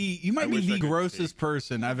 might be I wish the I could grossest take-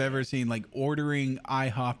 person I've ever seen, like ordering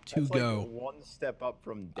IHOP to That's go. Like one step up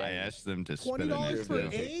from I Denny's. asked them to spit in $20 it. for Yeah.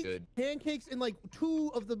 eggs, Good. pancakes, and like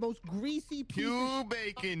 2 of the most greasy pieces. 2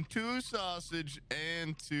 bacon, 2 sausage,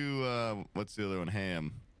 and 2, what's the other one?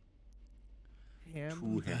 Ham. Ham. Two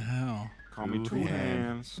What the hands. hell? Call me Two two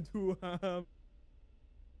hands. hands. Two, I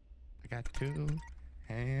got 2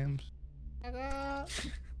 hams.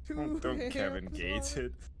 Don't Kevin Gates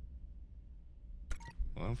it.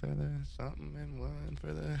 1 for the something and 1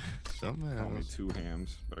 for the something Call me else. 2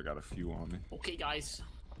 hams, but I got a few on me. Okay, guys.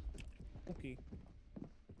 Okay.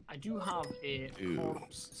 I do have a Ew.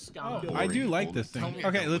 corpse scanner. Oh, I do like Hold this it. Tell thing. me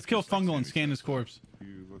Okay, again let's what kill this thing's Fungal gonna and scan his corpse.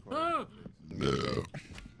 You look Ah, like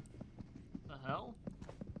the hell?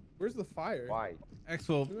 Where's the fire? Why?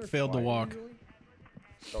 Exfil Isn't there failed to fire walk. usually?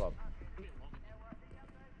 Shut up.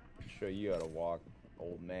 Show you how to walk,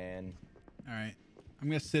 old man. All right, I'm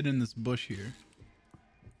gonna sit in this bush here.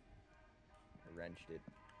 I wrenched it.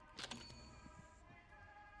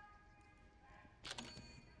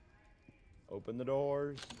 Open the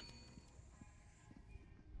doors.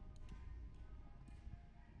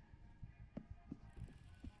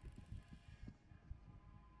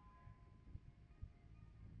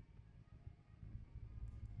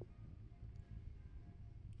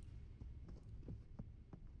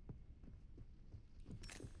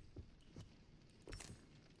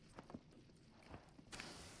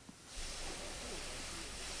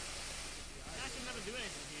 I can never do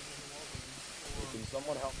anything to you in the world. Can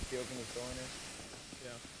someone help me open this door in here?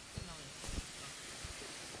 Yeah.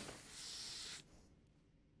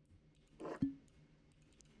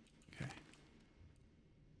 Okay.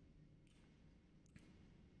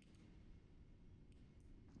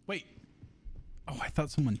 Wait. Oh, I thought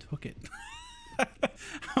someone took it.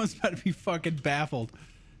 I was about to be fucking baffled. I'm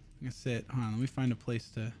gonna sit. Hold on, let me find a place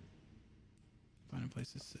to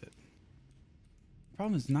sit.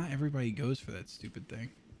 Problem is, not everybody goes for that stupid thing.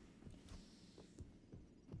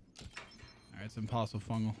 All right, it's impossible,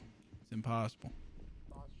 Fungal. It's impossible.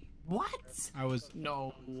 What? I was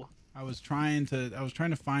No. trying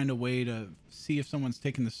to find a way to see if someone's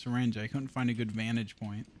taking the syringe. I couldn't find a good vantage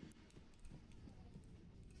point.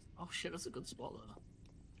 Oh shit, that's a good spot though.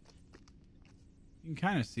 You can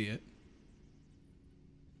kind of see it.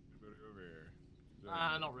 Over here.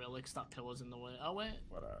 Not really, because that pillar's in the way. Oh wait.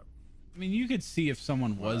 What up? I mean, you could see if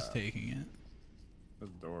someone was taking it.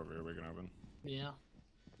 There's a door over here we can open. Yeah.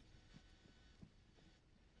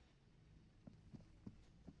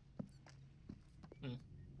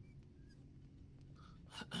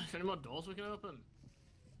 Is there any more doors we can open?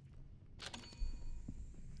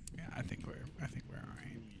 Yeah, I think we're alright.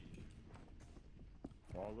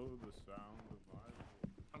 Follow the sound of my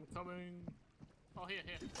I'm coming. Oh, here.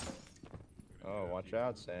 Oh, watch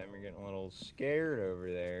out, Sam. You're getting a little scared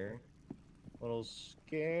over there. A little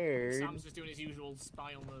scared. Sam's just doing his usual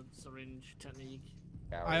spy on the syringe technique.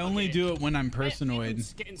 I only do it when I'm I'm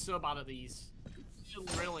personoid. getting so bad at these.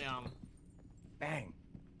 I really am. Bang.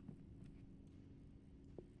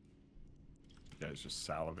 guy's just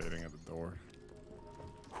salivating at the door.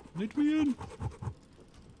 Let me in.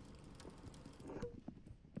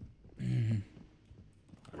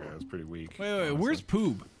 Okay, that's pretty weak. Wait, where's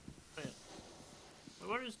Poob? Wait,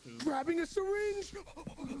 where is Poob? Grabbing a syringe.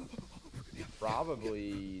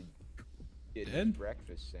 Probably getting Dead?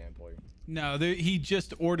 breakfast sampler. No, he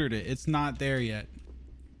just ordered it. It's not there yet.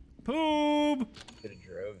 Poob! Could have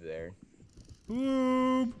drove there.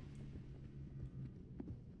 Poob!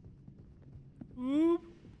 Poob!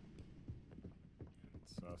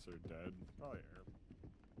 Saucer dead. Probably air.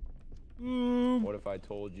 Poob! What if I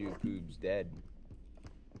told you Poob's dead?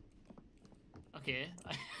 Okay.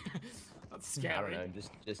 That's I don't scary. know,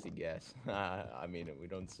 just a guess. I mean, we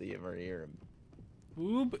don't see him or hear him.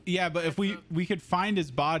 Poob? Yeah, but if we could find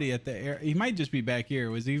his body at the air, he might just be back here.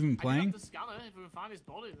 Was he even I can playing? have the scanner. If we find his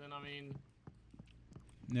body, then I mean,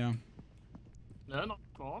 No. no, not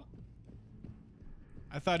spawn.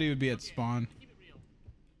 I thought he would be at spawn. Keep it real.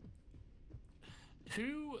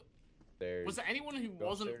 Who There's was there? Anyone who Go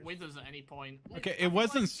wasn't upstairs. with us at any point? Okay, I it feel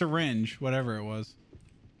wasn't like- syringe, whatever it was.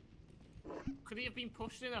 Could he have been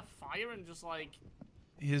pushed in a fire and just like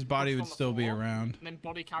His body pushed would on the still be floor around. and then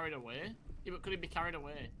body carried away? Yeah, but could he be carried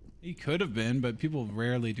away? He could have been, but people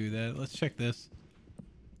rarely do that. Let's check this.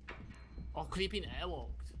 Or could he have been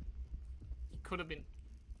airlocked? He could have been.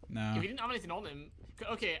 No. If he didn't have anything on him,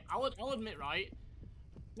 okay, I'll admit, right?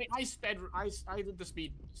 I did the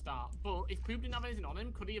speed start, but if Poop didn't have anything on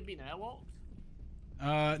him, could he have been airlocked?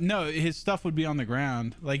 No, his stuff would be on the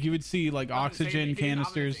ground. Like you would see like oxygen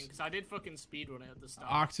canisters, Because I did fucking speed run it at the start.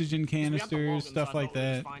 oxygen 'Cause we had the canisters, login, stuff so I like thought it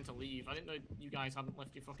was that. fine to leave. I didn't know you guys hadn't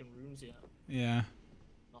left your fucking rooms yet. Yeah.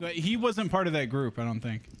 But he wasn't part of that group, I don't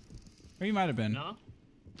think. Or he might have been. No.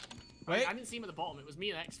 Wait. I didn't see him at the bottom. It was me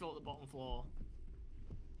and Exfil at the bottom floor.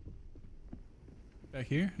 Back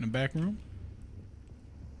here in the back room.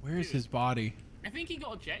 Where's Dude. his body? I think he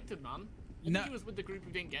got ejected, man. I No. think he was with the group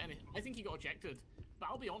who didn't get any. I think he got ejected. But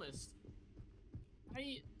I'll be honest.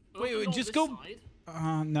 Wait, opened on just this go. side.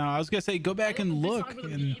 No, I was gonna say go back I and opened this look. side with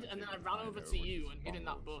a And lead, and then I ran over to you and hid in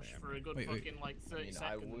that bush for a good Wait. fucking like 30 I mean, I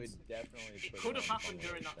seconds. would definitely It put could have it on happened Fungal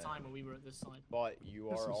during that then. time when we were at this side. But you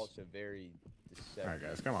This are is- also very deceptive. Alright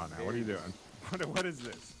guys, come on now. What are you doing? What is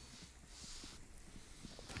this?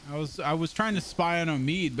 I was trying to spy on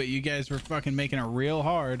Omid, but you guys were fucking making it real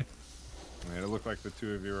hard. I mean, it looked like the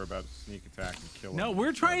two of you were about to sneak attack and kill him. No,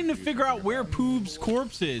 we're trying to figure out where Poob's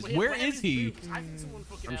corpse is. Wait, Where is he? Poop? 'Cause I think someone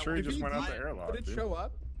fucking I'm sure he airlocked just him. went out the Did airlock. it dude. show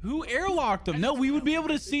up? Who airlocked him? No, we would be able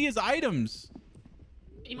to see his items.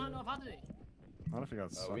 He might not have had any. What if he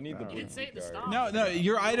got sucked we need the out? You didn't say at the start. No,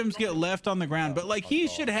 your items get left on the ground, but like he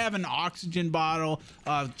should have an oxygen bottle,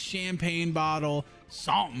 a champagne bottle,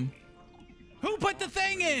 something. Who put the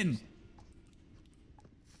thing in?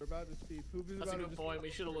 We're about to see. Poop is That's a about to good just point. We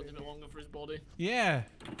should have looked a bit longer for his body. Yeah.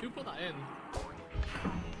 Who put that in?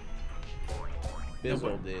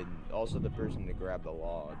 Bizzle did. Also the person to grab the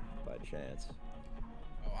log by chance.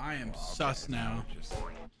 Oh, I am sus now. Just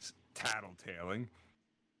tattletaling.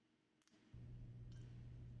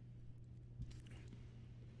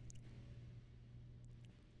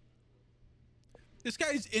 This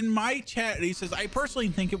guy's in my chat and he says, I personally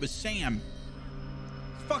think it was Sam.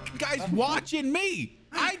 This fucking guy's watching me.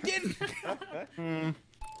 I didn't.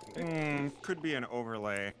 Could be an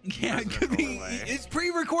overlay. Yeah, it Wasn't could an be. overlay. It's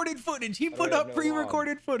pre-recorded footage. He put have up no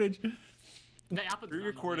pre-recorded footage. They happened to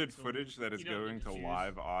Pre-recorded randomly, so footage that is you don't going need to choose.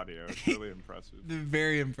 live audio. It's really impressive.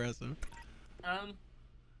 Very impressive.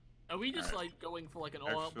 Are we just Alright. like going for like an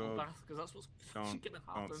all-out Actual- bloodbath? Because that's what's Don't gonna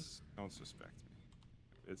happen. don't suspect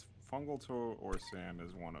me. It's Fungaltor or Sam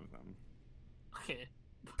is one of them. Okay.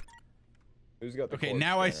 Who's got the Okay, corpse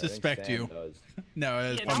now I scanner? suspect Sam you. does. No,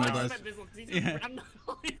 it's Yeah, no, Fungal I does. expect Bizzle. He's Yeah. just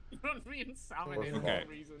randomly run me and Sam in for Okay. no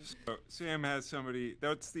reason. So Sam has somebody.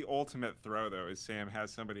 That's the ultimate throw, though. Is Sam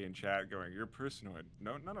has somebody in chat going, "You're personoid."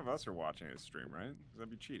 No, none of us are watching his stream, right? 'Cause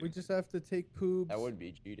that'd be cheating. We just have to take Poobs. That would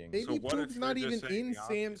be cheating. Maybe So what if Poob's they're not just even saying in the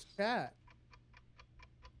Sam's chat.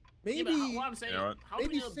 Yeah, Maybe but what I'm saying, You know what? how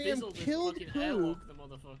Maybe come Sam Bizzle just killed fucking Pooh. airlocked the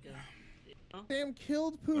motherfucker? You know? Sam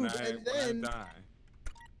killed When Poop, I, and when then I die.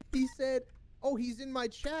 he said, "Oh, he's in my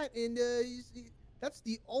chat," and that's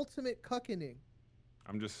the ultimate cuckening.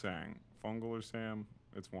 I'm just saying, Fungal or Sam,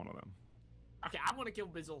 it's one of them. Okay, I want to kill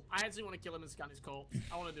Bizzle. I actually want to kill him and scan his corpse.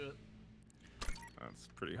 I want to do it. That's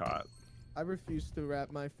pretty hot. I refuse to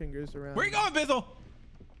wrap my fingers around Where you going, Bizzle?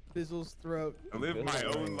 Bizzle's throat. I live my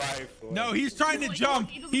own life. No, he's trying to Like, jump.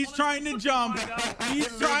 he doesn't He's wanna trying to fucking jump. find out.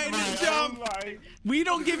 He's trying to jump. We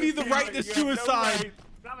don't give you the right to suicide.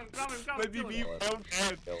 Grab him, grab him, grab him. Let me kill be him. well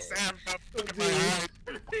dead. Sam, up my eyes.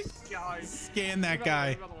 This guy. Scan that Move out guy.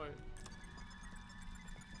 of the way, move out of the way.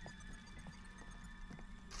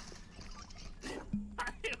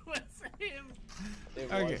 It was him.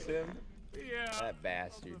 It Okay. was him. Yeah. That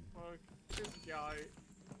bastard. What the fuck? This guy.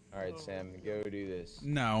 All right, Sam, go do this.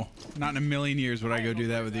 No, not in a million years would I go am do not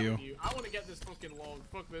that with doing you. I want to get this fucking log.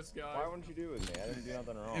 Fuck this guy. Why wouldn't you do it with me? I didn't do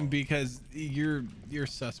nothing wrong. And because you're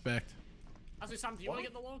suspect. Actually, Sam, do you want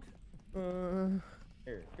to get the log?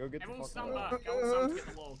 Here, go get Everyone the fuck stand out. back. I want Sam to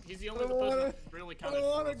get the log. He's the only don't person wanna- that really I can. don't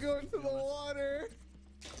want to go into the water.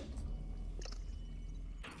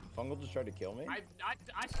 Fungal just tried to kill me? I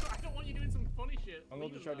don't want you doing some funny shit. Fungal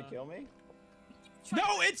Leave just him tried to there. kill me? No,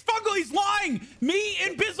 it's Fungal. He's lying. Me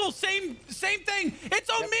and Bizzle, same thing.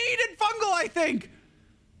 It's Omid and Fungal, I think.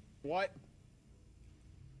 What?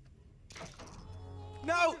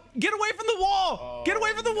 No, get away from the wall. Get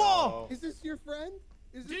away from the wall. Is this your friend?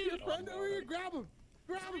 Is this your friend over here? Grab him.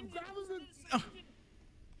 Grab him. Grab him. And...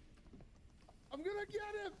 I'm gonna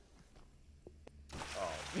get him.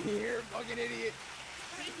 Oh, here, fucking idiot.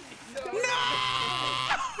 No!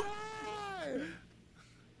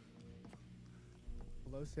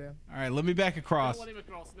 Hello, Sam. All right, let me back across. Don't let him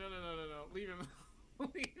across. No. Leave him.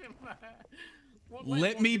 Leave him there.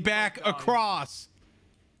 Let me back across.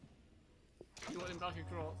 You want him back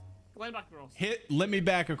across? Let him back across. Let me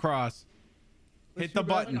back across. Hit the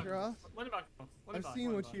button. Across? Let him back across. Let him I've back, seen let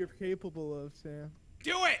him what back. you're capable of, Sam.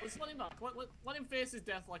 Do it. Let's let him back. Let him face his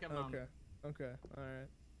death like a man. Okay. Okay. All right.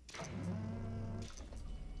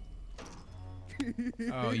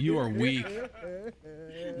 Oh, you are weak.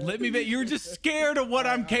 Let me back. You're just scared of what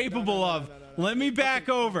I'm capable of. Let me back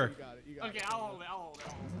over. You got it. You got Okay, it. I'll hold it. I'll hold it.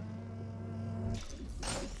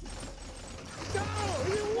 No,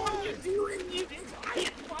 you What won. are you doing, you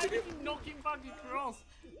idiot? Why did you knock him back across?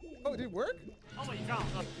 Oh, did it work? Oh, wait, you can't.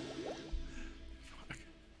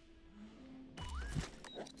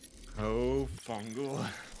 Oh, Fungal.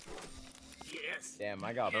 Yes. Damn,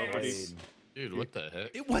 I got Yes. played. Dude, what the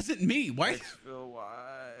heck? It wasn't me. Why? Phil,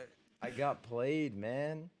 why? I got played,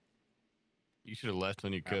 man. You should have left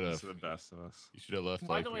when you could Happens have. to the best of us. You should have left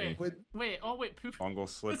By like the way, me. wait, poop. Fungal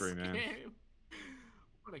slippery, man.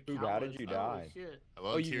 What a Poop, how did coward. you Holy die? shit. I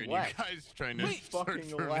love Oh, you hearing left. you guys trying to Wait. search Fucking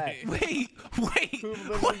for left. me. Wait. Poop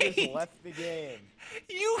literally just Wait. left the game.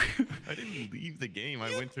 You. I didn't leave the game.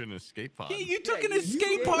 I went to an escape pod. Yeah, you took Yeah, an you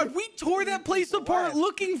escape did. pod. We tore that place apart left.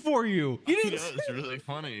 looking for you. You Yeah, didn't. it was really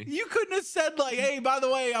funny. You couldn't have said like, "Hey, by the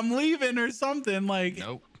way, I'm leaving" or something like.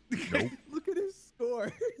 Nope. Nope. Look at his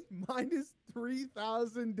score. Minus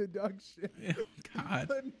 3,000 deduction.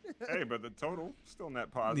 God. Hey, but the total still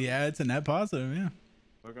net positive. Yeah, it's a net positive. Yeah.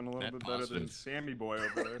 Looking a little Net bit better than positive. Sammy boy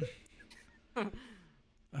over there.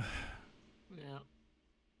 Yeah.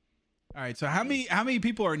 All right. So how many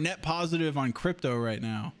people are net positive on crypto right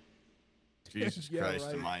now? Jesus Yeah, Christ,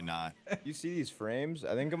 right. am I not? You see these frames?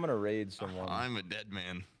 I think I'm gonna raid someone. I'm a dead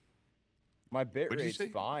man. My bit What'd you rate's say?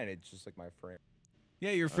 fine. It's just like my frame.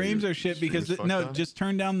 Yeah, your frames your are shit stream because is fucked no, up? just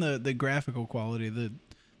turn down the graphical quality. The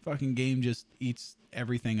fucking game just eats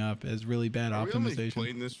everything up. It has really bad Are we only optimization.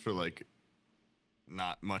 playing this for like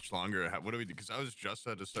not much longer? What do we do? Because I was just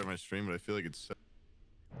about to start my stream, but I feel like it's.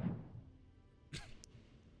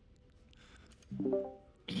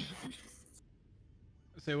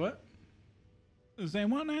 Say what? Say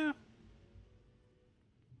what now?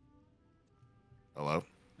 Hello.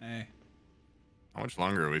 Hey. How much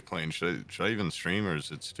longer are we playing? Should I even stream or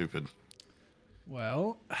is it stupid?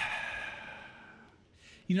 Well,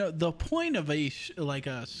 you know, the point of a like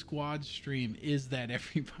a squad stream is that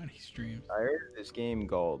everybody streams. I heard this game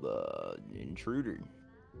called Intruder.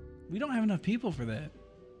 We don't have enough people for that.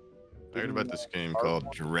 I heard about this game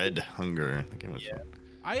called Dread Hunger. The game was fun.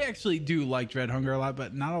 I actually do like Dread Hunger a lot,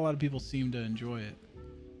 but not a lot of people seem to enjoy it.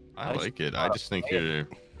 I like it. I just think you're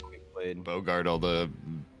Bogart all the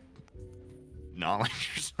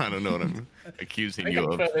knowledge. I don't know what I'm accusing you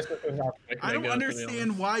of. I don't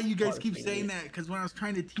understand why you guys keep saying that, because when I was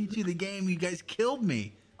trying to teach you the game, you guys killed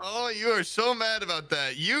me. Oh, you are so mad about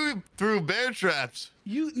that. You threw bear traps.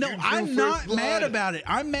 I'm not mad about it.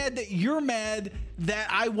 I'm mad that you're mad that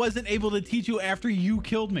I wasn't able to teach you after you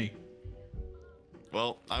killed me.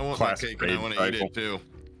 Well, I want my cake and I want to eat it too.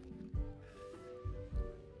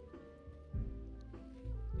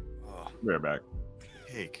 Oh, we're back.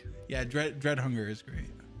 Cake. Yeah, Dread Hunger is great.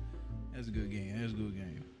 That's a good game. That's a good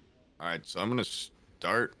game. All right, so I'm gonna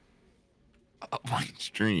start up my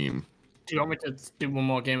stream. Do you want me to do one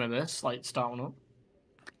more game of this, like start one up?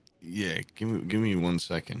 Yeah, give me 1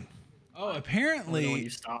 second. Oh, apparently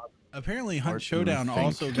Hunt Hard to Showdown think.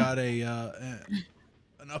 also got an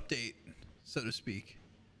update, so to speak.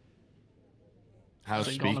 How's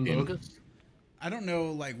speaking? I don't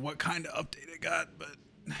know like what kind of update it got, but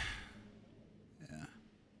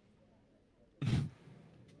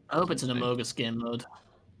I hope it's an Mogus game mode.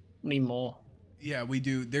 Need more. yeah, we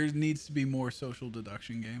do. There needs to be more social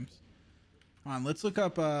deduction games. Come on, let's look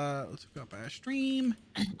up stream.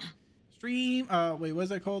 Stream. Wait, what's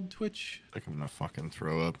that called? Twitch. I think I'm gonna fucking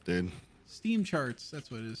throw up, dude. Steam charts. That's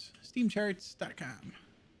what it is. Steamcharts.com.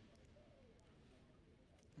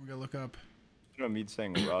 We're gonna look up. You know, me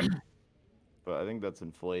saying Rust, but I think that's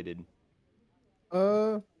inflated.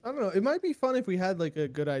 I don't know. It might be fun if we had like a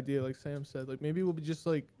good idea, like Sam said. Like maybe we'll be just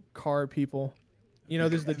like car people. You know,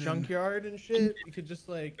 there's the junkyard and shit. We could just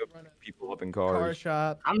like run a People up in car cars.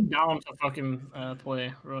 shop. I'm down to fucking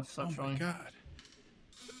play Rust. Oh Actually. my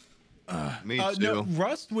god. Me too. No,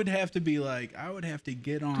 Rust would have to be like, I would have to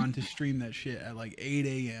get on to stream that shit at like 8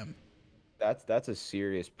 a.m. That's a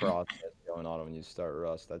serious process going on when you start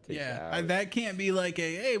Rust. That takes hours. That can't be like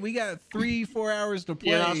hey, we got 3-4 hours to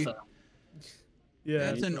play. Yeah,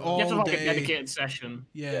 that's an you all have to have like day a dedicated session.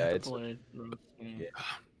 Yeah, to play Rust. Yeah.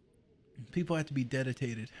 people have to be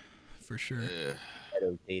dedicated, for sure. Yeah.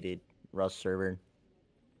 Dedicated Rust server.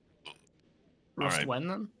 Rust right. when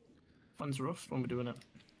then? When's Rust? When we're doing it?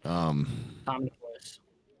 Um. Time and place.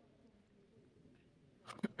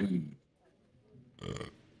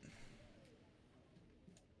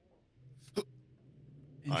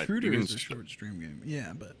 Intruder is a short stream game.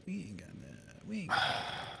 Yeah, but we ain't got that. We ain't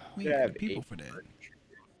got the people for that.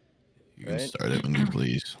 You can start it when you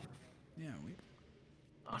please. Yeah,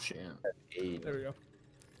 Oh shit. There we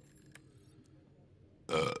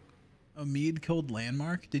go. A Mead killed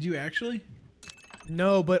Landmark. Did you actually?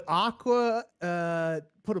 No, but Aqua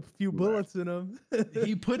put a few bullets in him.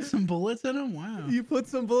 He put some bullets in him. Wow. You put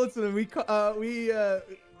some bullets in him.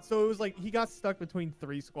 So it was like he got stuck between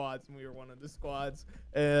 3 squads, and we were one of the squads.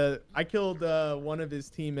 I killed one of his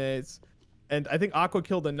teammates, and I think Aqua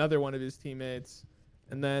killed another one of his teammates.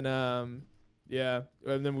 And then yeah,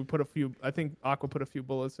 and then we put a few. I think Aqua put a few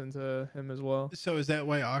bullets into him as well. So is that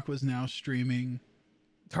why Aqua's now streaming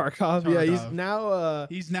Tarkov? Yeah,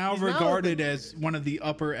 he's now regarded as one of the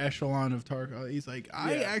upper echelon of Tarkov. He's like,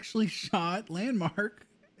 I actually shot Landmark,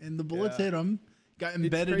 and the bullets hit him, got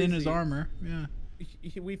embedded in his armor. Yeah.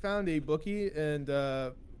 We found a bookie, and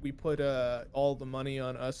we put all the money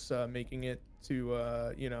on us making it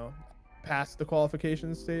to you know, past the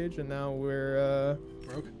qualification stage, and now we're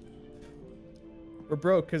broke. We're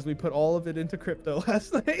broke because we put all of it into crypto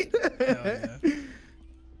last night. Hell yeah.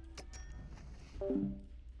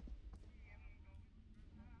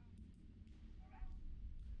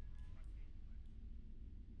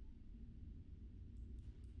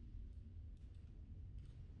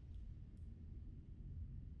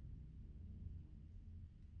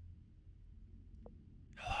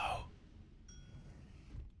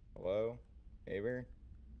 Hello, Aver.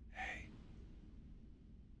 Hey.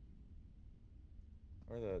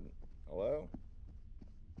 Where the hello?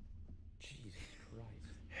 Jesus Christ.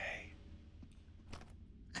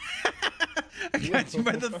 I got you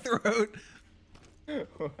by the throat.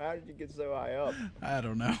 How did you get so high up? I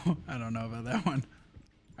don't know. I don't know about that one.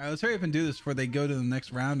 All right, let's hurry up and do this before they go to the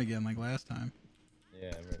next round again, like last time.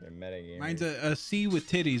 Yeah, they're metagaming. Mine's a C with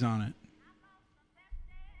titties on it.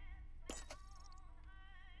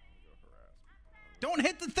 Don't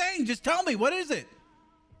hit the thing. Just tell me. What is it?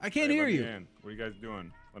 I can't hear you. What are you guys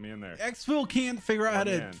doing? Let me in there. Xville can't figure out how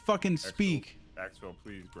to fucking speak. Xville,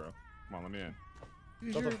 please, bro. Come on, let me in.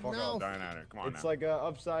 Shut the fuck up. Dying at it. Come on It's now. like a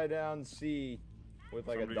upside down C with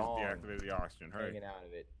like Somebody a dong just deactivated the oxygen. Hurry. hanging out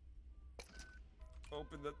of it.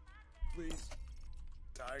 Open the, please.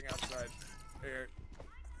 Dying outside. Here.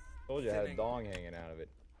 Told you I had a dong hanging out of it.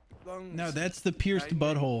 Lungs. No, that's the pierced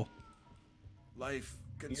butthole. Life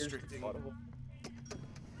constricting.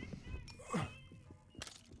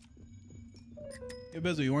 Hey,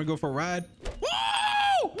 Bezel, you want to go for a ride?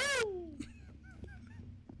 Woo!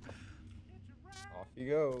 Off you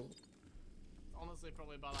go. Honestly,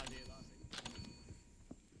 probably a bad idea. That, I think.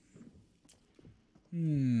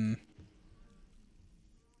 Hmm.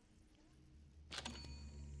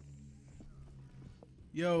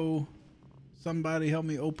 Yo, somebody help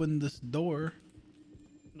me open this door.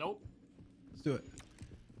 Nope. Let's do it.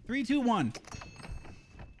 3, 2, 1.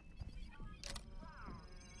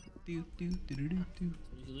 Do, do, do, do, do, do.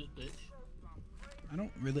 You bitch.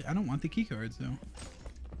 I don't want the key cards though.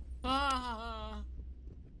 Ah.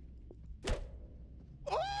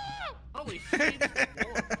 Holy shit.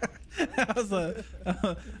 that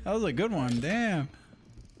was a good one. Damn.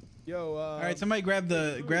 Yo, All right, somebody grab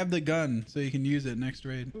the gun so you can use it next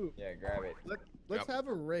raid. Yeah, grab it. Let's have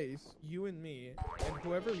a race, you and me, and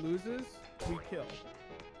whoever loses, we kill.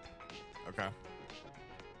 Okay.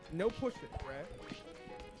 No pushing, right?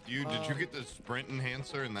 Did you get the sprint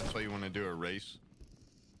enhancer and that's why you want to do a race?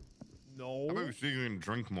 No. How about we see you can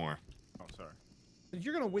drink more? Oh, sorry.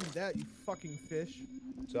 You're gonna win that, you fucking fish.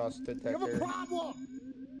 Sauce detector. You have a problem.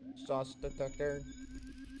 Sauce detector.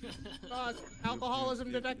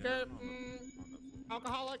 Alcoholism detector.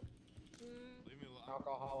 Alcoholic.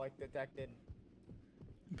 Alcoholic detected.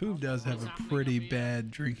 Poop does have a pretty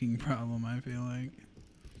bad drinking problem, I feel like.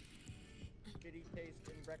 Shitty taste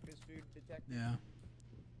in breakfast food detected. Yeah.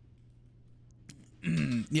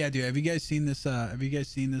 Yeah, dude. Have you guys seen this? Have you guys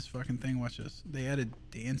seen this fucking thing? Watch this. They added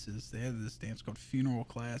dances. They added this dance called Funeral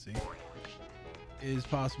Classy. It is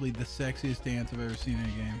possibly the sexiest dance I've ever seen in a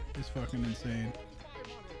game. It's fucking insane.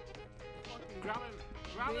 Grab him.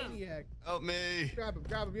 Grab him. Maniac. Help me! Grab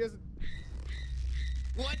him. He has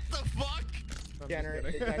What the fuck? a... Generate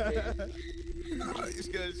detected. Oh,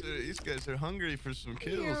 these guys are hungry for some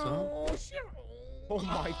kills, huh? Oh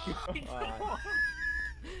my god.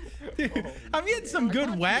 Dude, I'm getting some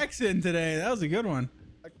good wax in today. That was a good one.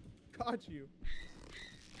 I caught you.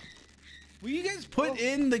 Will you guys put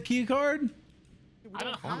in the key card? I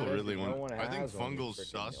don't Fungal have really No want. one I think has one, you Fungal's freaking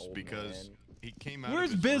sus old because man. he came out.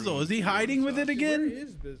 Where's of his Bizzle? room Is he feeling hiding with it sus. Where again?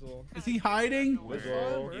 is Bizzle? Is he hiding? I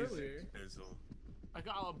saw him He's earlier. Bizzle. I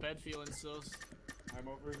got out of bed feeling sus. I'm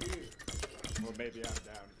over here. Or maybe I'm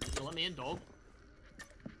down here. So let me in, dog.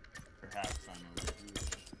 Perhaps I'm over here.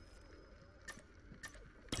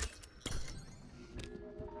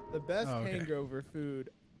 The best Oh, okay. hangover food,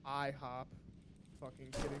 IHOP.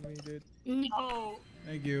 Fucking kidding me, dude? No.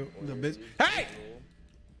 Thank you. The biz. Hey!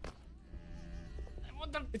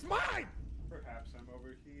 What the? It's mine! Perhaps I'm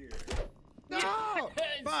over here. No!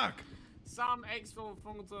 Fuck. Sam Exfil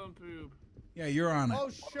Fungalton Poop. Yeah, you're on it. Oh,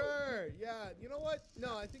 sure. Yeah. You know what?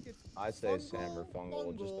 No, I think it's I say Sam or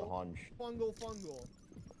Fungal, just a hunch. Fungal.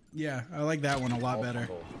 Yeah, I like that one a lot Oh, better.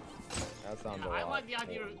 Fungal. That sounds a I lot like the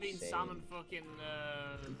idea more of it being insane. Sam and fucking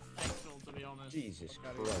Exfil, to be honest. Jesus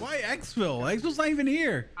Christ. Why Xville? Xville's not even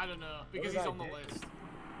here. I don't know, because What he's did on I the pick? list.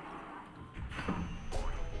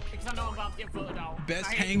 Because I know I'm about to get voted out. Best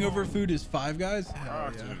I hate hangover them food is Five Guys. Our Hell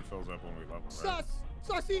oxygen yeah. fills up when we level, right?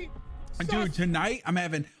 Sussy! Dude, tonight I'm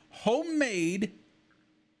having homemade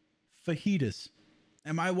fajitas.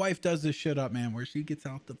 And my wife does this shit up, man, where she gets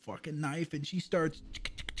out the fucking knife and she starts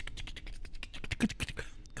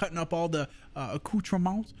cutting up all the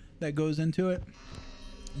accoutrements that goes into it.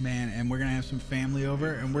 Man, and we're gonna have some family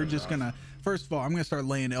over and we're just gonna, first of all, I'm gonna start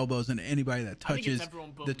laying elbows into anybody that I think it's touches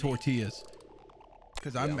everyone but the me. tortillas.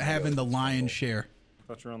 Because I'm having the lion's share. I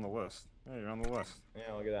thought you were on the list. Yeah, you're on the list.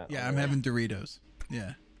 Yeah, look at that. Yeah, I'm having Doritos.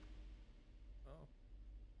 Yeah.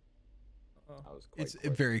 That was quite It's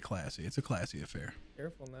quick. very classy. It's a classy affair.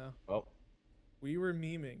 Careful now. Oh, We were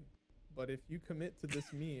memeing, but if you commit to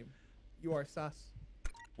this meme, you are sus.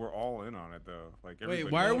 We're all in on it though. Like Wait,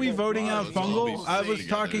 everybody- why are we voting out Let's all be Fungal? I was together.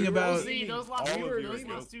 talking about. See, those last, All two, of you those are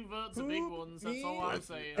last two votes are big Poop, ones, that's me, all I'm I-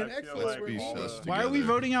 saying. I And feel excellence like were be all sus the- Why are we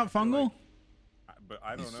together. voting out Fungal? But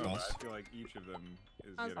I don't He's know. But sus. I feel like each of them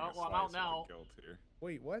is I'm- getting a Oh, well, I'm slice out of now. the guilt here.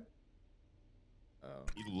 Wait, what? Oh.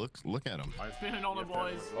 He look at him. It's been an honor,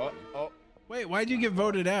 boys. oh. Wait, why'd you get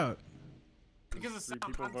voted out? Because of Three Sam,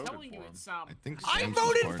 people I'm voted telling you for him. it's Sam. I think I Sam's his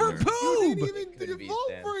voted for partner. Poob. Even Could be vote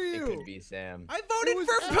Sam. for It you. could be Sam. I voted was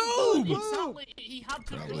for Poob. Poob. Exactly. He had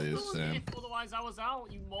to Probably go is for Sam. it, otherwise I was out,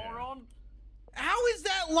 you moron. How is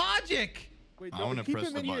that logic? Wait, I don't wanna keep press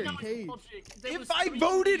him the in your button. cage. There was If I three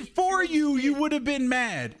voted of for choose you, you Skip. would have been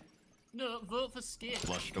mad. No, vote for Skip.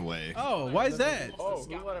 Flushed away. Oh, why is that? Oh,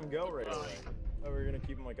 who let him go right away? we're gonna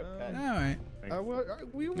keep him like a pet. All right.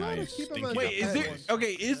 We want to Nice. keep him Thank as you. a Wait, is pet there one.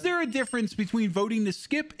 okay? Is there a difference between voting to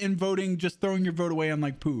skip and voting just throwing your vote away on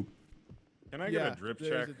like poop? Can I Yeah, get a drip there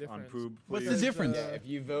is check a on difference. poop, What's please? the difference? Yeah, if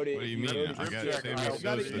you voted, What do you if mean? voted I got skip, Sammy You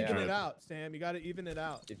gotta Sosa even drip. it out, Sam. You gotta even it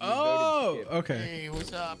out. if you Oh, voted skip, okay. Hey,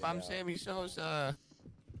 what's up? I'm Sammy Sosa.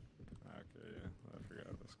 Okay, yeah, I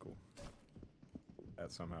forgot. That's cool.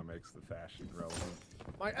 That somehow makes the fashion relevant.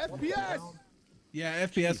 My FPS. Yeah,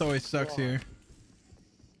 FPS always sucks here.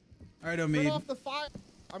 All right, Turn Omid. off the fire.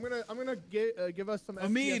 I'm gonna give us some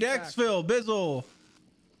Omid, FPS back. Xville, Bizzle.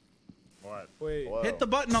 What? Wait. Whoa. Hit the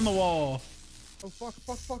button on the wall. Oh fuck!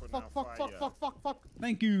 Putting out fire.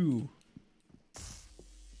 Thank you.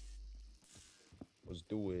 Let's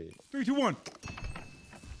do it. 3, 2, 1.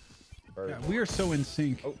 Bird. Yeah, we are so in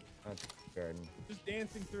sync. Oh, that's garden. Just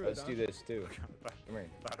dancing through Let's it. do this too. Come here.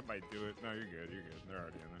 Thought it might do it. No, you're good. You're good. They're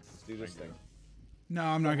already in there. Let's do this Thank thing. No,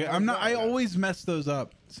 I'm not good. I'm not. I always mess those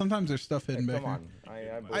up. Sometimes there's stuff hidden Hey, back come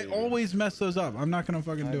here. on. I believe you. always mess those up. I'm not gonna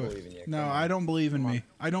fucking I do believe in you. it. No, Come on. I don't believe in Come me. on.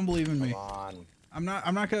 I don't believe in me. Come on. I'm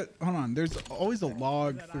not gonna. Hold on. There's always a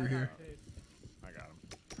log through here. I got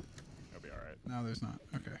him. He'll be all right. No, there's not.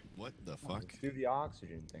 Okay. What the fuck? Let's do the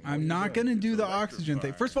oxygen thing. I'm not gonna do the It's oxygen thing.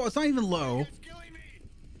 electrifying. First of all, it's not even low.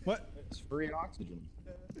 What? It's free oxygen.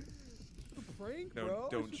 Prank, Don't bro.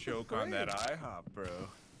 don't It's just a choke on that prank. IHOP, bro.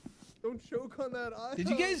 Don't choke on that eye. Did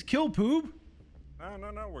you guys kill Poop?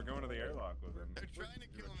 No. We're going to the airlock with him. They're trying to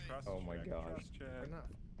kill me. Trust Oh my check, gosh. trust check. We're not.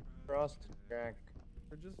 Trust track.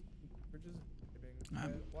 We're just kidding.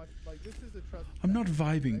 I'm- Watch, like this is a trust. I'm not check,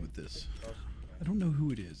 vibing right? with this. Trust I don't know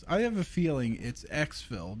who it is. I have a feeling it's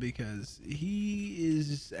Xville because he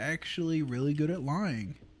is actually really good at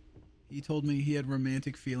lying. He told me he had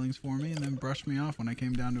romantic feelings for me and then brushed me off when I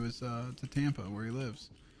came down to his to Tampa where he lives.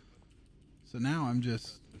 So now I'm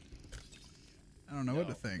just I don't know what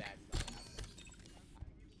to think.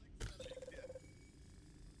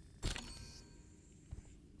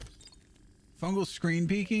 Fungal screen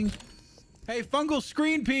peeking? Hey, fungal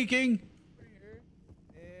screen peeking!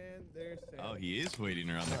 And there's Sam. Oh, he is waiting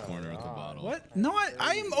around the corner with the bottle. What? No,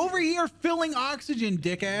 I'm over here filling oxygen,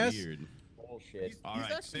 dickass. Weird. bullshit. All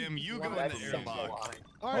right, actually Sam, you go in That's the so airlock. lying.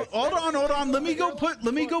 All right, Hold on. Let me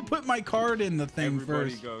go put my card in the thing Everybody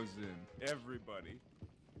first. goes in. Everybody.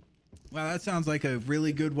 Wow, that sounds like a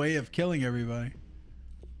really good way of killing everybody.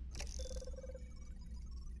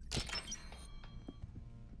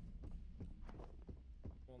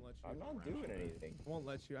 Won't let you. I'm not doing anything. Won't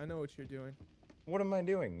let you. I know what you're doing. What am I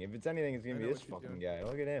doing? If it's anything, it's gonna I be know this what you're fucking doing. guy.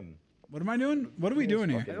 Look at him. What am I doing? What are we doing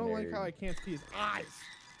here? I don't like how I can't see his eyes.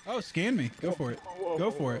 Oh, scan me. Go for it.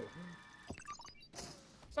 Go for it.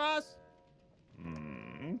 Sauce.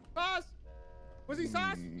 Mm. Sauce. Was he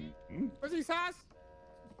sauce? Mm. Was he sauce?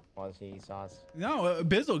 Was he sauce? No,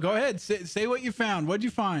 Bizzle, go ahead. Say what you found. What'd you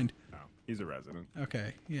find? No, he's a resident.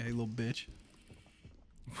 Okay. Yeah, you little bitch.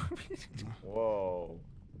 Whoa.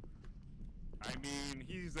 I mean,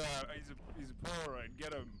 he's a Polaroid.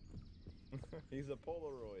 Get him. He's a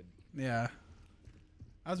Polaroid. Yeah.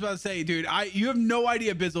 I was about to say, dude, you have no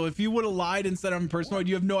idea, Bizzle. If you would have lied and said I'm a personoid,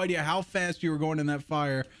 you have no idea how fast you were going in that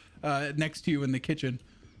fire next to you in the kitchen.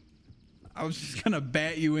 I was just gonna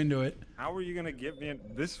bat you into it. How are you gonna get me in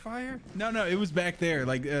this fire? No, it was back there,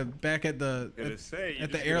 like back at the Gonna say, you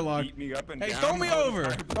at the just gonna airlock. beat me up and Hey, down throw me all the over!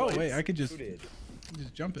 time, Oh boys. wait, I could just Who did?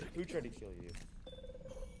 jump it. Who tried to kill you?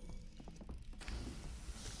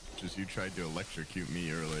 Just you tried to electrocute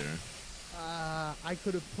me earlier. I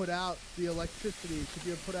could have put out the electricity. Could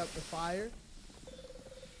you have put out the fire?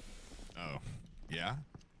 Oh, yeah?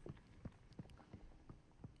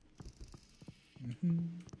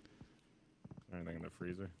 Anything in the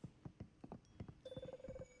freezer?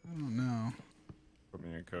 I don't know. Put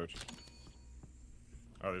me in, coach.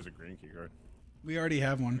 Oh, there's a green key card. We already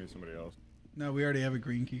have one. Maybe somebody else. No, we already have a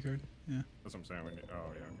green key card. Yeah. That's what I'm saying. We need, oh,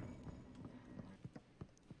 yeah. Okay.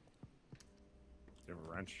 Do you have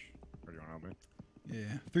a wrench? Or do you want to help me?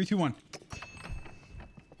 Yeah. 3, 2, 1.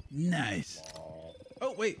 Nice.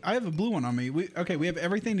 Oh wait, I have a blue one on me. We have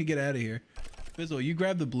everything to get out of here. Bizzle, you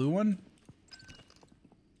grab the blue one.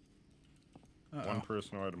 One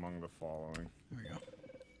personoid among the following. There we go.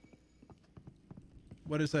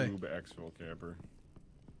 What does it say? Noob Exfil camper.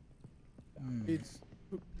 It's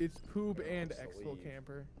Poob and Exfil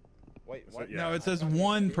Camper. Wait, So, what? yeah. No, it says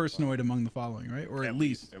one personoid among the following, right? Or at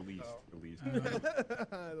least. At least. At least. I don't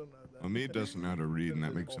know that. Omid doesn't know how to read, and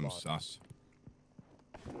that makes him sus.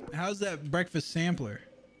 How's that breakfast sampler?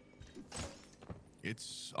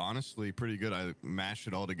 It's honestly pretty good. I mash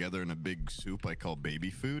it all together in a big soup I call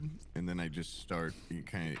baby food, and then I just start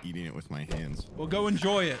kind of eating it with my hands. Well, go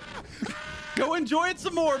enjoy it. Go enjoy it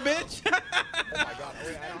some more, bitch. Oh my god,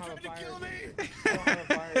 wait, I don't have a fire extinguisher. I don't have a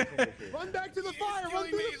fire extinguisher. Run back to the fire! Run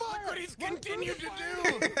through the fire! Look what he's Run through continued the to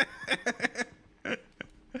fire! do.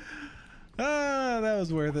 Ah, that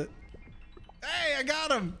was worth it. Hey, I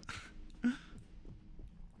got him.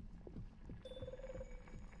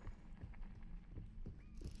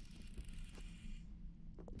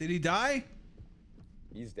 Did he die?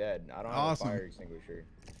 He's dead. I don't Awesome. have a fire extinguisher.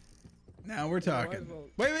 Now we're talking. well.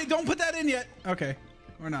 Wait, don't put that in yet. Okay,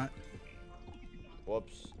 we're not.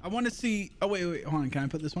 Whoops. I want to see. Oh wait, hold on. Can I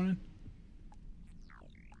put this one in?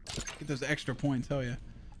 Get those extra points. Hell yeah.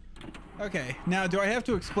 Okay. Now, do I have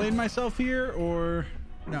to explain myself here, or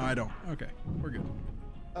no? I don't. Okay, we're good.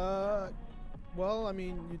 Well, I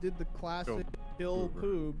mean, you did the classic kill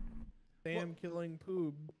Poob. Sam killing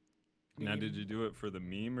Poob. Now, meme. did you do it for the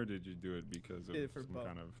meme or did you do it because of Did it for some both.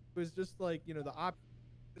 kind of It was just like, you know, the op.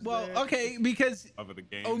 Well, okay, because of the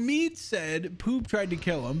game? Omid said Poop tried to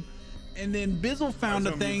kill him, and then Bizzle found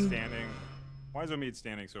a thing. Why is Omid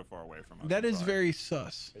standing so far away from us? That I'm is sorry. very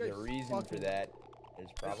sus. There's a reason for that. There's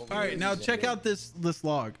probably. All right, a now reason. check out this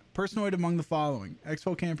log. Personoid among the following: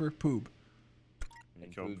 Expo Camper, Poop.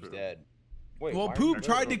 And Killed Poop's Poop. dead. Wait, Well, why Poop aren't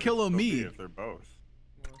tried to they- kill Could be Omid. if they're both.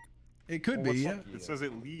 It could Well, be, what's yeah. up? It says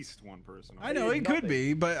at least one person. I know it could nothing.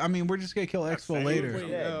 be, but I mean, we're just gonna kill Expo saying later. it. Wait,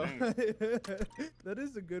 Yeah. no. That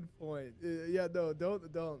is a good point. Yeah, no, don't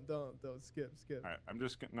skip. All right, I'm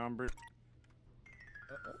just getting number.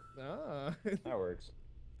 Ah. That works.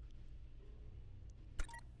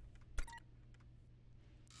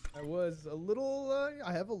 I was a little.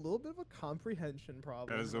 I have a little bit of a comprehension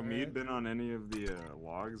problem. Has alright? Omid been on any of the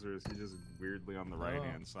logs, or is he just weirdly on the Oh.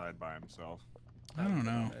 right-hand side by himself? I don't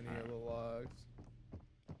know. Any of the logs.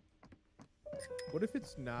 What if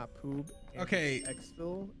it's not Poob? And Okay. it's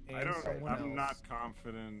Xville and I don't. someone I'm else? not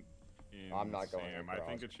confident in I'm not going Sam. I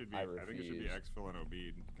think across. it should be. I I think it should be refuse. Exfil and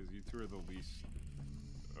Omid because you two are the least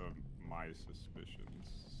of my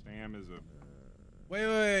suspicions. Sam is a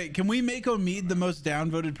Wait. Can we make Omid the most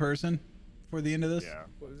downvoted person for the end of this? yeah.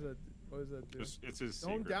 What is that? What does that do? Just it's his.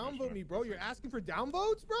 Don't secret downvote mission. me, bro. You're asking for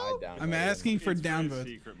downvotes, bro. I downvoted I'm him. asking for It's his downvotes.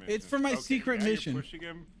 secret It's mission. for my Okay, secret now you're mission. pushing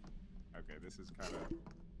him. Okay, this is kind of.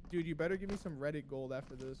 Dude, you better give me some Reddit gold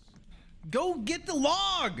after this. Go get the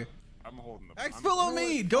log. I'm holding the. Exfil You know what?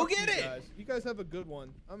 Omid, go Fuck get you it. guys. You guys have a good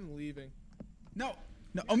one. I'm leaving. No,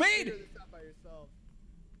 Figure Omid. this out by yourself.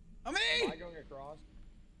 Am Omid. I going across?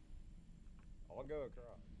 I'll go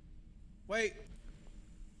across. Wait.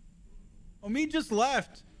 Omid just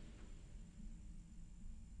left.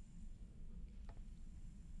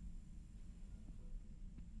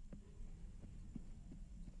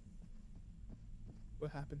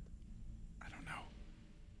 What happened? I don't know.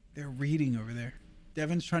 They're reading over there.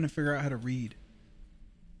 Devin's trying to figure out how to read.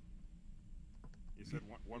 You said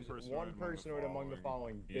one person. One person among the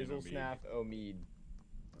following: me and Bizzle, Omid. Snap, Omid.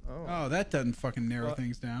 Oh. Oh, that doesn't fucking narrow Well-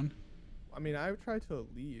 things down. I mean, I tried to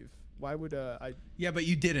leave. Why would I? Yeah, but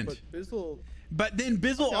you didn't. But Bizzle. But then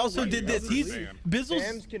Bizzle Yeah, also wait, did that this. was He's Sam. Bizzle's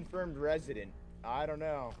Sam's confirmed resident. I don't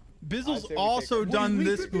know. Bizzle's I say we also take- done He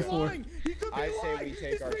this could be before. lying. He could be I say lying. we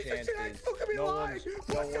take His our research and chances. Axel could be No lying. one's- What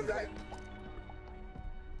no the one's- heck?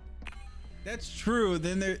 That's true.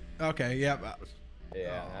 Then there. Okay. Yeah.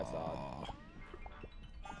 Yeah, that's odd.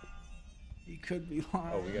 He could be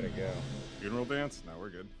lying. Oh, we gotta go. Funeral dance? No, we're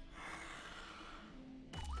good.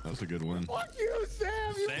 That was a good one. Fuck you,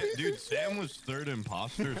 Sam. You piece Dude, of Sam shit. was third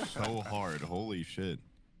imposter so hard. Holy shit.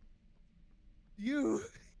 You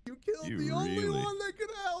killed You the only really- one that could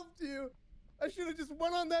have helped you. I should have just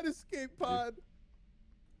went on that escape pod.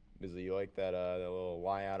 Bizzle, you like that that little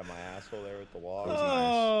lie out of my asshole there with the log?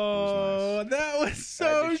 Oh, that was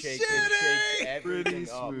so It shakes shitty. everything Pretty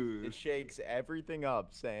up. smooth. It shakes everything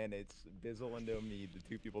up, saying it's Bizzle and Omid, the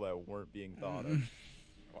two people that weren't being thought of.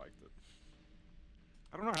 I liked it.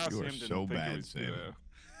 I don't know how You Sam are didn't so think bad, it was Sam. gonna-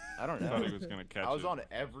 I don't I thought he know. was gonna catch I was it. on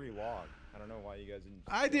every log. I don't know why you guys didn't.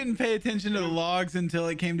 I didn't pay attention to the logs until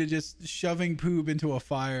it came to just shoving Poob into a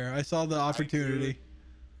fire. I saw the opportunity.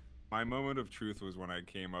 My moment of truth was when I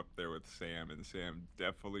came up there with Sam, and Sam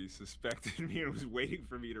definitely suspected me and was waiting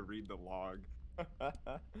for me to read the log.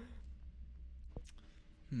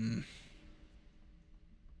 Hmm.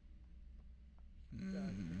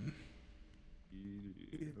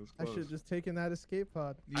 It was I should have close. just taken that escape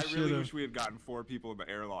pod. You I really should've. wish we had gotten 4 people in the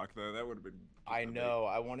airlock, though. That would have been. I know.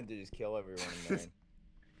 I wanted to just kill everyone in there.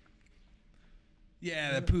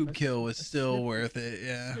 Yeah, the Poob kill was still worth it.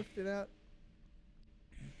 Yeah. Sniffed it out.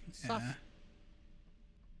 Sus. Yeah.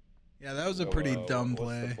 Yeah, that was a So, pretty dumb what's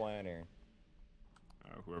play. the plan here?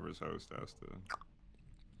 Whoever's host has to.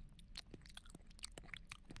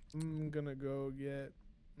 I'm gonna go get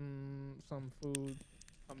some food.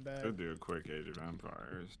 Come back. Could do a quick Age of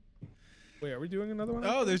Empires. Wait, are we doing another one?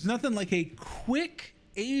 Oh, there's nothing like a quick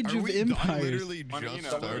Age Are of we done? Empires. Literally Funny, just you know,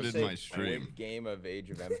 started Say my stream. quick game of Age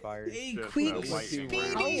of Empires. A Just quick, a lightning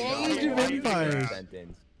speedy round. Age of Empires.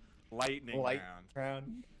 Sentence. Lightning Light round.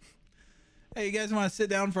 round. Hey, you guys want to sit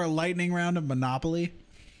down for a lightning round of Monopoly?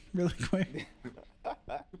 Really quick.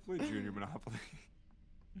 Play Junior Monopoly.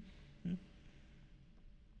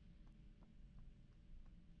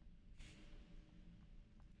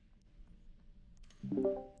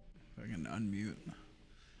 Fucking unmute.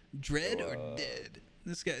 Dread or dead?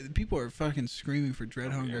 This guy, people are fucking screaming for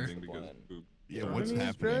Dread Hunger. Because of poop. Yeah, What what's do you mean,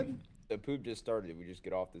 happening? Dread? The poop just started. Did we just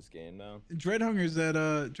get off this game now? Dread Hunger's that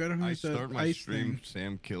Dread I Hunger's that start my ice stream, thing.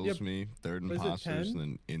 Sam kills Yep. me, third What is it, imposters, 10? and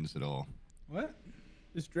then ends it all. What?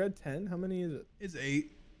 Is Dread 10? How many is it? It's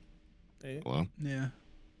 8. 8? Well, Yeah.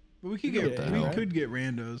 But we could You get get we right? could get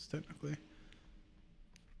randos technically.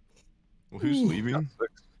 who's Ooh. leaving?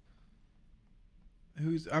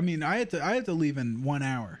 Who's I mean I had to leave in 1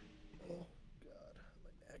 hour. Oh God,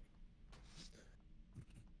 my neck.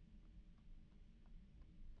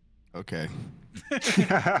 Okay.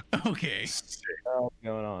 Okay. What's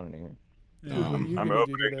going on in here? Yeah, Dude, what are you I'm gonna do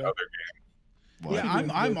opening today? other games. What? yeah What are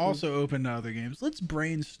you I'm doing, also open to other games. Let's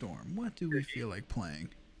brainstorm. What do we feel like playing?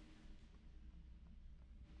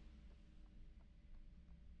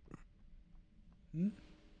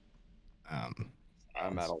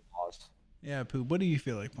 I'm at a loss. Yeah, Pooh, what do you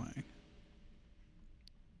feel like playing?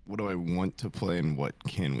 What do I want to play and what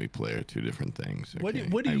can we play are two different things. What do- okay?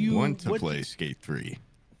 what do I you- want to what- play Skate 3,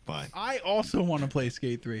 but I also want to play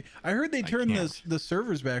Skate 3. I heard they I turned can't. the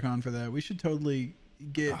servers back on for that. We should totally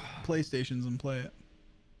get PlayStations and play it.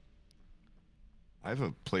 I have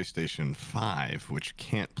a PlayStation 5 which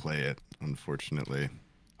can't play it, unfortunately.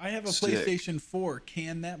 I have a Sick. PlayStation 4.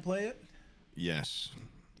 Can that play it? Yes,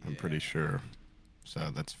 I'm pretty sure.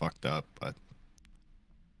 So that's fucked up, but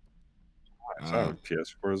I have a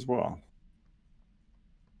PS4 as well.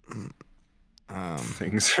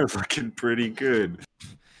 Things are looking pretty good.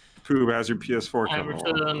 Pooh, how's your PS4 I coming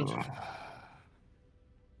returned. along?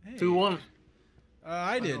 Hey. 2-1.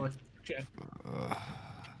 I did. Okay.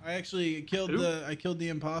 I actually killed Who? the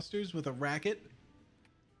imposters with a racket,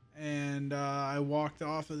 and I walked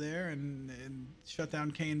off of there and shut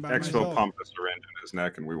down Kane by Exfil myself. pumped a syringe in his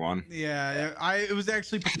neck and we won. Yeah, it was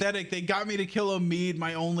actually pathetic. They got me to kill Omid,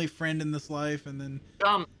 my only friend in this life, and then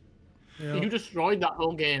Damn, Yeah. you destroyed that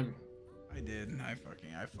whole game. I did. I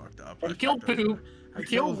fucked up. You I killed fucked up. Pooh. I You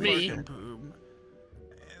killed me. fucking Pooh.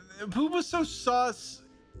 And Pooh was so sus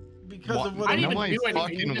because What? of what I didn't No, even I do anything.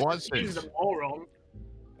 fucking You wasn't. just accused a moron.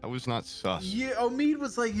 I was not sus. Yeah, Omid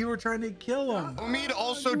was like you were trying to kill him. Omid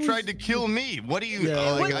also tried to kill me. What do you? Yeah,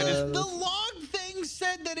 like, But I just the log thing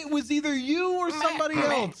said that it was either you or somebody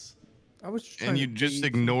else. I was just and trying you to just beat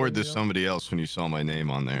ignored the somebody else. somebody else when you saw my name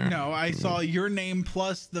on there. No, I saw your name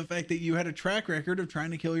plus the fact that you had a track record of trying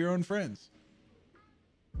to kill your own friends.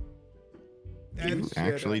 You That's,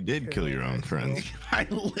 actually did kill your own friends. I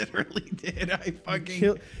literally did. I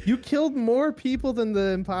fucking. You killed more people than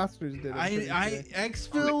the imposters did. I'm pretty I sure.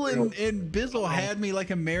 Exfil and Bizzle had me like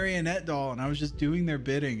a marionette doll, and I was just doing their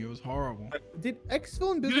bidding. It was horrible. Did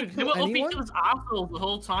Exfil and Bizzle Dude, they kill were up each anyone? other's assholes the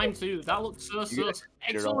whole time too. That looked so sus. guys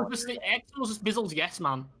Exfil was just Bizzle's yes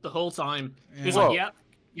man the whole time. He was Yeah. like,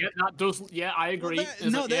 yep, that does, yeah, I agree. Well,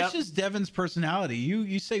 He's no, like, that's yep. just Devin's personality.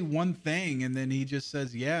 You say one thing, and then he just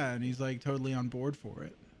says yeah, and he's like totally on board for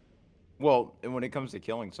it. Well, and when it comes to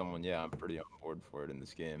killing someone, yeah, I'm pretty on board for it in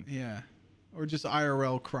this game. Yeah, or just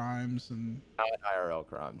IRL crimes and Not IRL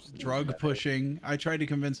crimes. drug pushing. I tried to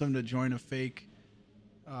convince him to join a fake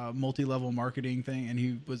multi-level marketing thing, and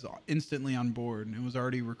he was instantly on board and was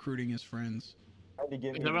already recruiting his friends. Is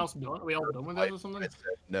everyone else done? Are we all done with this or something? I said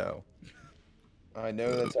no. I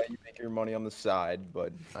know that's how you make your money on the side,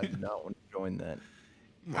 but I do not want to join that.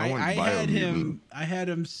 I had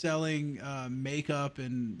him selling makeup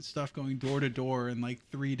and stuff going door to door in like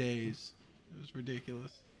 3 days. It was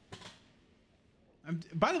ridiculous.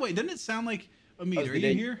 By the way, doesn't it sound like Omid? Are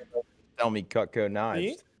you here? Tell me Cutco knives.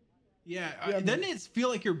 Me? Yeah. Yeah, Doesn't it feel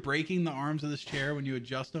like you're breaking the arms of this chair when you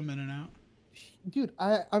adjust them in and out? Dude,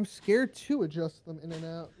 I'm scared to adjust them in and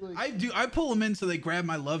out. Like, I do. I pull them in so they grab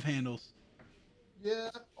my love handles. yeah.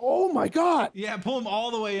 Oh my God. Yeah, pull them all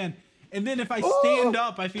the way in. And then if I stand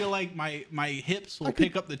up, I feel like my hips will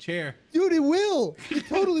pick up the chair. Dude, it will. It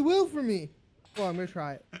totally will for me. Well, I'm gonna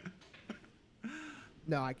try it.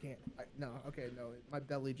 No, I can't. No, okay, no. My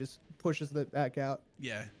belly just pushes it back out.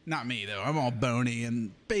 Yeah, not me though. I'm all bony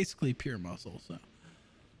and basically pure muscle. So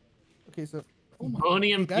Okay, so. Oh my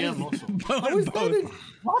Bony and That pure is- muscle. bone, How is that bone. in,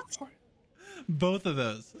 what? Both of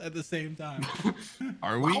those at the same time.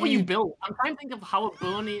 Are How are you we? built? I'm trying to think of how a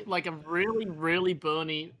bony, like a really, really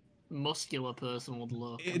bony, muscular person would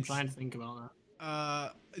look. I'm It's- trying to think about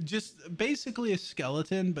that. Just basically a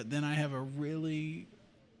skeleton, but then I have a really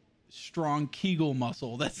strong Kegel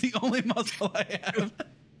muscle. That's the only muscle I have.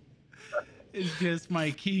 It's just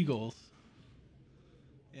my Kegels.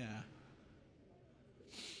 Yeah.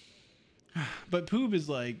 But Poob is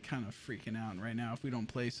like kind of freaking out right now if we don't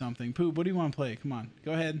play something. Poob, what do you want to play? Come on,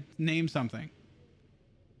 go ahead, name something.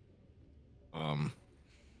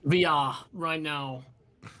 VR right now.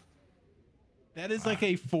 That is like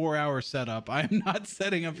a 4-hour setup. I'm not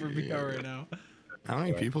setting up for VR right now. How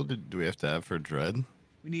many people do we have to have for Dread?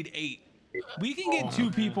 We need 8. We can get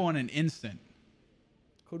 2 people in an instant.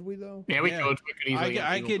 Could we though? Yeah, we Yeah. could. We could easily.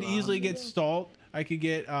 I get could people easily for get Stalt. I could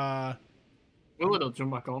get Willard will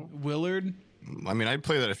jump back on. Willard. I mean, I'd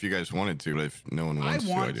play that if you guys wanted to, but if no one wants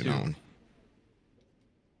to, I want do to. not.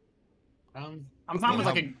 I'm fine with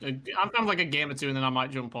like I'm fine with like a game or two, and then I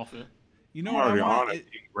might jump off it. You know I'm what I already want? on it.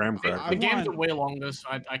 Graham I cracker. The games are want- way longer, so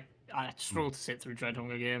I struggle to sit through Dread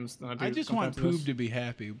Hunger games than I do. I just compared want to this. Poob to be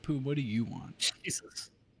happy. Poob, what do you want? Jesus.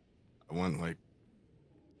 I want like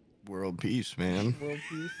world peace, man. World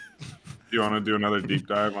peace. Do you want to do another deep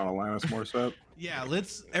dive on Alanis Morissette? Yeah,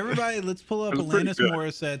 let's pull up It was pretty Alanis good.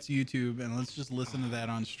 Morissette's YouTube and let's just listen to that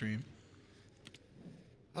on stream.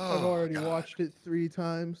 I've already watched it 3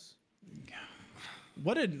 times.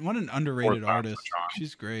 What an underrated Or artist. John.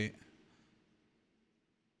 She's great.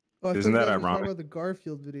 Oh, I Isn't thought that you guys were talking ironic? about the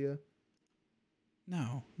Garfield video.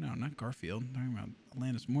 No, not Garfield. I'm talking about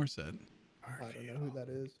Alanis Morissette. I don't know who that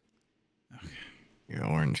is. Your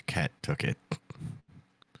orange cat took it.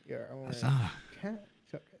 Yeah, I want Huzzah. cat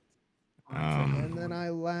took it. Um, And then I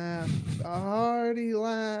laughed, a hearty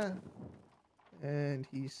laugh, and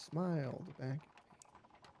he smiled back.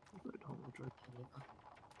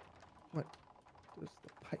 What does the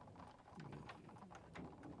pipe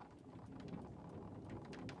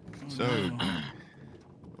mean? So- no.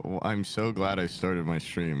 well, I'm so glad I started my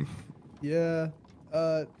stream. Yeah.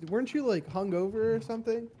 Weren't you like hungover or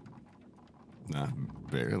something? Nah,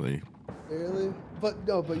 barely. Barely. But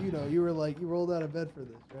no, but you know, you were like you rolled out of bed for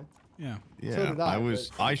this, right? Yeah. Yeah, did I, but-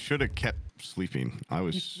 I should have kept sleeping. I You,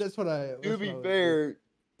 was. that's what I. To that's be what I was- fair,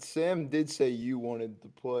 Sam did say you wanted to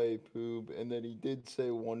play Poob, and then he did say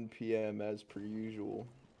 1 p.m. as per usual.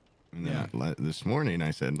 And then this morning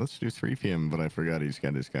I said let's do 3 p.m., but I forgot he's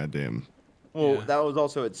got his goddamn. Well, Yeah. that was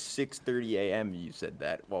also at 6:30 a.m. You said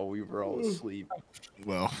that while we were all asleep.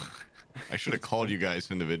 Well, I should have called you guys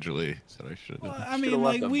individually. Said I should. Well, have. I Should've mean,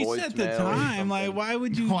 left like a we set the voicemail or time. Like, something. why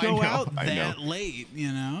would you No, I go know, out I that know. late?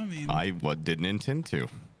 You know, I mean. I didn't intend to.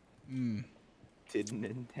 Didn't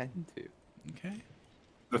intend to. Okay.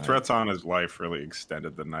 The threats on his life really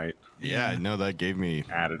extended the night, Yeah, no, that gave me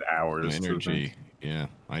added some hours to energy. Yeah,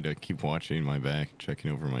 I had to keep watching my back,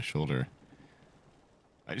 checking over my shoulder.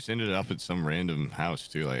 I just ended up at some random house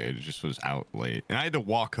too. Like it just was out late, and I had to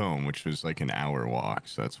walk home, which was like an hour walk.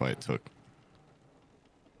 So that's why it took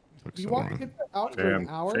You so walked long. it out for an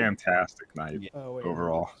hour. Fantastic night. Oh wait.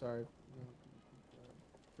 overall. No, sorry.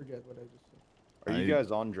 Forget what I just said. Are you I-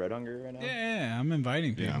 guys on Dread Hunger right now? Yeah, I'm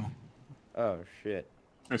inviting people. Yeah. Oh shit.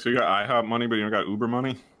 Hey, so you got IHOP money, but you don't got Uber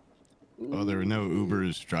money? Oh, there were no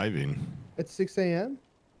Ubers driving. At 6 a.m.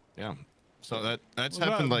 Yeah, so that's What about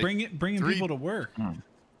happened like bringing 3 people to work.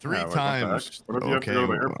 three Yeah, what the heck? times. What if you have to go to the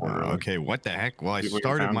well, airport early? okay, what the heck? Well, I People in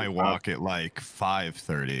started town my to walk at like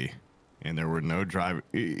 5:30, and there were no driver.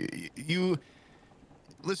 You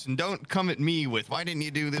listen. Don't come at me with why didn't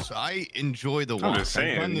you do this? I enjoy the walk. I'm just I've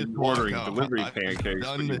saying, done this you're ordering walk, delivery I've pancakes,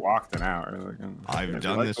 done but you the- walked an hour. Like, I've you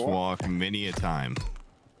done like this the walk many a time.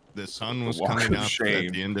 The sun was walk coming of up shame.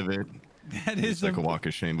 at the end of it. That It's is like a a walk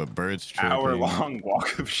of shame, but birds chirping. Hour-long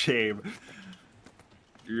walk of shame.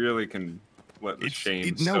 You really can let the It's-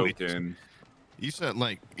 shame no, soak in. You said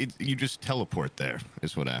like you just teleport there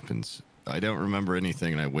is what happens. I don't remember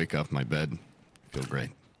anything, and I wake up in my bed, feel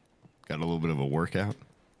great. Got a little bit of a workout.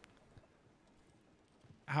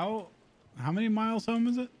 how many miles home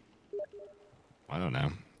is it? I don't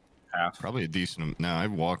know, Half. probably a decent. No, I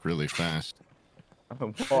walk really fast.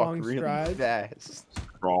 Walk Long really strides. fast.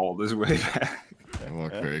 Crawled his way back. I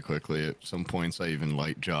walk very quickly. At some points, I even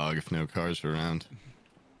light jog if no cars are around.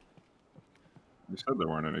 You said there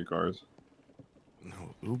weren't any cars.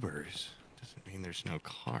 No Ubers doesn't mean there's no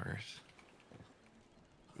cars.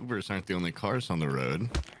 Ubers aren't the only cars on the road.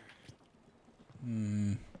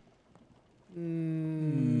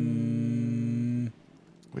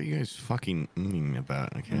 What are you guys fucking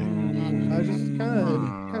about? Okay. I just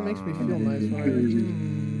kind of makes me feel nice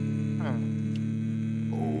when I.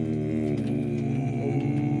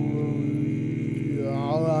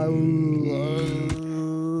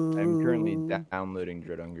 downloading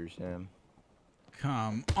GeneralSam.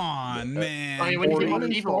 Come on, man. I mean, when you get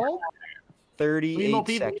people, Uninstall? 38 people-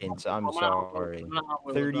 seconds. I'm sorry.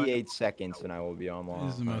 38 seconds, and I will be online.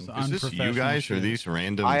 This is the most Is this you unprofessional guys or shit. these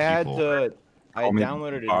random I had people? to. I Call me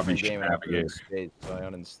downloaded a Bobby different game and I put it in Schnavigator. state, so I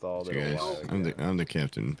uninstalled You it a guys, while I'm ago. the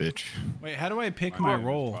captain, bitch. Wait, how do I pick My my name is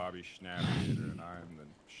role? Bobby Schnavigator, and I'm the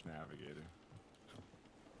Schnavigator.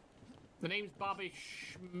 the name's Bobby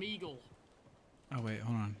Schmeagle. Oh wait,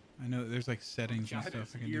 hold on. I know there's like settings and That stuff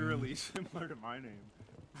is I can do. eerily similar to my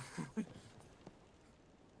name.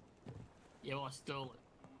 Yeah, well, I stole it.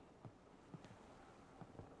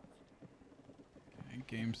 Okay,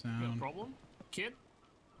 game You got a sound. problem, kid?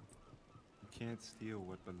 You can't steal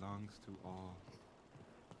what belongs to all.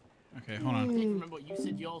 Okay, hold I on. can't remember what you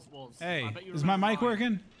said yours was. Hey, I bet you is my remember mic mine.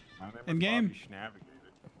 working? My name In is game? Bobby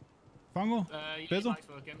Schnavigator. Fungal? Yeah, Bizzle? mic's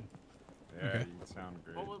working. Yeah, Okay. you sound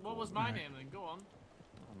great. What was my name then? Go on.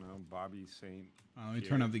 I don't know, Bobby Saint. Let me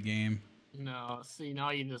turn up the game. No, see,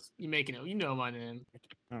 now you're making it. You know my name.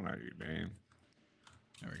 I don't know your name.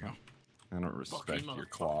 There we go. I don't respect motherfucker. your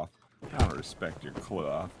cloth. I don't respect your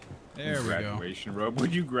cloth. There we go. Graduation robe.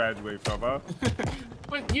 Where'd you graduate from, huh?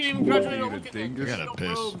 Wait, you didn't even graduate. You Look a at that. dingus? I gotta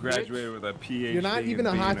piss. Graduated with a PhD. You're not even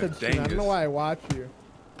in a hot being tub streamer. I don't know dingus. why I watch you.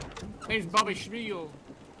 Name's Bobby Schmeagle,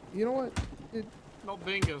 You know what? not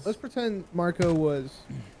Dingus. Let's pretend Marco was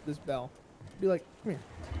this bell. Be like, come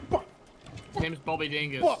here. His name's Bobby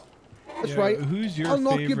Dingus. Fuck. That's Yeah, right. Who's your I'll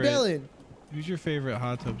knock favorite? your bell in. Who's your favorite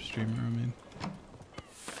hot tub streamer? I mean,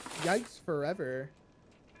 Yikes forever.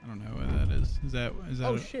 I don't know what that is. Is that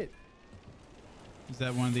Oh shit. is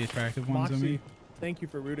that one of the attractive ones? I Moxie, mean, thank you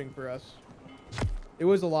for rooting for us. It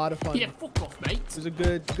was a lot of fun. Yeah, fuck off, mate. It was a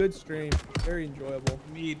good stream. Very enjoyable.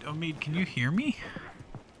 Omid, can you hear me?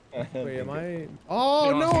 Wait, am I? Oh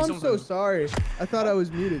You wanna no, say I'm so something? sorry. I thought I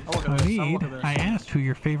was muted. Oh, look at this. Oh, look at this. asked who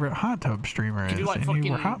your favorite hot tub streamer Could is, you, like, and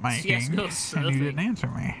you were fucking hot miking, CS:GO and you surfing? didn't answer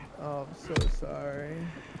me. Oh, I'm so sorry.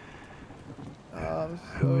 I'm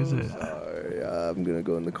Who is so it? sorry. I'm gonna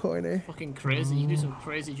go in the corner. Fucking crazy. You do some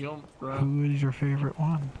crazy jump, bro. Who is your favorite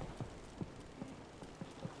one?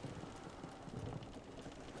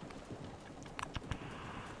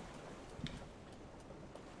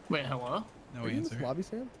 Wait, hello? No Are you in this answer. lobby,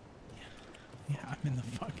 Sam? Yeah, I'm in the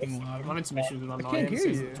fucking lobby. I'm in some issues with my can't mic. hear It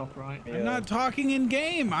says you. the top right. I'm not talking in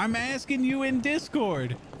game. I'm asking you in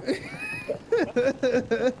Discord.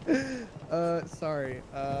 Sorry.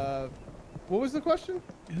 What was the question?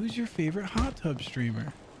 Who's your favorite hot tub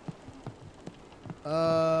streamer?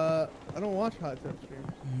 I don't watch hot tub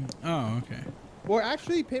streams. Oh, okay. Well,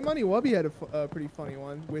 actually, Pay Money Wubby had a pretty funny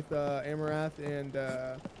one with Amarath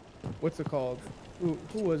and what's it called? Who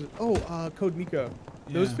was it? Oh, Code Miko.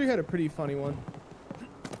 Those Yeah. three had a pretty funny one.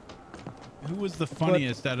 Who was the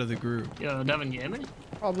funniest out of the group? Yo, Devin Gaming?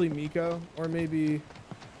 Probably Miko, or maybe.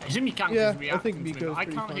 I assume you can't Yeah, just I react think to me, Miko's but I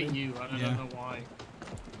pretty can't hear funny. you. I Yeah. don't know why.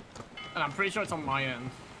 And I'm pretty sure it's on my end.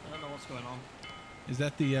 I don't know what's going on. Is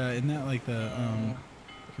that the isn't that like the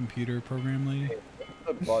computer program lady?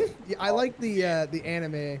 Yeah, I like the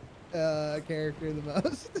anime character the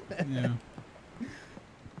most. Yeah.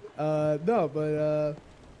 No, but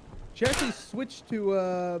she actually switched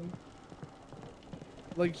to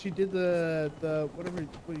like she did the whatever,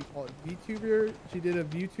 what do you call it, VTuber. She did a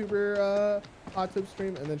VTuber hot tub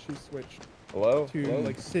stream, and then she switched Hello? to Hello?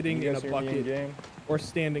 like sitting You in guys a hear me bucket game? or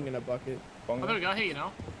standing in a bucket. Oh, there we go. Hey, you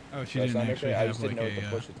know. Oh, she Does didn't that actually I have just like didn't know what to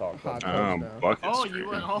a. push to talk. Hot about. tubs now. Bucket Oh, you stream.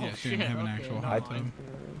 went. Oh, Yeah, she shit. didn't have an okay, actual never hot mind.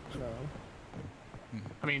 tub. No.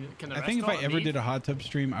 I mean, can the I rest think if I not ever be? did a hot tub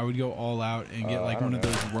stream, I would go all out and get I like don't one of know.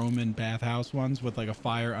 those Roman bathhouse ones with like a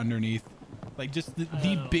fire underneath. Like just the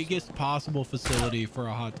know. biggest possible facility for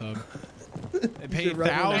a hot tub. They pay should run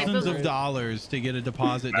one out thousands there. of dollars to get a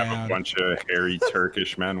deposit Have a down. bunch of hairy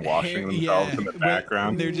Turkish men washing themselves in the but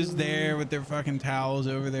background. They're just there with their fucking towels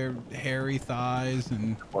over their hairy thighs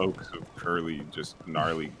and Cloaks of curly, just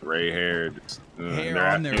gnarly gray hair. Just, hair they're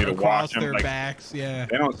on asking you their to across wash them. their Like, backs. Yeah.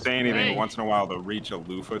 they don't say anything, Hey. but once in a while they'll reach a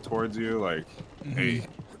loofah towards you, like, Mhm. hey,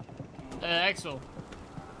 Axel.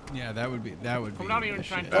 Yeah, that would be I'm not even the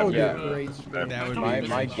trying shit. to. Oh, Yeah. yeah, great stream. That would My be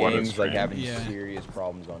my What a game's like stream. having Yeah. serious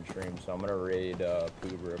problems on stream, so I'm gonna raid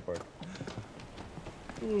Poob real quick.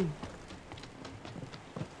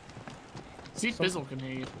 See if Bizzle can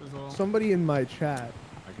hear you as well. Somebody in my chat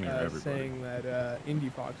I can hear everybody. saying that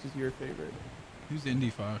Indie Fox is your favorite. Who's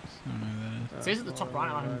Indie Fox? I don't know who that is. It says at the top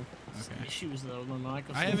right. I'm having Okay. issues though with my mic.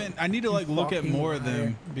 or I something. haven't. I need to like look at Fucking more of them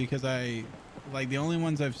liar. because I like the only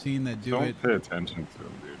ones I've seen that do Don't it. pay attention to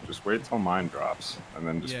them, dude. Just wait till mine drops, and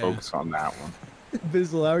then just Yeah. focus on that one.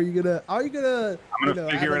 Bizzle, how are you gonna? I'm gonna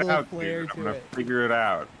add figure a it little out, flair dude. I'm to gonna it? figure it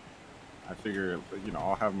out. I figure, you know,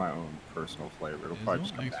 I'll have my own personal flavor. It'll probably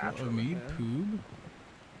just come naturally. Mead, Poob.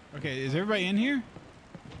 Okay, is everybody in here?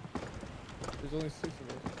 There's only 6 of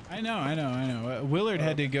us. I know. Willard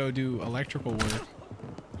had to go do electrical work.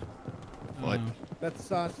 What?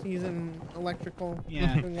 That's season electrical.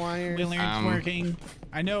 Yeah. Wires. Willard's working.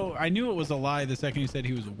 I knew it was a lie the second he said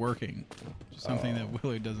he was working. Which is something that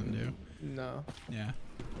Willard doesn't do. No. Yeah.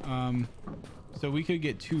 So we could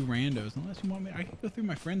get 2 randos unless you want me. I can go through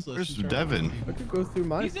my friends list. Where's and start Devin? with you. I could go through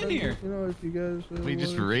my He's in friends here. list, you know, if you guys. We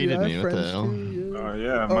just wanna- raided I have me, what the friends hell? too, Oh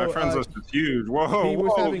yeah, my friends list is huge. Whoa, He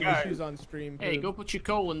was whoa, having guys. issues on stream. Hey, go put your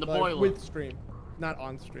coal in the like, boiler. with stream, not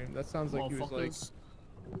on stream. That sounds like he was like. Motherfuckers.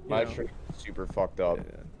 My stream was super fucked up.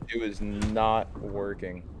 Yeah. It was not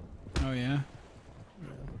working. Oh yeah.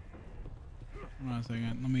 Hold on a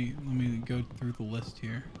second. Let me go through the list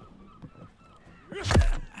here.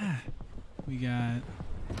 We got.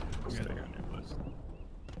 Stay on your list.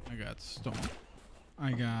 I got Stone.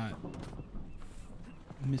 I got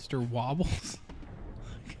Mr. Wobbles.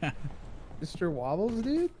 Mr. Wobbles,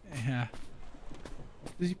 dude. Yeah.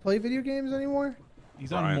 Does he play video games anymore?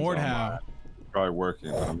 He's on Brian's Mordhau. online. Probably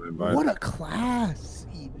working. I'm gonna invite What him. a class,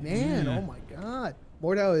 man! Yeah. Oh my god,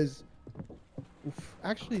 Mordhau is. Oof.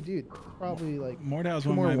 Actually, dude, probably like Mordhau's 2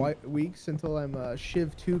 one more of my. weeks until I'm a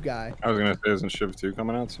Shiv 2 guy. I was gonna say, isn't Shiv 2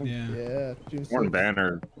 coming out soon? Yeah. Yeah, June Warren 6th.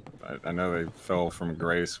 Banner, I know they fell from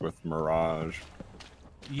grace with Mirage.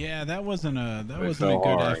 Yeah, that wasn't a They good fell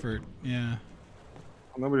hard. effort. Yeah.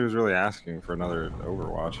 Nobody was really asking for another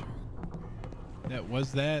Overwatch. That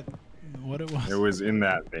was that what it was. It was in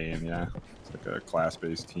that vein, yeah. It's like a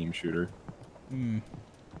class-based team shooter. Hmm.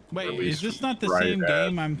 Wait, Or at is least this not the right same at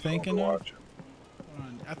game I'm thinking of? Overwatch. Hold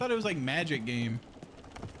on. I thought it was like Magic game.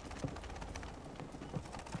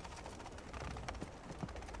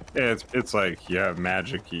 Yeah, it's like you have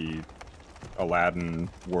magic-y Aladdin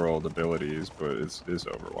world abilities, but it's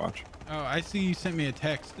Overwatch. Oh, I see you sent me a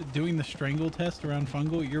text. Doing the strangle test around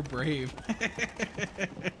Fungal, you're brave.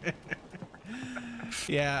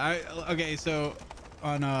 Yeah, okay, so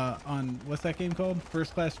on what's that game called?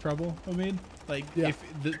 First Class Trouble, Omid? Like Yeah. if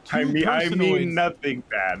the two I mean personoids- nothing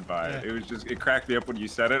bad by it. Yeah. It was just, it cracked me up when you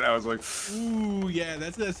said it. I was like, Ooh, yeah,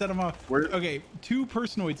 that set them off. Okay, 2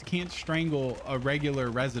 personoids can't strangle a regular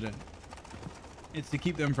resident. It's to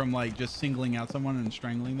keep them from like just singling out someone and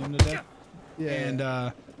strangling them to death.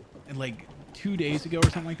 Yeah. And like 2 days ago or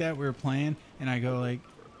something like that, we were playing, and I go like,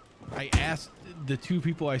 I asked the 2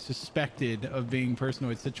 people I suspected of being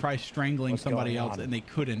personoids to try strangling What's somebody going else, on? and they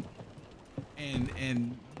couldn't.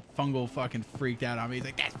 And Fungal fucking freaked out on me. He's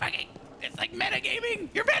like, it's like metagaming.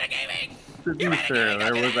 You're metagaming. to be fair,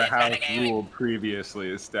 there was a house rule previously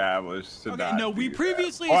established to Okay, not no, we do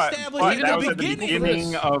previously that. established But it that at was the at the beginning.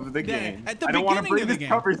 beginning of the Yeah, game. at the I don't want to beginning bring of the this game.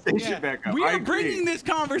 conversation Yeah. back up. We I are agree. bringing this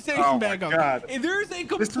conversation Oh back my up. God. There's a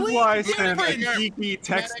complete This is why I sent a difference. geeky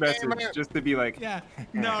text message just to be like, Yeah.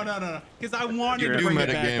 No. Because I wanted You're to a bring it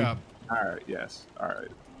metagame. back up. all right, yes, all right.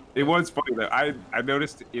 It was funny though. I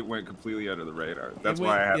noticed it went completely under the radar. That's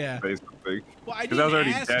why I had yeah. to say something. Well, I 'Cause I was didn't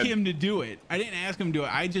already ask dead. him to do it. I didn't ask him to do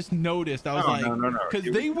it. I just noticed. I was No, like, no. because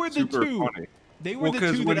It they was were the super 2. funny. They were Well, the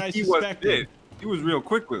 'cause 2 when that I he suspected. he was real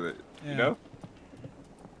quick with it. Yeah. You know.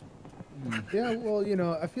 Yeah, well, you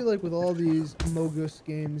know, I feel like with all these Mogus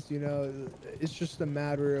games, you know, it's just a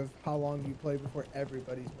matter of how long you play before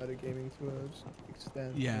everybody's metagaming to an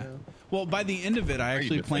extent. Yeah. You know? Well, by the end of it, I you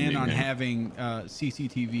actually plan defending on me? having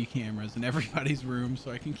CCTV cameras in everybody's room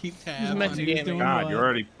so I can keep tabs on who's metagaming. doing God, what. you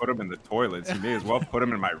already put them in the toilets. You may as well put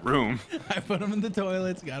them in my room. I put them in the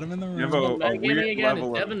toilets, got them in the You have room. a Metagaming weird again.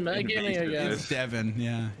 level It's of Devin metagaming again. It's Devin.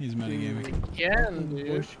 Yeah, he's metagaming. Again, dude.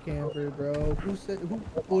 Bush camper, bro. Who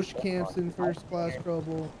bush camps in First Class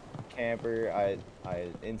Trouble? Camper, I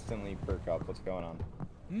instantly perk up. What's going on?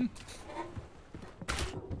 Hmm.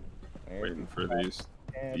 Waiting for these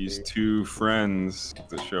Camper. 2 friends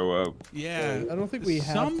to show up. Yeah. I don't think we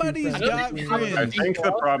have. Somebody's two friends got between friends. us. I think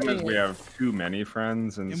the problem is we have too many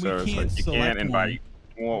friends, and, And we so it's can't like you select can't invite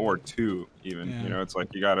one. 1 or 2 even. Yeah. You know, it's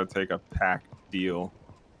like you got to take a pack deal.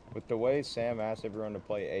 With the way Sam asked everyone to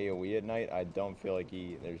play AoE at night, I don't feel like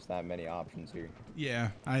there's that many options here. Yeah,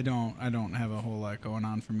 I don't have a whole lot going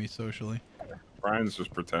on for me socially. Brian's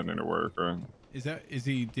just pretending to work, right? Is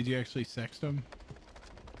he did you actually sext him?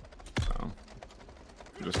 So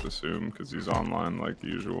just assume because he's online like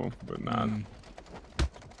usual, but not. Mm.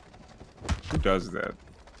 Who does that?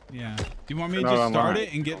 Yeah. Do you want me to No, just I'm start not.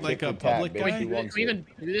 it and get like a Tit for tat, public bitch. guy? Who Can wants we it? even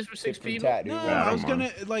do this with 6 Tit for people? tat, who No, wants Yeah, I I was don't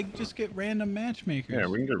gonna like just get random matchmakers. Yeah,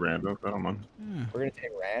 we can get random. I don't mind. Yeah, We're gonna take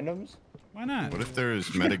randoms. why not? What if there is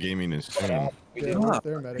metagaming is soon? We Yeah, did- what's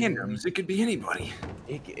their metagaming? Randoms. It could be anybody.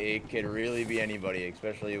 It could really be anybody,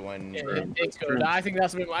 especially when. It's good. I think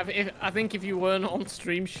that's a bit. I think if you weren't on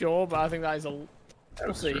stream, sure, but I think that is a. We'll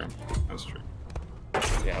That's see. true. That's true.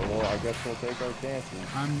 Yeah, well, I guess we'll take our chances.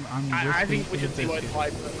 I think we should see what it's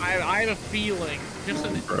like. I have a feeling. Just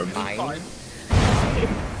an Fine. fine.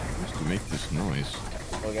 Just to make this noise.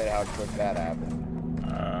 Look at how quick that happened.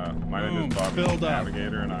 My name Boom, is Bobby filled the up.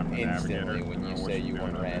 Navigator, and I'm the Instantly Navigator. when I you don't know say what you you're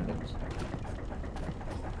want doing out there. randoms.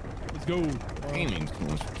 Let's go. Gaming's the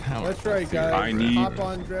most powerful. That's right, theory guys. I need- Hop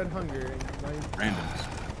on Dread Hunger. randoms.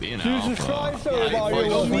 Being Jesus alpha. Christ, Yeah, everybody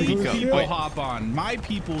well, was me like, people yeah. hop on. My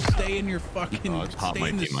people stay in your fucking Oh, it's hot stay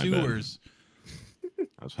in the mic in my bed. sewers.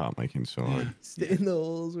 I was hot making so hard. Stay in the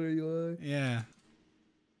holes where you are. Yeah.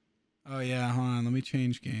 Oh yeah, hold on. Let me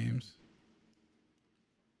change games.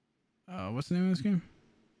 What's the name of this game?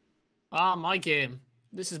 Ah, my game.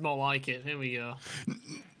 This is more like it. Here we go.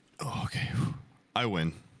 Oh, okay. I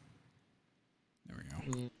win. There we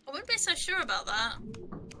go. I wouldn't be so sure about that.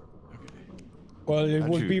 Well, it How'd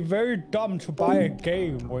would you- be very dumb to buy a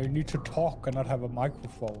game where you need to talk and not have a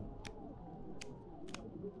microphone.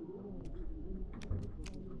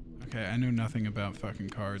 Okay, I know nothing about fucking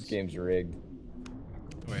This cards. game's rigged.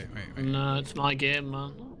 Wait. No, it's my game,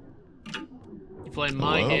 man. You playing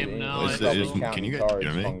my Hello? game now? Is I it- think. can you guys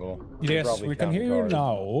hear me? Yes, we can hear you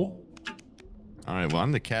now. Alright, well,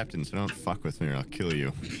 I'm the captain, so don't fuck with me or I'll kill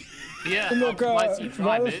you. Yeah, Look, I'll let you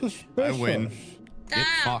try, rather bitch. suspicious. I win. Get Damn.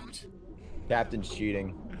 fucked. Captain's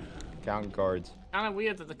cheating. Counting cards. Kind of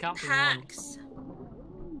weird that the captain won. Hacks.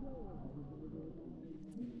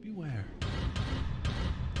 Beware.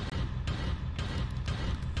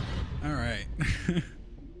 All right.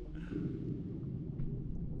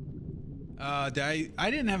 I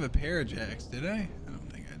didn't have a pair of jacks, did I? I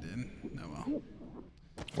don't think I did. No, well.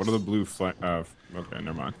 What are the blue flag? Okay,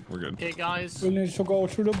 never mind. We're good. Okay, guys. We need to go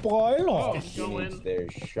to the boiler. Go Who needs in. their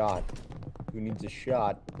shot? Who needs a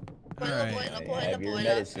shot? All Boiler, right. boiler, I boiler, have your boiler.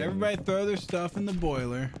 medicine. Everybody throw their stuff in the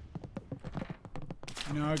boiler.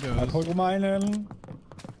 You know how it I goes. put mine in.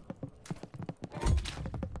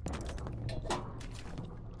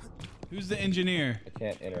 Who's the engineer? I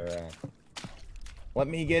can't interact. Let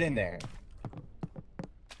me get in there.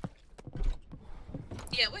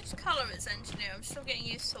 Yeah, which colour is engineer? I'm still getting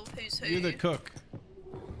used to who's who. You're the cook.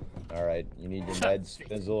 All right, you need your meds,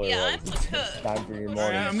 Fizzle, or Yeah, what? I'm the It's cook. time for your All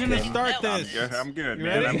morning right, I'm gonna stim. start No, this. Yeah, I'm good, You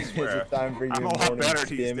man. ready? I Is swear. it time for your I'm a lot morning better these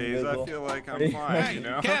stim, days. I Fizzle? feel like I'm Ready? fine, Hey, you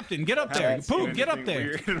know? Captain, get up there. Haven't Poop, seen get up anything there.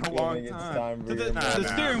 weird in a Feeling long it's time. time for To the- your to the morning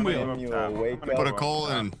steering stim. wheel. You will wake Put up. Put a coal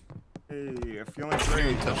in. Hey, I'm feeling Don't great.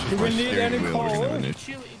 even touch Do my we need steering any wheel or coal? something. It's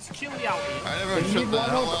chilly out here. Alright, We everyone need shut the one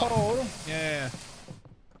hell more up. coal. Yeah.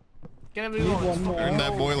 Get Need everyone. one more. Turn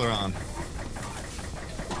that boiler on.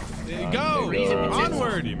 There you go. there you go.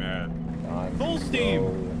 Onward. Steam man. Time Full to steam.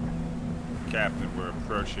 go. Captain, we're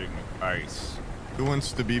approaching ice. Who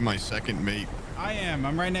wants to be my second mate? I am.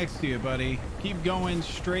 I'm right next to you, buddy. Keep going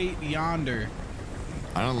straight yonder.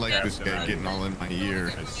 I don't like Yeah, this guy right. getting all in my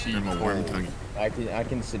ear. I see I'm a worm tongue. I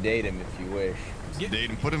can sedate him if you wish. Date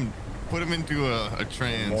him. Put him into a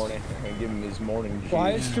trance. Morning. I give him his morning juice.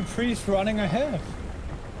 Why is the priest running ahead?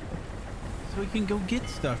 So we can go get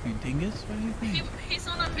stuff, you dingus. What do you think? He's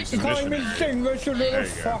on a You mission. call me dingus, you little There you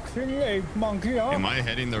go. fucking ape monkey, huh? Am I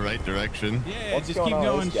heading the right direction? Yeah, What's just going keep on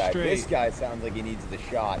going with this guy? straight. This guy sounds like he needs the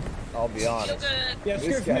shot. I'll be You're honest. good. Yes,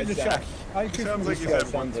 This give guy me the sounds- shot. I give Sounds you like the he's shot.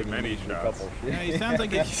 had one too many needs a shots. couple Yeah, he sounds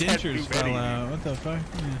like his He's had too dentures fell many. out. What the fuck?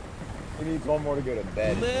 Yeah. He needs one more to go to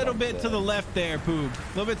bed. A little bit to the left there, Poop.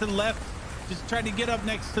 A little bit to the left. Just try to get up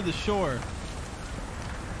next to the shore.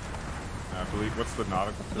 I believe, what's the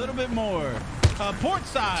nautical A little bit more. Port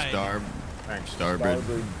side. Thanks. Starboard.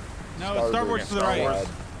 No, starboard's to the right. Starboard.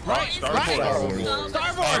 Right, Starboard.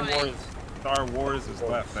 right. Starboard. Star Wars is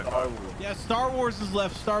left. I thought Yeah, Star Wars is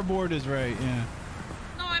left. Starboard is right. Yeah.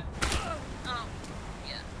 No, I. Oh.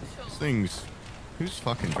 Yeah, sure. This thing's. Who's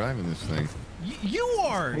fucking driving this thing? You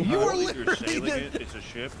are. You are literally. It's a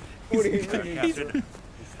ship. What do you mean? Captain.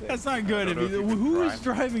 That's not good. I don't know if you can Who is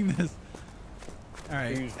drive. driving this? All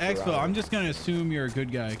right, Who's Expo. driving? I'm just gonna assume you're a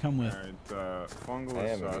good guy. Come with. Alright, fungal I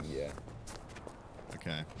is am a sus. yeah.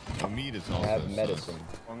 Okay. The meat is I also have sus. medicine.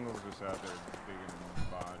 Fungal's just out there digging in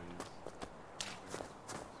bodies.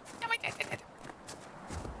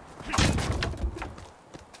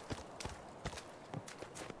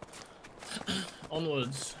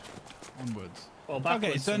 Onwards. Onwards. Well, Okay,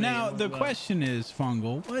 backwards so for me, now and the we'll go. question is,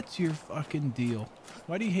 Fungal, what's your fucking deal?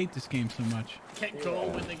 Why do you hate this game so much? Get cool,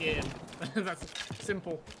 win the game. That's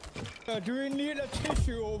simple. Do we need a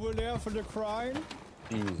tissue over there for the crying?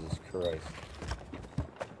 Jesus Christ.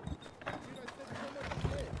 So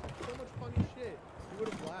much funny shit. You would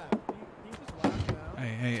have laughed. You just laughed now.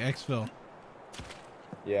 Hey, Xville.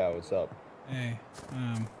 Yeah, what's up? Hey,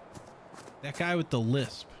 that guy with the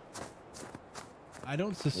lisp. I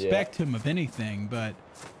don't suspect him of anything, but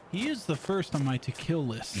he is the first on my to kill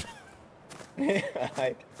list.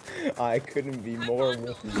 I couldn't be more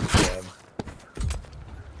with you, Sam.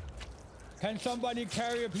 Can somebody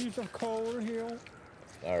carry a piece of coal here?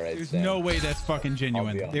 All right, There's Sam. no way that's fucking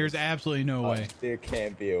genuine. honest. There's absolutely no way. There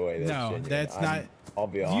can't be a way that's genuine. That's not. I'll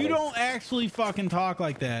be honest. You don't actually fucking talk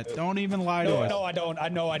like that. Don't even lie to us. No, I don't. I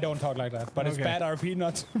know I don't talk like that. But it's Okay. bad RP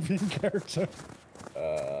not to be in character.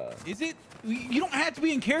 Is it? You don't have to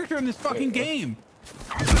be in character in this fucking game.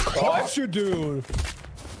 Of course you do.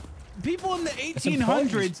 People in the important.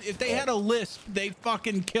 1800s, if they had a lisp, they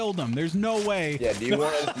fucking killed them. There's no way. Yeah, do you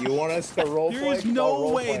want us to roleplay? There is no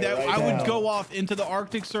way that I would go off into the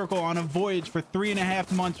Arctic Circle on a voyage for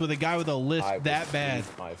 3.5 months with a guy with a lisp that bad.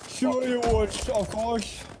 Sure you would, of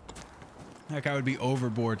course. That guy would be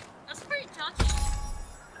overboard. That's pretty judgy.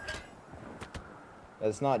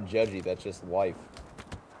 That's not judgy. That's just life.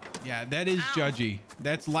 Yeah, that is judgy.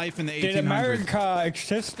 That's life in the 1800s. Did America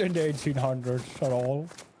exist in the 1800s at all?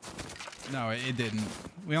 No, it didn't.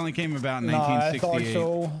 We only came about in Nah, I 1968.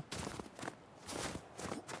 thought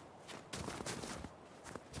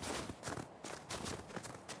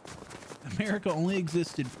so. America only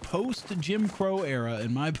existed post Jim Crow era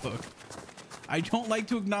in my book. I don't like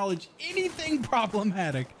to acknowledge anything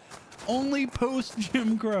problematic. Only post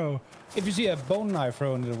Jim Crow. If you see a bone knife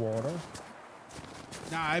thrown in the water.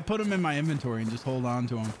 Nah, I put them in my inventory and just hold on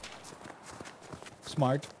to them.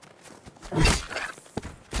 Smart.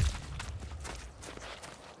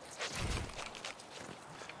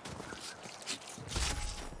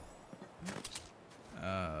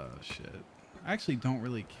 Shit. I actually don't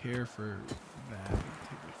really care for that.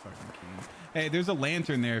 Take the fucking key. Hey, there's a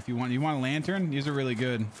lantern there if you want. You want a lantern? These are really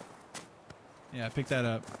good. Yeah, pick that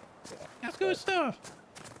up. That's good stuff.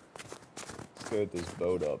 Let's go with this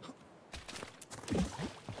boat up.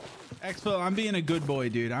 Expo, I'm being a good boy,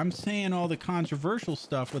 dude. I'm saying all the controversial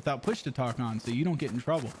stuff without push to talk on, so you don't get in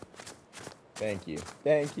trouble. Thank you.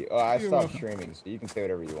 Thank you. Oh, I You're stopped welcome. streaming, so you can say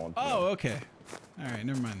whatever you want. to Oh, me. okay. All right,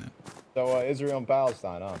 never mind then. So Israel and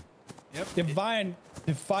Palestine, huh? Yep.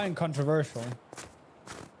 Define controversial.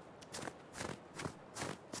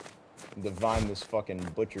 Divine this fucking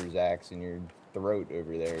butcher's axe in your throat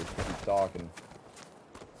over there. Keep talking.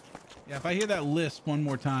 Yeah, if I hear that lisp one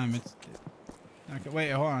more time, it's... Okay, wait,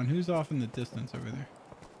 hold on. Who's off in the distance over there?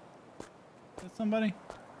 Is that somebody?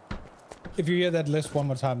 If you hear that list one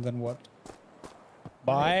more time, then what?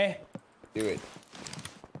 Bye. Do it.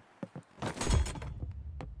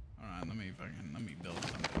 Hold on, let me build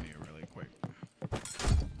something here really quick.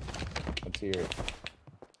 Let's hear it.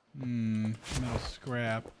 Metal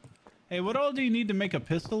scrap. Hey, what all do you need to make a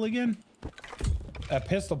pistol again? A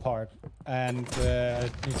pistol part and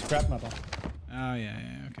scrap metal. Oh yeah,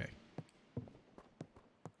 okay.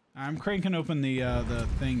 I'm cranking open the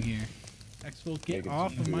thing here. Exfil, get Making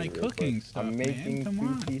off some of my food real cooking quick. stuff, I'm making man. Come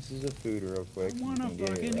on. 2 pieces of food real quick. I wanna You can get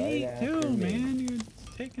it fucking right eat after too, me. man. You're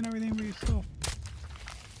taking everything for yourself.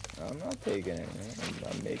 I'm not taking it,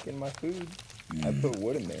 man. I'm making my food. I put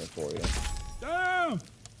wood in there for you. Damn!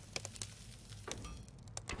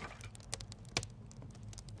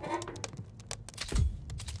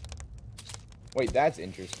 Wait, that's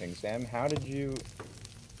interesting, Sam. How did you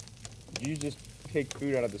just take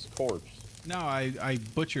food out of this corpse? No, I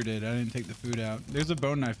butchered it. I didn't take the food out. There's a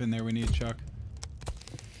bone knife in there we need, Chuck.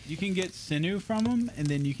 You can get sinew from them, and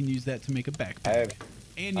then you can use that to make a backpack.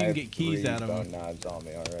 And you can get keys out of them. 3 bone knives on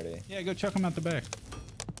me already. Yeah, go chuck them out the back.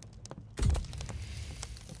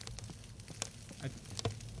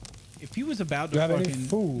 If he was about Do to you have any fucking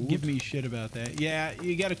food? give me shit about that. Yeah,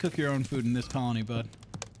 you gotta cook your own food in this colony, bud.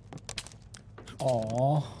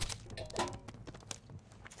 Aww.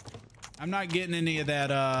 I'm not getting any of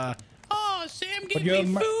that, oh, Sam gave you're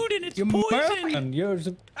me food and it's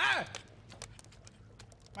poison! Ah!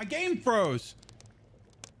 My game froze.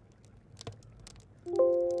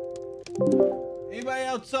 Anybody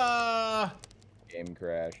else, Game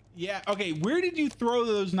crashed. Yeah, okay, where did you throw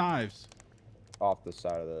those knives? Off the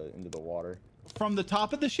side of into the water. From the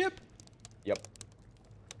top of the ship? Yep.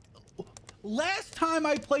 Last time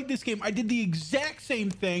I played this game, I did the exact same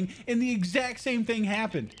thing, and the exact same thing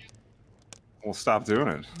happened. Well, stop doing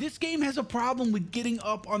it. This game has a problem with getting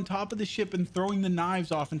up on top of the ship and throwing the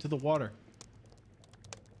knives off into the water.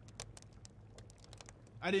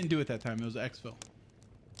 I didn't do it that time. It was Xville.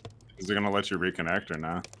 Is it gonna let you reconnect or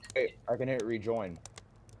not? Wait, I can hit rejoin.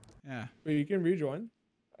 Yeah. Wait, you can rejoin.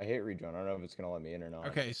 I hit rejoin. I don't know if it's gonna let me in or not.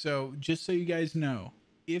 Okay, so just so you guys know,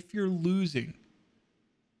 if you're losing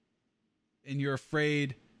and you're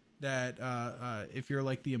afraid that if you're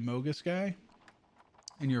like the mogus guy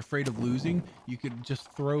and you're afraid of losing, you could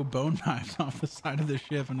just throw bone knives off the side of the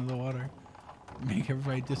ship into the water. Make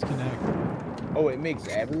everybody disconnect. Oh, it makes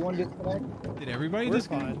everyone disconnect? Did everybody We're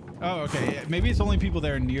disconnect? Oh, okay. Maybe it's only people that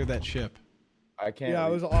are near that ship. I can't. Yeah, I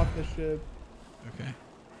was off the ship. Okay.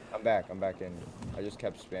 I'm back. I'm back in. I just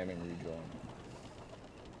kept spamming rejoin.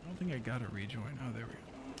 I don't think I got a rejoin. Oh, there we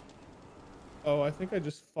go. Oh, I think I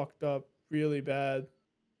just fucked up really bad.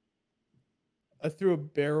 I threw a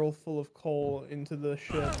barrel full of coal into the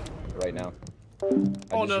ship. Right now.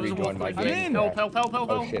 Oh no, there's a wolf I'm right here. in. Help, help, help, help,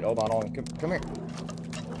 Oh help. shit, hold on. Come here.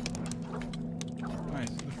 Nice.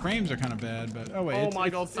 The frames are kind of bad, but oh wait. Oh it's, my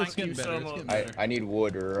it's, god, it's thank getting you better. so It's much. getting better. I need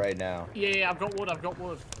wood right now. Yeah, I've got wood, I've got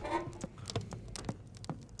wood.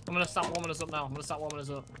 I'm gonna start warming us up now.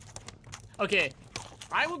 Okay,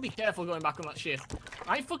 I would be careful going back on that ship.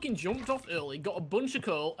 I fucking jumped off early, got a bunch of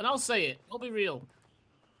coal, and I'll say it, I'll be real.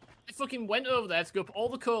 I fucking went over there to go put all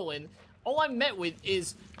the coal in. All I'm met with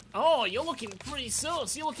is, oh, you're looking pretty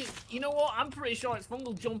sus. You're looking, you know what? I'm pretty sure it's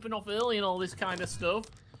Fungal jumping off early and all this kind of stuff.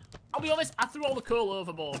 I'll be honest, I threw all the coal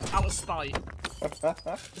overboard out of spite.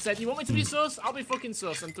 I said, you want me to be sus? I'll be fucking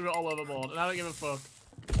sus, and threw it all overboard, and I don't give a fuck.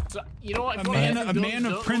 So, you know what? A man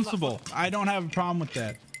of principle. I don't have a problem with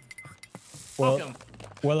that.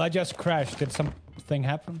 Well, I just crashed. Did something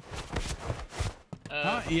happen?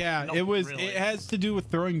 Yeah, not it was. really. It has to do with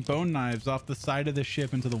throwing bone knives off the side of the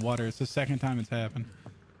ship into the water. It's the second time it's happened.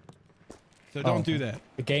 So don't do that.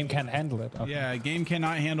 The game can't handle it. Okay. Yeah, a game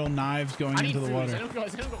cannot handle knives going I need into the food. water.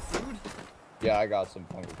 Has anyone got food? Yeah, I got some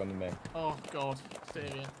Fungal. Come to me. Oh god, stay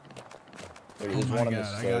here. Wait, Oh there's my one on god, this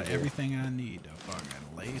I got server. everything I need to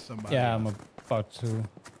fucking lay somebody. Yeah, up. I'm about to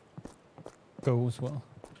go as well.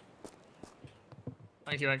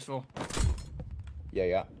 Thank you, Xful.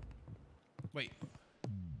 Yeah. Wait.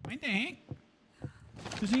 What the heck?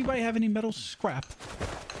 Does anybody have any metal scrap?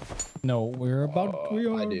 No, we're about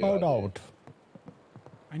out.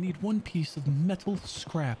 I need one piece of metal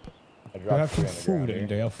scrap. I We have some three on the ground food in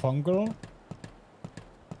here. there, Fungal.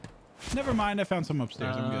 Never mind, I found some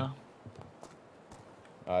upstairs. I'm good.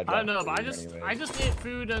 I don't know, but Anyway. I just ate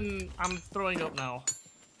food and I'm throwing up now.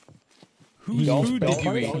 Whose food did you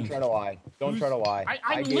Don't eat? try to lie. Don't try to lie.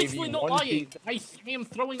 I'm gave literally you not one lying. piece- I am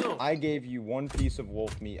throwing up. I gave you one piece of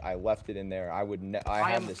wolf meat. I left it in there. I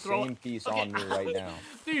have the same piece Okay, on me right now.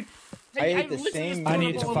 Dude, I ate the literally same just meat. I threw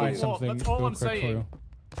need up to all find over the wall. something That's all real I'm quick for saying. you.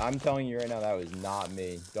 I'm telling you right now, that was not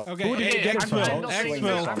me. Don't, Okay, Who did you get it I'm from? not don't saying swing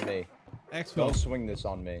Exfil. this on me. Don't Exfil. swing this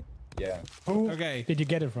on me. Yeah. Who Okay. did you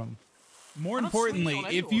get it from? More I'm not swinging importantly, on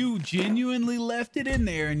if anyone. you genuinely left it in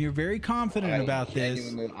there and you're very confident about this,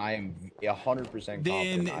 I am 100%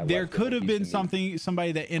 then confident. I there left could a have piece been of meat.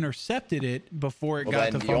 somebody that intercepted it before it Well,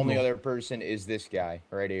 got then to the only Fungal. other person is this guy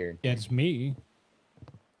right here. Yeah, it's me.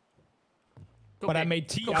 Could But be- I made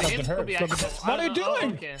tea could out be of the him, could be herbs. Axel. What are you I don't know.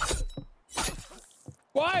 doing? Okay.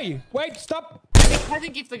 Why? Wait, stop. I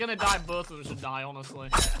think if they're gonna die, both of them should die, honestly.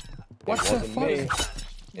 What It the wasn't fuck? me.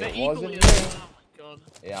 They're It equally. wasn't me. Oh my god.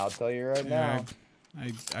 Yeah, I'll tell you right now.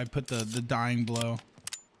 I put the dying blow.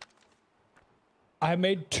 I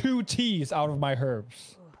made 2 teas out of my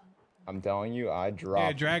herbs. I'm telling you, I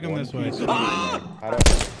dropped. drag him one this way. piece of meat in there. I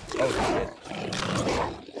don't. Oh shit.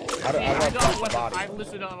 I I left don't off know the what. body. I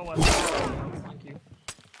literally don't know what. Thank you.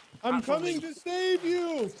 I'm coming to save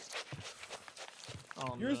you.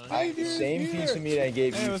 Oh Your no. savior is Same here. piece of meat I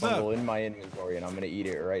gave Hey, you, what's up? Fungal, in my inventory, and I'm gonna eat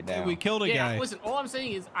it right now. Hey, we killed a Yeah, guy. listen, all I'm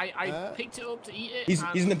saying is I picked it up to eat it. He's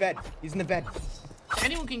and in the bed. He's in the bed.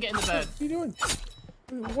 anyone can get in the bed. What are you doing?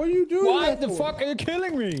 What are you doing? Why that the for? fuck are you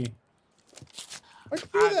killing me? Why'd you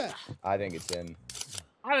do that? I think it's him.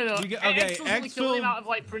 I don't know. We get- okay, Exfil's only killing him Exfil- out of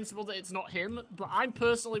like principle that it's not him, but I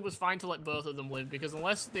personally was fine to let both of them live because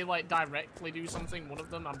unless they like directly do something, one of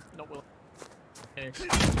them, I'm not willing. Okay.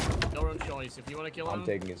 Your own choice. If you want to kill him, I'm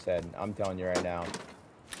taking his head. I'm telling you right now.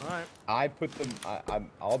 all right. I put them.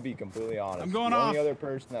 I'll be completely honest. I'm going the off. only other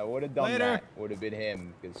person that would have done Later. that would have been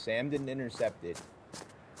him because Sam didn't intercept it.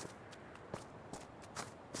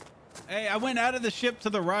 Hey, I went out of the ship to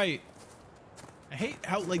the right. I hate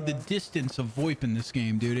how like the distance of VoIP in this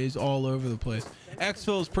game, dude, is all over the place.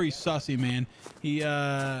 Exfil is pretty sussy, man. He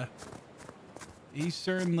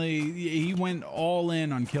certainly he went all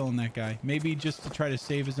in on killing that guy. Maybe just to try to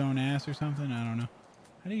save his own ass or something. I don't know.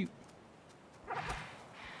 How do you? There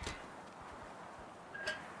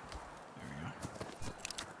we go.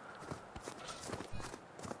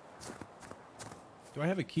 Do I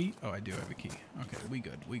have a key? Oh, I do have a key. Okay, we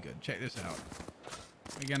good. We good. Check this out.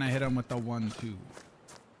 Again, I hit him with the 1-2.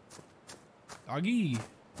 Doggy.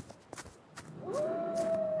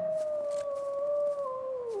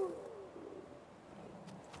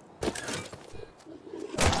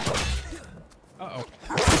 Uh-oh.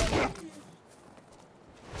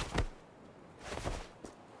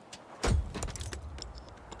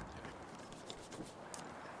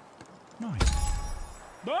 Nice.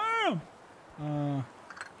 Bam! I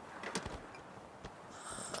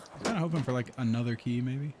was kind of hoping for like another key,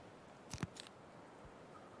 maybe.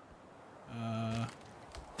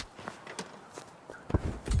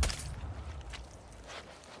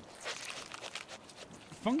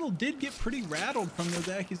 Fungal did get pretty rattled from those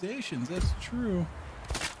accusations. That's true.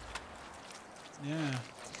 Yeah.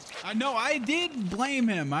 I know I did blame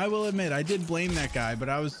him. I will admit I did blame that guy, but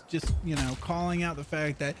I was just, you know, calling out the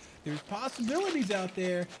fact that there's possibilities out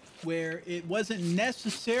there where it wasn't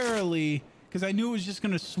necessarily, because I knew it was just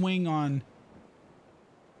going to swing on.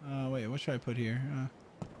 Wait, what should I put here?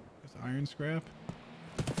 Guess iron scrap.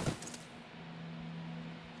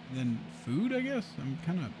 And then food, I guess. I'm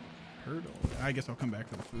kind of hurt. I guess I'll come back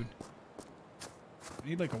for the food. I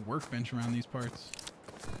need like a workbench around these parts.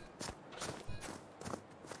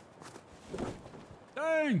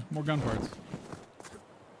 Dang! More gun parts.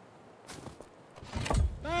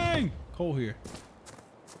 Dang! Coal here.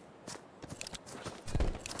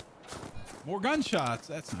 More gunshots.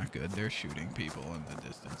 That's not good. They're shooting people in the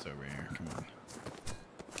distance over here. Come on.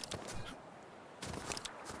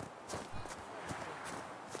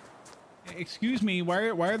 Excuse me. Why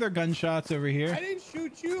are there gunshots over here? I didn't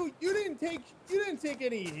shoot you. You didn't take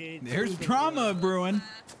any hits. There's drama brewing.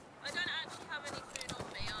 I don't actually have any food on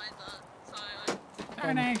me either, so I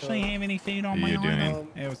don't actually have any food on my arm.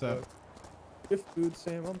 Hey, what's up? Give food,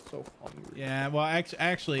 Sam. I'm so hungry. Yeah, well,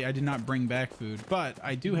 actually, I did not bring back food, but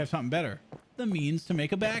I do have something better. The means to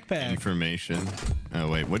make a backpack. Information. Oh,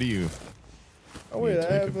 wait. What do you... Oh, wait.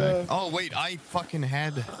 I have... Oh, wait. I fucking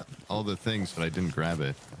had all the things, but I didn't grab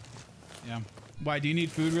it. Yeah. Why, do you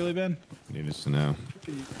need food really, Ben? Need us to know.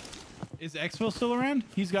 Is Xville still around?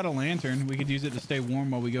 He's got a lantern. We could use it to stay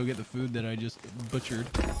warm while we go get the food that I just butchered.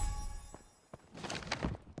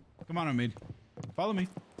 Come on, Omid. Follow me.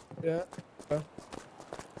 Yeah.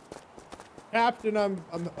 Captain, I'm...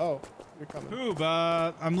 Oh, you're coming.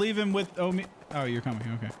 Poob, I'm leaving with Omid. Oh, you're coming.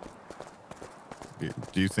 Okay.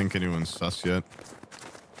 Do you think anyone's sus yet?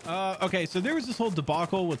 Okay, so there was this whole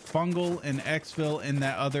debacle with Fungal and Xville and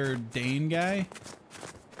that other Dane guy,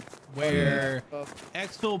 where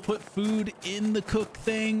Xville put food in the cook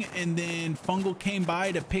thing, and then Fungal came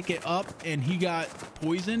by to pick it up, and he got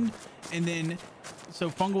poisoned, and then so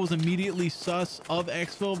Fungal was immediately sus of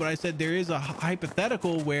Xville, but I said there is a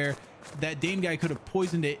hypothetical where that Dane guy could have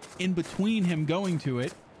poisoned it in between him going to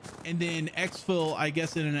it, and then Xville, I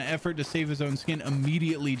guess in an effort to save his own skin,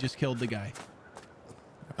 immediately just killed the guy.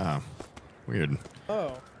 Oh, weird.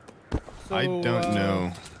 Oh. So, I don't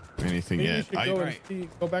know anything yet.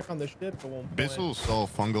 Go back on the ship at one point. Bizzle saw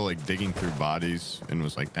Fungal like digging through bodies and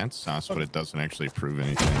was like, "That's sus," but it doesn't actually prove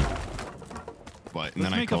anything. But and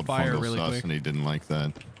then I called Fungal really sus, quick. and he didn't like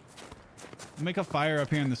that. Make a fire up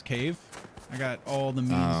here in this cave. I got all the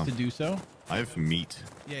means to do so. I have meat.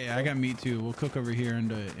 Yeah, I got meat too. We'll cook over here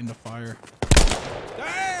into fire.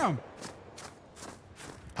 Damn!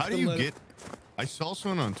 How do you get? I saw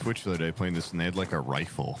someone on Twitch the other day playing this, and they had like a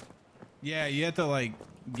rifle. Yeah, you have to like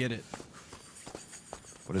get it.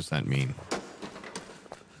 What does that mean?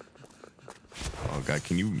 Oh god,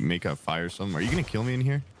 can you make a fire or something? Are you gonna kill me in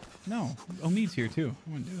here? No, Omid's here too.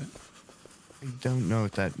 I wouldn't do it. I don't know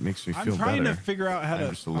if that makes me feel better. I'm trying to figure out how I'm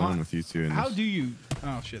just alone with you two. How do you?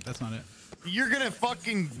 Oh shit, that's not it. You're gonna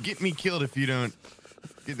fucking get me killed if you don't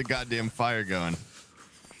get the goddamn fire going.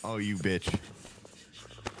 Oh, you bitch.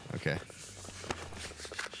 Okay.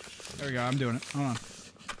 There we go. I'm doing it. Hold on.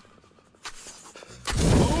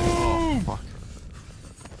 Oh, fuck.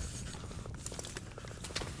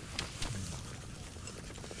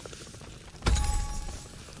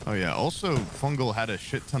 Oh yeah, also Fungal had a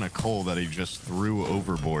shit ton of coal that he just threw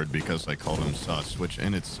overboard because I called him sus, which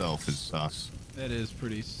in itself is sus. That is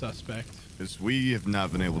pretty suspect. Because we have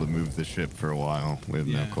not been able to move the ship for a while. We have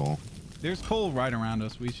no coal. There's coal right around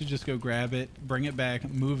us. We should just go grab it, bring it back,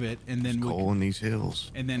 move it, and then coal in these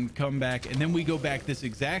hills. And then come back, and then we go back this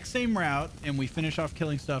exact same route, and we finish off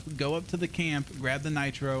killing stuff, go up to the camp, grab the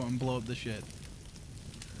nitro, and blow up the shit.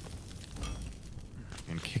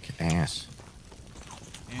 And kick ass.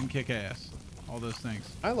 And kick ass. All those things.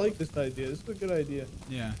 I like this idea. This is a good idea.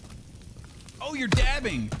 Yeah. Oh, you're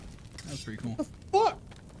dabbing. That's pretty cool. Fuck.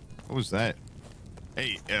 What was that?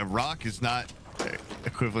 Hey, rock is not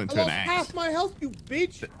equivalent I to an lost axe. half my health, you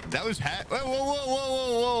bitch. That was half. Whoa, whoa, whoa,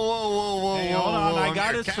 whoa, whoa, whoa, whoa, whoa. Hey, hold on. I I'm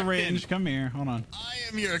got your a syringe. captain. Come here. Hold on. I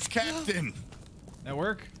am your captain. That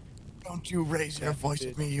work? Don't you raise your voice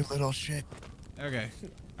at me, you little shit. Okay.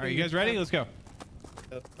 All right, you guys ready? Let's go.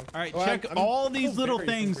 All right, Well, check I'm all these still little very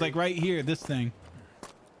things, hungry. like right here, this thing.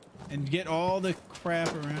 And get all the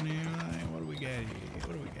crap around here. What do we got here?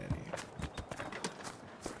 What do we got here?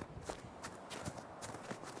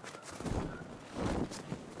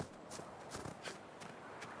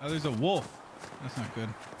 Oh, there's a wolf. That's not good.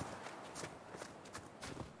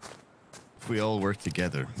 If we all work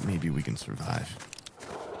together, maybe we can survive.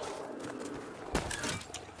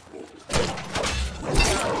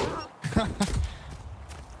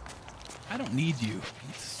 I don't need you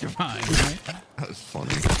to survive, right? That was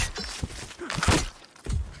funny.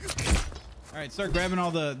 All right, start grabbing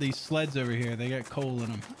all these sleds over here. They got coal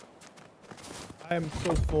in them. I am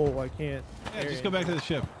so full, I can't. Yeah, just go back to the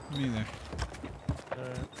ship. Me there.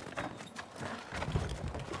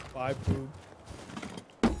 Bye, poop.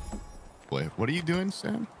 Wait, what are you doing,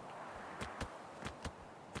 Sam?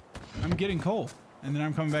 I'm getting coal, and then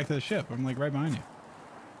I'm coming back to the ship. I'm like right behind you.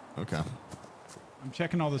 Okay. I'm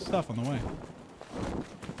checking all this stuff on the way.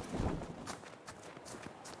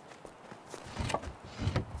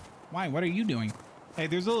 Why? What are you doing? Hey,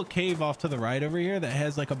 there's a little cave off to the right over here that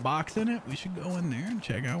has like a box in it. We should go in there and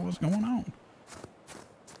check out what's going on.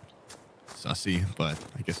 Sussy, but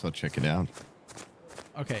I guess I'll check it out.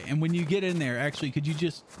 Okay, and when you get in there, actually, could you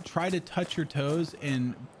just try to touch your toes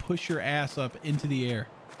and push your ass up into the air?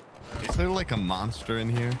 Is there like a monster in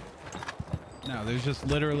here? No, there's just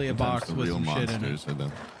literally a Sometimes box the with real some shit in it. monsters are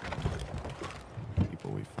the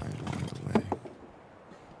people we find along the way.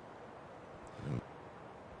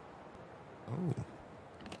 Oh,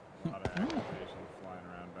 A lot of accusations flying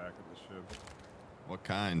around back at the ship. what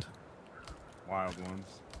kind? Wild ones.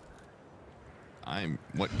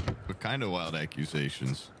 What kind of wild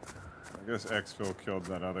accusations? I guess Exfil killed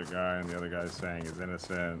that other guy, and the other guy's saying he's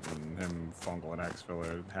innocent, and him, Fungal, and Exfil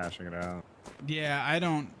are hashing it out. Yeah, I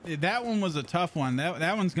don't. That one was a tough one.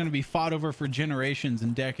 That one's going to be fought over for generations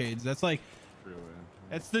and decades. That's like, Really.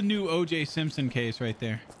 that's the new O.J. Simpson case right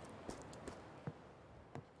there.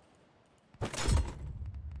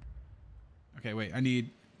 Okay, wait. I need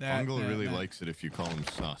that. Fungal that, really that. likes it if you call him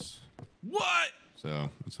sus. What? So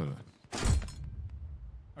that's what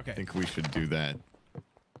I Okay. think we should do that.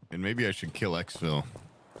 And maybe I should kill Exfil.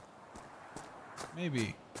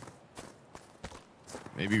 Maybe.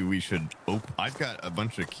 Maybe we should. Oh, I've got a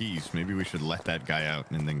bunch of keys. Maybe we should let that guy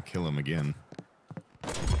out and then kill him again.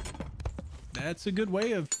 That's a good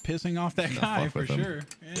way of pissing off that Not guy fuck for with him. sure.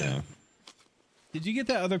 Yeah. Yeah. Did you get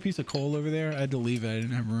that other piece of coal over there? I had to leave it. I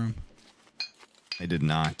didn't have room. I did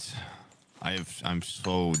not. I'm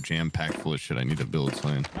so jam-packed full of shit. I need to build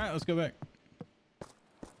something. All right, let's go back.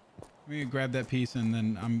 We're gonna grab that piece, and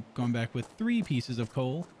then I'm going back with 3 pieces of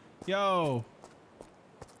coal. Yo,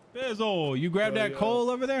 Bizzle, you grabbed that coal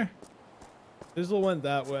over there? Bizzle went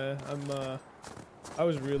that way. I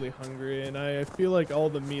was really hungry, and I feel like all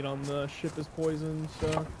the meat on the ship is poisoned,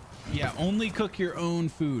 so. Yeah, only cook your own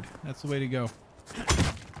food. That's the way to go.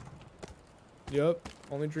 Yep.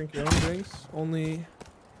 Only drink your own drinks. Only.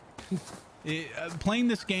 Playing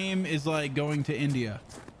this game is like going to India.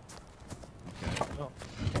 Oh.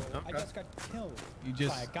 I just got killed You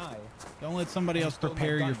just by a guy. don't let somebody else Stole my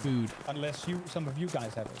prepare your gun. food. Unless some of you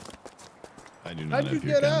guys have it. I do not How'd you have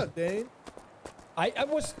your get gun. out, Dane? I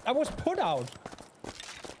was put out.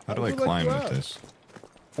 How do I How'd you let climb you with out? this?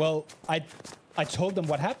 Well, I told them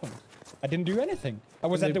what happened. I didn't do anything. I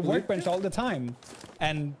was And at they the believed workbench you? all the time,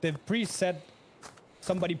 and the priest said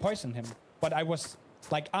somebody poisoned him. But I was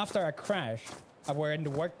like, after I crashed, I were in the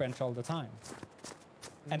workbench all the time.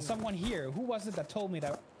 And someone here, who was it that told me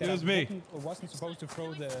that It was I me. wasn't supposed to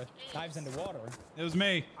throw the knives in the water? It was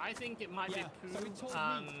me. I think it might Yeah, be so Pooh he told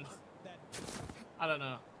and me that. I don't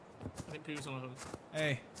know. I think Pooh's one of them.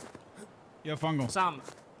 Hey, yo, Fungal. Sam,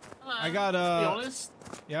 I got to be honest,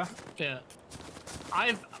 Yeah, yeah.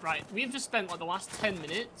 We've just spent like the last 10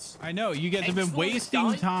 minutes. I know you guys have been Exfil, this wasting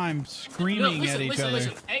guy- time screaming at each other.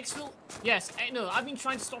 Listen. Exfil, yes, no, I've been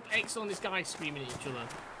trying to stop Exfil and this guy screaming at each other.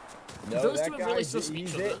 No, Those that two are really guy's- sus of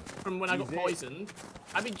each he's other it. from when I got He's it. poisoned.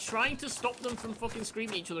 I've been trying to stop them from fucking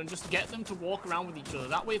screaming at each other and just get them to walk around with each other.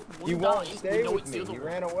 That way, if one He won't dies, stay we know with it's me. the other He one.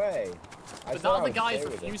 ran away. I But said I that other would guy stay is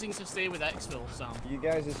with him. refusing to stay with Exfil, Sam. You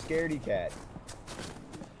guys are scaredy cat.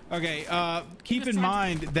 Okay, keep just in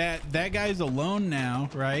trying mind that that guy's alone now,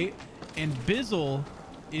 right? And Bizzle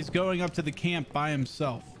is going up to the camp by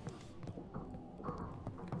himself.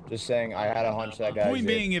 Just saying, I had a hunch that guy. Point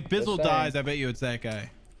being, if Bizzle dies, I bet you it's that guy.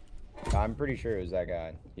 I'm pretty sure it was that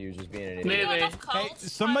guy. He was just being an idiot. Maybe. Hey,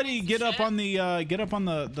 somebody get up on the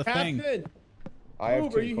thing. Captain, I have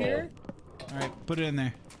Oob, 2 are you coal. here? All right, put it in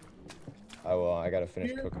there. I will. I gotta finish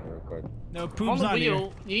Here? cooking real quick. No, On Poop's the not here.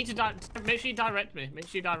 wheel, you need to make sure you direct me. Make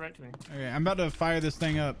sure you direct me. Okay, I'm about to fire this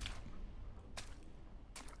thing up.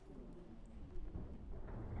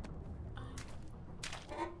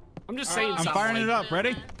 I'm just saying. I'm Sam, firing like, it up. Ready?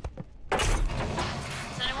 Is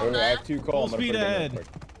anyone I there? have 2 coal. Full I'm gonna speed put it in real ahead. quick.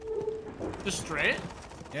 Just straight.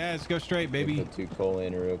 Yeah, let's go straight, baby. Put 2 coal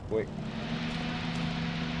in real quick.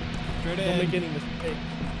 Straight Don't make ahead. any mistakes.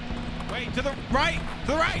 Wait, to the right.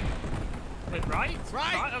 To the right. Wait, right?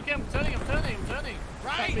 Right. Okay, I'm turning. Stop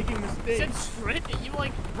Right. making You mistakes. said straight. You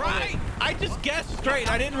like Right. I just guessed straight.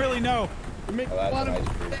 I didn't really know. You're making Oh, a that's lot a of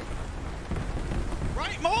nice tree. mistakes.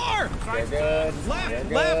 Right. More. You're good. Left, You're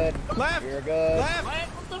left, good. left, You're good. left,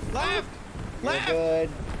 What the fuck? left, You're left, good.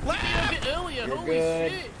 A left, bit earlier. You're Holy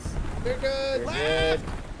good. shit. You're good. You're left,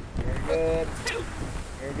 good. You're good.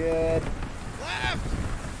 You're good. left.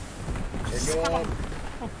 You're good.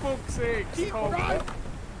 For fuck's sake. Keep Tom. right.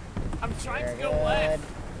 I'm trying to You're go good. left.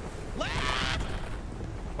 Left.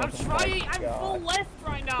 I'm trying. I'm God. full left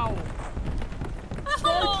right now.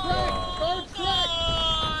 Oh,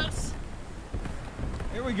 God.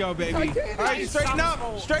 Here we go, baby. Titanic. All right, straighten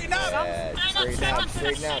up. Straighten up. Yeah, straighten out,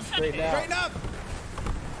 straighten out, straighten out. Straighten up.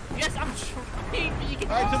 Yes, I'm trying. But you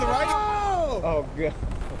can. All right, to the right. Oh! Oh, God.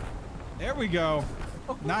 There we go.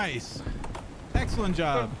 Nice. Excellent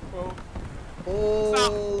job.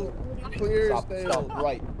 Oh, clear Stop, stay. stop.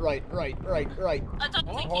 Right. I don't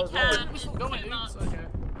think you can. We're still It's going. too Oops. much. Okay.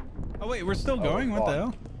 Oh wait, we're still going. What the fuck.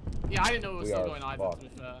 hell? Yeah, I didn't know it was We still are going either. fucked. To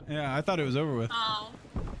be fair. Yeah, I thought it was over with. Oh,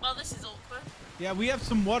 well, this is awkward. Yeah, we have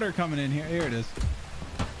some water coming in here. Here it is.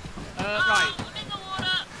 Oh, Right. I'm in the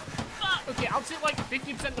water. Fuck. Okay, I'll take like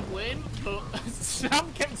 50% the blame, but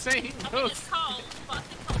Sam kept saying I mean, no. it's cold, but I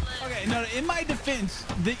think I'll live. Okay, no, in my defense,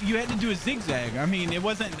 that you had to do a zigzag. I mean, it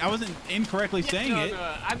wasn't. I wasn't incorrectly saying no, it.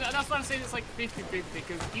 No, and that's why I'm saying it's like 50-50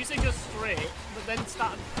 because you say go straight, but then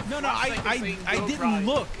start. No, saying I go didn't right.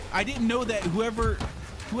 look. I didn't know that whoever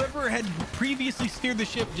had previously steered the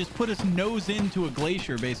ship just put us nose into a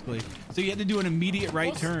glacier, basically. So you had to do an immediate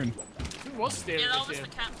right turn. Who was steering Yeah, that this was ship?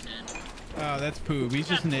 the captain. Oh, that's Poob. He's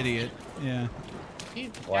just an idiot. Yeah.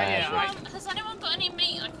 Has anyone got any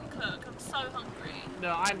meat I can cook? I'm so hungry.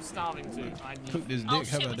 No, I'm starving too. I need. Cooked his dick. Oh How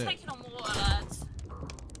shit, about we're that? taking on water, lads.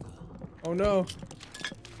 Oh no.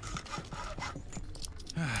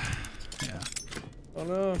 Yeah. Oh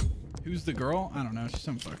no. Who's the girl? I don't know. She's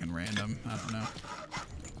some fucking random. I don't know.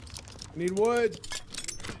 Need wood.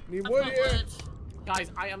 Need I've wood got here. wood. Guys,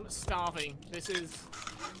 I am starving. This is.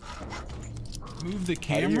 Move the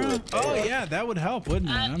How do you camera? repair Oh it? yeah, that would help, wouldn't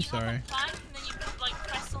it? I'm You sorry. have a plank, and then you could like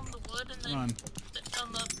press on the wood, and then Come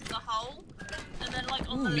on. on the hole, and then like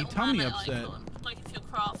on Ooh, the me little tummy mammoth upset. icon, like if you're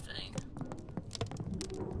crafting.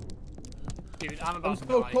 Dude, I'm I'm about to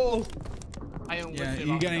so die. cold. I am Yeah, literally you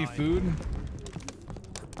about got to any die. food?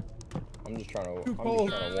 I'm just trying Too to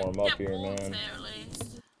cold. warm Get up here, water man. at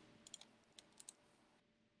least.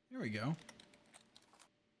 There we go.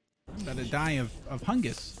 I'm about to die of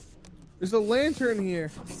hungus. There's a lantern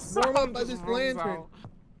here. Warm up by this Just runs lantern. out.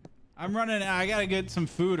 I'm running. I gotta get some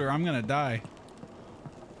food or I'm gonna die.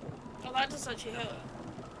 Oh, that does actually hurt.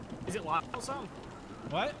 Is it light outside?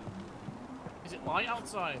 What? Is it light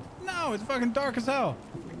outside? No, it's fucking dark as hell.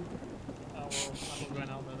 Oh well, I'm not going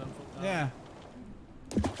out there then. Fuck that. Yeah.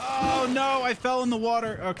 Oh no, I fell in the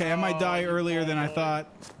water. Okay, I might die you earlier poor than I boy. thought.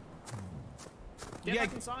 Get Yeah.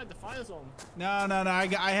 back inside. The fire's on. No.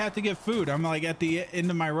 I have to get food. I'm like at the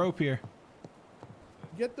end of my rope here.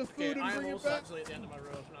 Get the Okay, food and I am bring it also back. actually at the end of my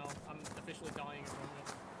rope now. I'm officially dying in front of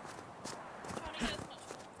I'm trying to get as much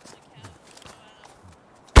water as I can.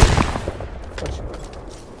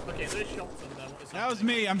 it. Okay, there's shots under there. What is That was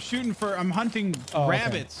me. I'm hunting Oh, okay.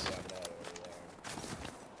 rabbits.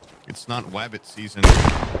 It's not wabbit season.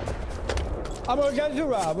 I'm gonna get you,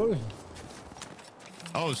 Rob.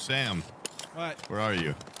 Oh, Sam, What? where are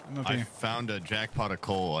you? I'm up I here. found a jackpot of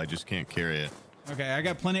coal. I just can't carry it. Okay, I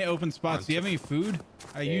got plenty of open spots. Do you have any food?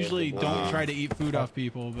 I usually don't try to eat food off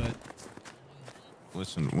people, but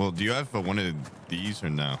Listen, well, do you have one of these or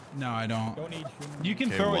no? no, I don't. Don't eat human. You can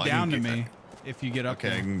Okay, throw well, it I can down to get me if you get up Okay,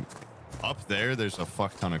 I there. can, up there, there's a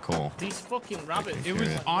fuck ton of coal. These fucking rabbits. It was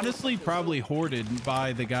Yeah. honestly probably hoarded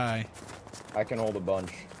by the guy. I can hold a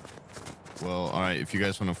bunch. Well, all right, if you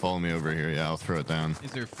guys want to follow me over here, yeah, I'll throw it down.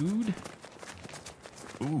 Is there food?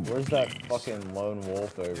 Ooh, Where's that please. fucking lone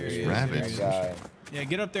wolf over There's here? rabbits. That guy. Yeah,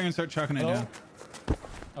 get up there and start chucking it Hello? down.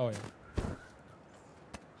 Oh yeah.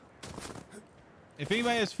 If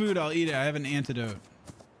anybody has food, I'll eat it. I have an antidote.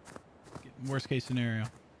 Worst case scenario.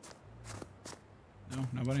 No,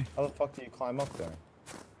 nobody. How the fuck do you climb up there?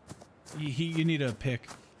 You need a pick.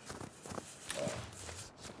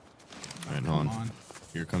 Right on.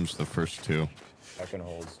 Here comes the first two. I can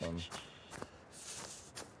hold some.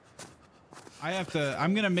 I have to.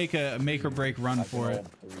 I'm gonna make a make or break run for it.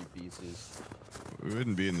 3 pieces. We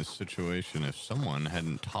wouldn't be in this situation if someone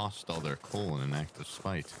hadn't tossed all their coal in an act of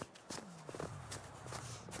spite.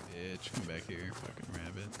 Bitch, come back here, fucking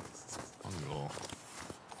rabbit. Fungal.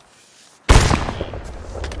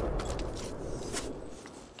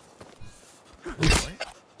 What?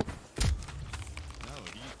 No,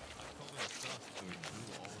 I told him stuff, so he threw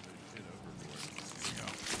all of his shit overboard.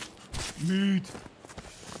 Here we go. Meat.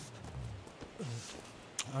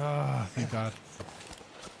 Ah, thank God.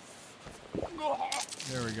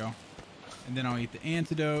 There we go. And then I'll eat the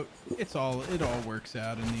antidote. It all works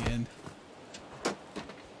out in the end.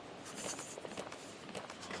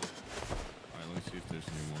 Alright, let's see if there's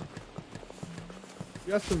any more.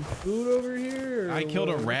 You got some food over here? I killed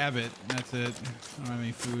a rabbit. That's it. I don't have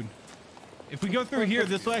any food. If we go through here,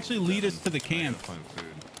 this will actually lead us to the camp. Find food.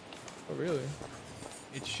 Oh, really?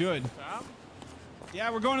 It should. Yeah,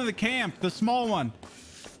 we're going to the camp, the small one.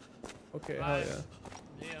 Okay, hell yeah.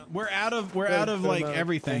 We're out of like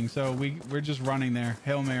everything, so we're just running there.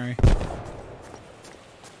 Hail Mary.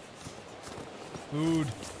 Food.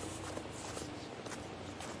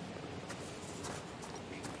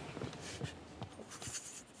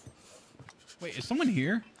 Wait, is someone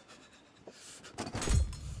here?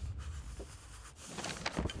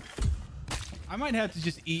 I might have to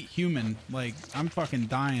just eat human. Like, I'm fucking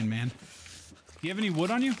dying, man. Do you have any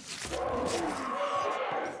wood on you?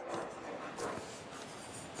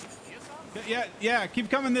 Yeah, keep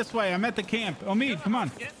coming this way. I'm at the camp. Omid, come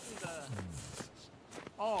on.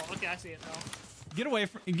 Oh, okay, I see it now. Get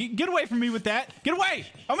away from me with that. Get away!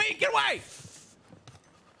 Omid, get away!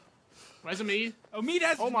 Where's Omid? Omid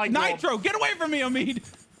has my nitro. God. Get away from me, Omid.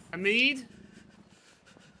 Omid?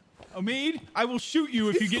 Omid, I will shoot you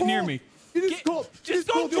if you get near me. It is cold. Just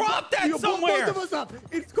go drop that somewhere. Both of us up.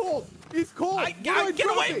 It's cold. It's cold. Get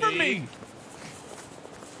away from me.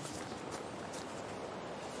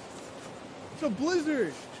 It's a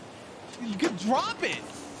blizzard. You could drop it.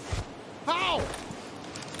 How?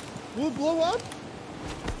 Will it blow up?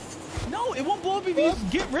 No, it won't blow up if you just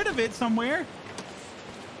get rid of it somewhere.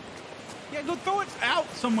 Yeah, go throw it out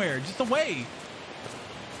somewhere, just away.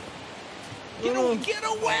 Get away!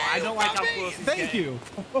 Oh, I don't like how close he's Thank getting. you.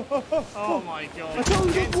 Oh my God. I thought it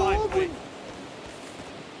was Get gonna blow inside, up. quick.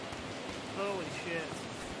 Holy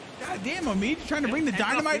shit. God damn, Omid, you trying to bring the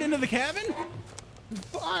dynamite into the cabin?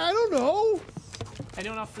 I don't know.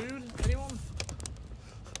 Anyone have food? Anyone?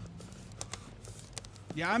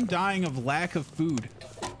 Yeah, I'm dying of lack of food.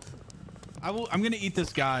 I'm gonna eat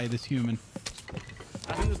this guy, this human.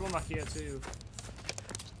 I think there's one back here too.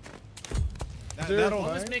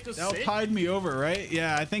 That'll make us sick? tide me over, right?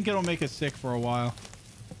 Yeah, I think it'll make us sick for a while.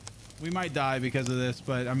 We might die because of this,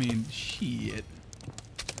 but I mean, shit.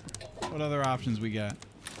 What other options we got?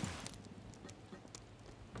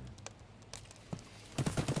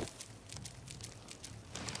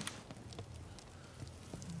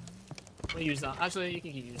 We'll use that. Actually, you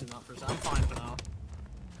can keep using that for a second. I'm fine for now.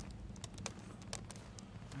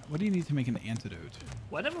 What do you need to make an antidote?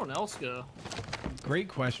 Where'd everyone else go? Great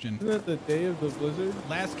question. Isn't that the day of the blizzard?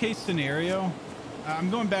 Last case scenario,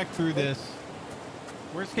 I'm going back through this.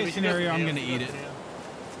 Worst case scenario, I'm gonna eat it.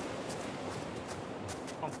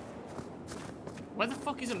 Oh. Where the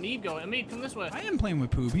fuck is Amid going? Amid, come this way. I am playing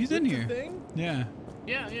with poop. He's in here. Thing? Yeah.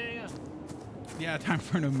 Yeah. Yeah, time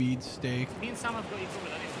for an Omid steak. Me and Sam have got you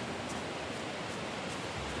covered anyway.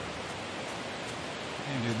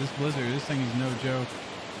 Damn, dude, this blizzard, this thing is no joke.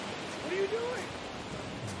 What are you doing?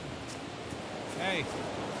 Hey.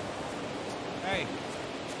 Hey.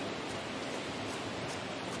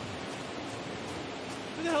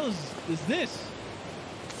 What the hell is this?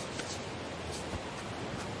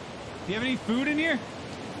 Do you have any food in here?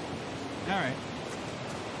 All right.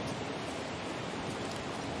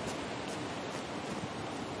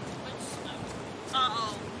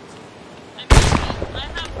 Uh-oh. I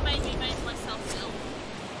have maybe made myself ill.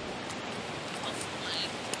 Possibly.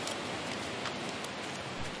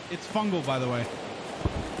 It's fungal, by the way.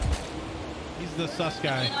 He's the sus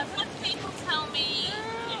guy. I've had people tell me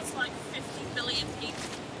it's like 50 billion people.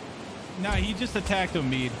 Nah, he just attacked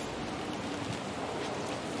Omid.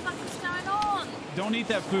 What the fuck is going on? Don't eat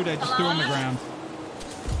that food I just threw on the ground.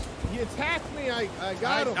 He attacked me. I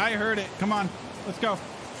got him. I heard it. Come on. Let's go.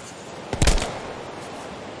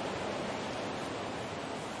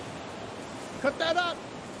 Cut that up.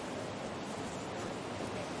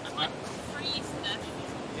 I'm like 3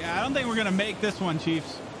 Yeah, I don't think we're gonna make this one,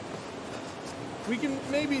 Chiefs. We can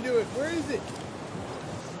maybe do it. Where is it?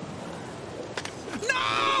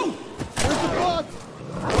 No! Where's the box?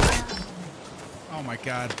 Oh my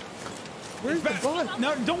God. Where's the box?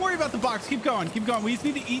 No, don't worry about the box. Keep going. Keep going. We just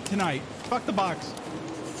need to eat tonight. Fuck the box.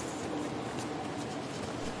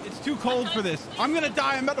 It's too cold for this. I'm gonna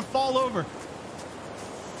die. I'm about to fall over.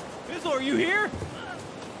 Fizzle, are you here?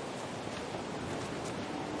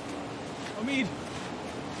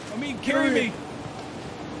 Omid, carry me.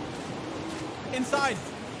 Inside.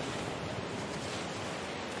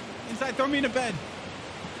 Inside, throw me in a bed.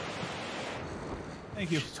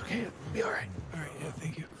 Thank you. It's okay. It'll be all right. All right, yeah,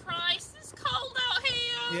 thank you. Christ, it's cold out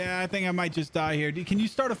here. Yeah, I think I might just die here. Can you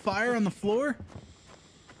start a fire on the floor?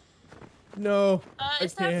 No.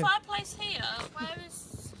 Is there a fireplace here? Where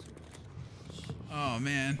is... Oh,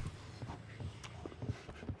 man.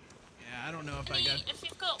 Yeah, I don't know if I got... If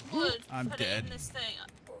you've got wood, I'm put dead. it in this thing.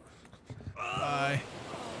 Bye.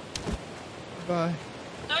 Bye.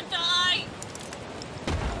 Don't die!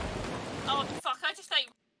 Oh, fuck, I just ate...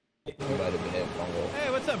 You might have been it, Fungal.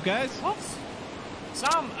 Hey, what's up, guys? What?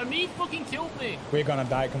 Sam, Amid fucking killed me. We're gonna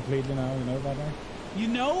die completely now, you know about that? You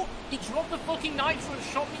know? He dropped the fucking nitro and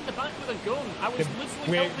shot me in the back with a gun. I was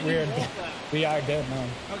literally helping we're him walk there. We are dead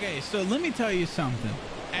now. Okay, so let me tell you something.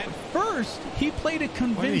 At first, he played a What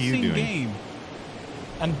are you convincing doing? game.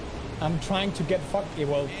 And I'm trying to get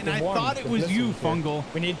well. And I thought it was you, Fungal.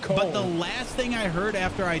 We need coal. But the last thing I heard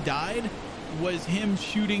after I died was him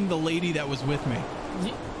shooting the lady that was with me.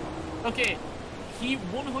 Okay, he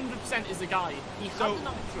 100% is the guy. He had the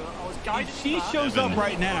nitro. I was guided. If she shows up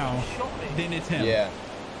right now, then it's him. Yeah.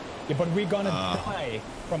 Yeah, but we're gonna die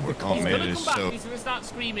from the cold. He's man, gonna it come is back so- and he's gonna start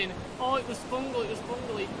screaming, "Oh, it was Fungal, it was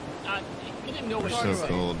Fungal." He didn't know what We're he was so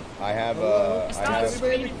saying. cold. I have He I started have.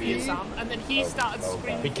 screaming for you, Sam, and then he started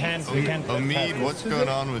screaming. We can't. Omid, what's going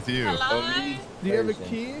on with you? Hello? Do you have a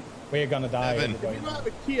key? We're gonna die. Evan. everybody. If you don't have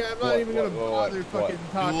a key, I'm not even gonna bother fucking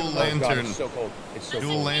talking Dual about it. God, lantern. it's so cold. It's so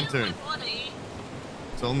Dual cold. lantern. My body.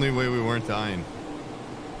 It's the only way we weren't dying.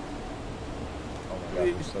 Oh my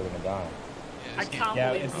God, we're still gonna die. I can't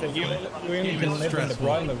Yeah, believe it's how you. Fungal- We only Game can is live in the stressful.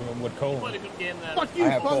 broiler room with He coal. played a good game there. Fuck you, I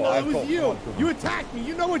have coal, Fungal. I It have was coal. you. Come on, prove You it. attacked me.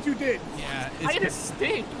 You know what you did. Yeah, I had a it's,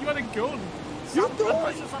 stick. You had a gun. You Sam, threw I'm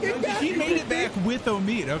it. just- I'm Get just- back. he made it back with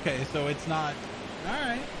Omid. Okay, so it's not... All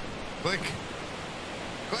right. Quick!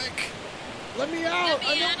 Quick! Let me out. Let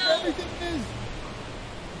I me know where out. everything is.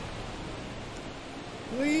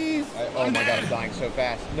 Please. Oh my God, I'm dying so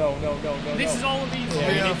fast. No. This is all of these.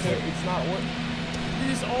 Yeah. It's not working.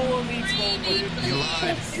 This is all of these. You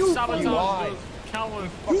lied. You Sabotage. lied. Coward.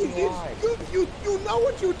 You, lied. you know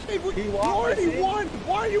what you did. You lied, already see? won.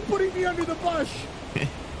 Why are you putting me under the bus? It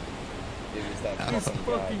was that This fucking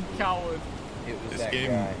fucking guy. coward. It was This that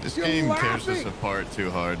game, guy. this You're game tears us laughing. apart too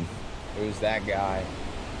hard. It was that guy.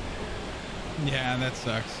 Yeah, that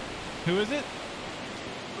sucks. Who is it?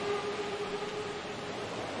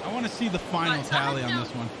 I want to see the final Right, so I tally have on no-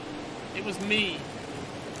 this one. It was me.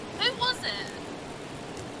 Who was it?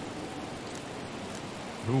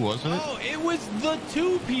 Who was it? Oh, it was the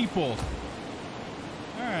two people.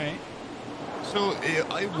 All right. So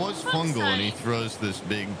I was fuck's Fungal, and he sake. throws this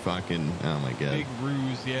big fucking. Oh my God! Big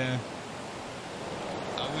ruse, yeah.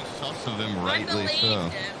 I was sus of him, I rightly believed so.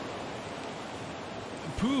 him.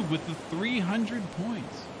 Poog with the 300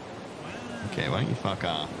 points. Wow. Okay, why don't you fuck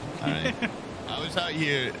off? All right. I was out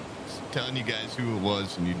here telling you guys who it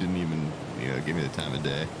was, and you didn't even, give me the time of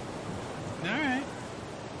day. All right.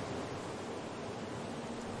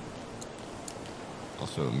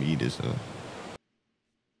 Also, meat is a.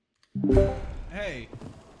 Hey.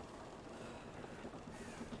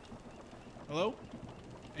 Hello?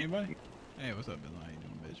 Anybody? Hey, what's up, Bill? How you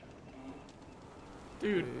doing, bitch?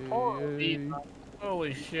 Dude, holy,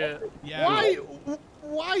 holy shit. Yeah.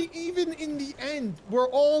 Why even in the end, we're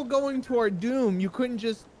all going to our doom. You couldn't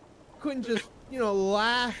just,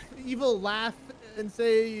 laugh, laugh and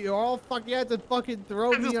say, you're all fuck, you had to fucking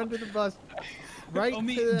throw me under the bus. Right I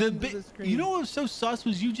mean, to the end of the screen. you know what was so sus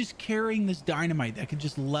was you just carrying this dynamite that could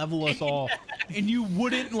just level us all, and you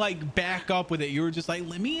wouldn't like back up with it. You were just like,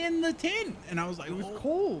 "Let me in the tent," and I was like, It was "Oh."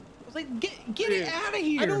 cold. I was like, "Get it out of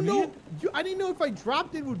here!" I don't man. know. I didn't know if I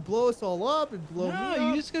dropped it would blow us all up and blow No, me you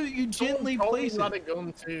up. just go. You gently Someone told me place you had it. a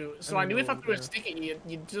gun too, so I I knew if I know, threw a yeah. stick at you,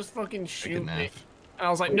 you'd just fucking shoot me. math. And I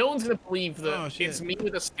was like, no one's gonna believe that Oh, shit. it's me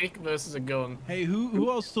with a stick versus a gun. Hey,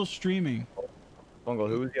 who else still streaming? Fungal,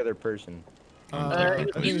 who was the other person? I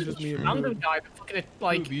It think it was was just me a and random you. guy that fucking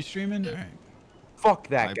Like, like. you streaming? All right. Fuck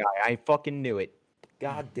that guy. I fucking knew it.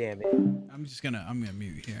 God damn it. I'm gonna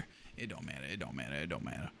mute here. It don't matter. It don't matter. It don't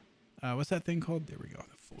matter. What's that thing called? There we go.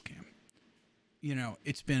 The full cam. you know,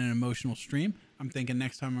 it's been an emotional stream. I'm thinking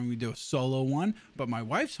next time I'm gonna do a solo one. But my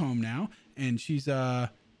wife's home now, and she's we're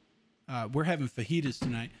having fajitas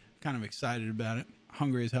tonight. Kind of excited about it.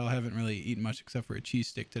 Hungry as hell. Haven't really eaten much except for a cheese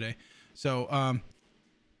stick today. So,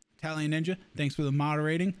 Italian Ninja, thanks for the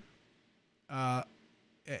moderating. I'm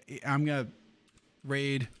gonna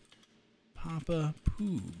raid Papa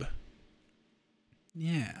Poob.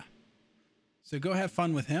 Yeah. So go have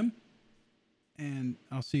fun with him, and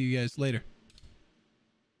I'll see you guys later.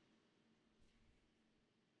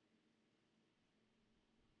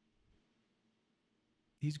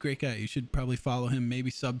 He's a great guy. You should probably follow him,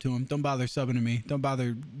 maybe sub to him. Don't bother subbing to me. Don't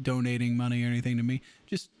bother donating money or anything to me.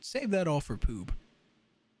 Just save that all for Poob.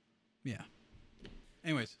 Yeah.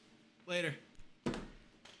 Anyways, later.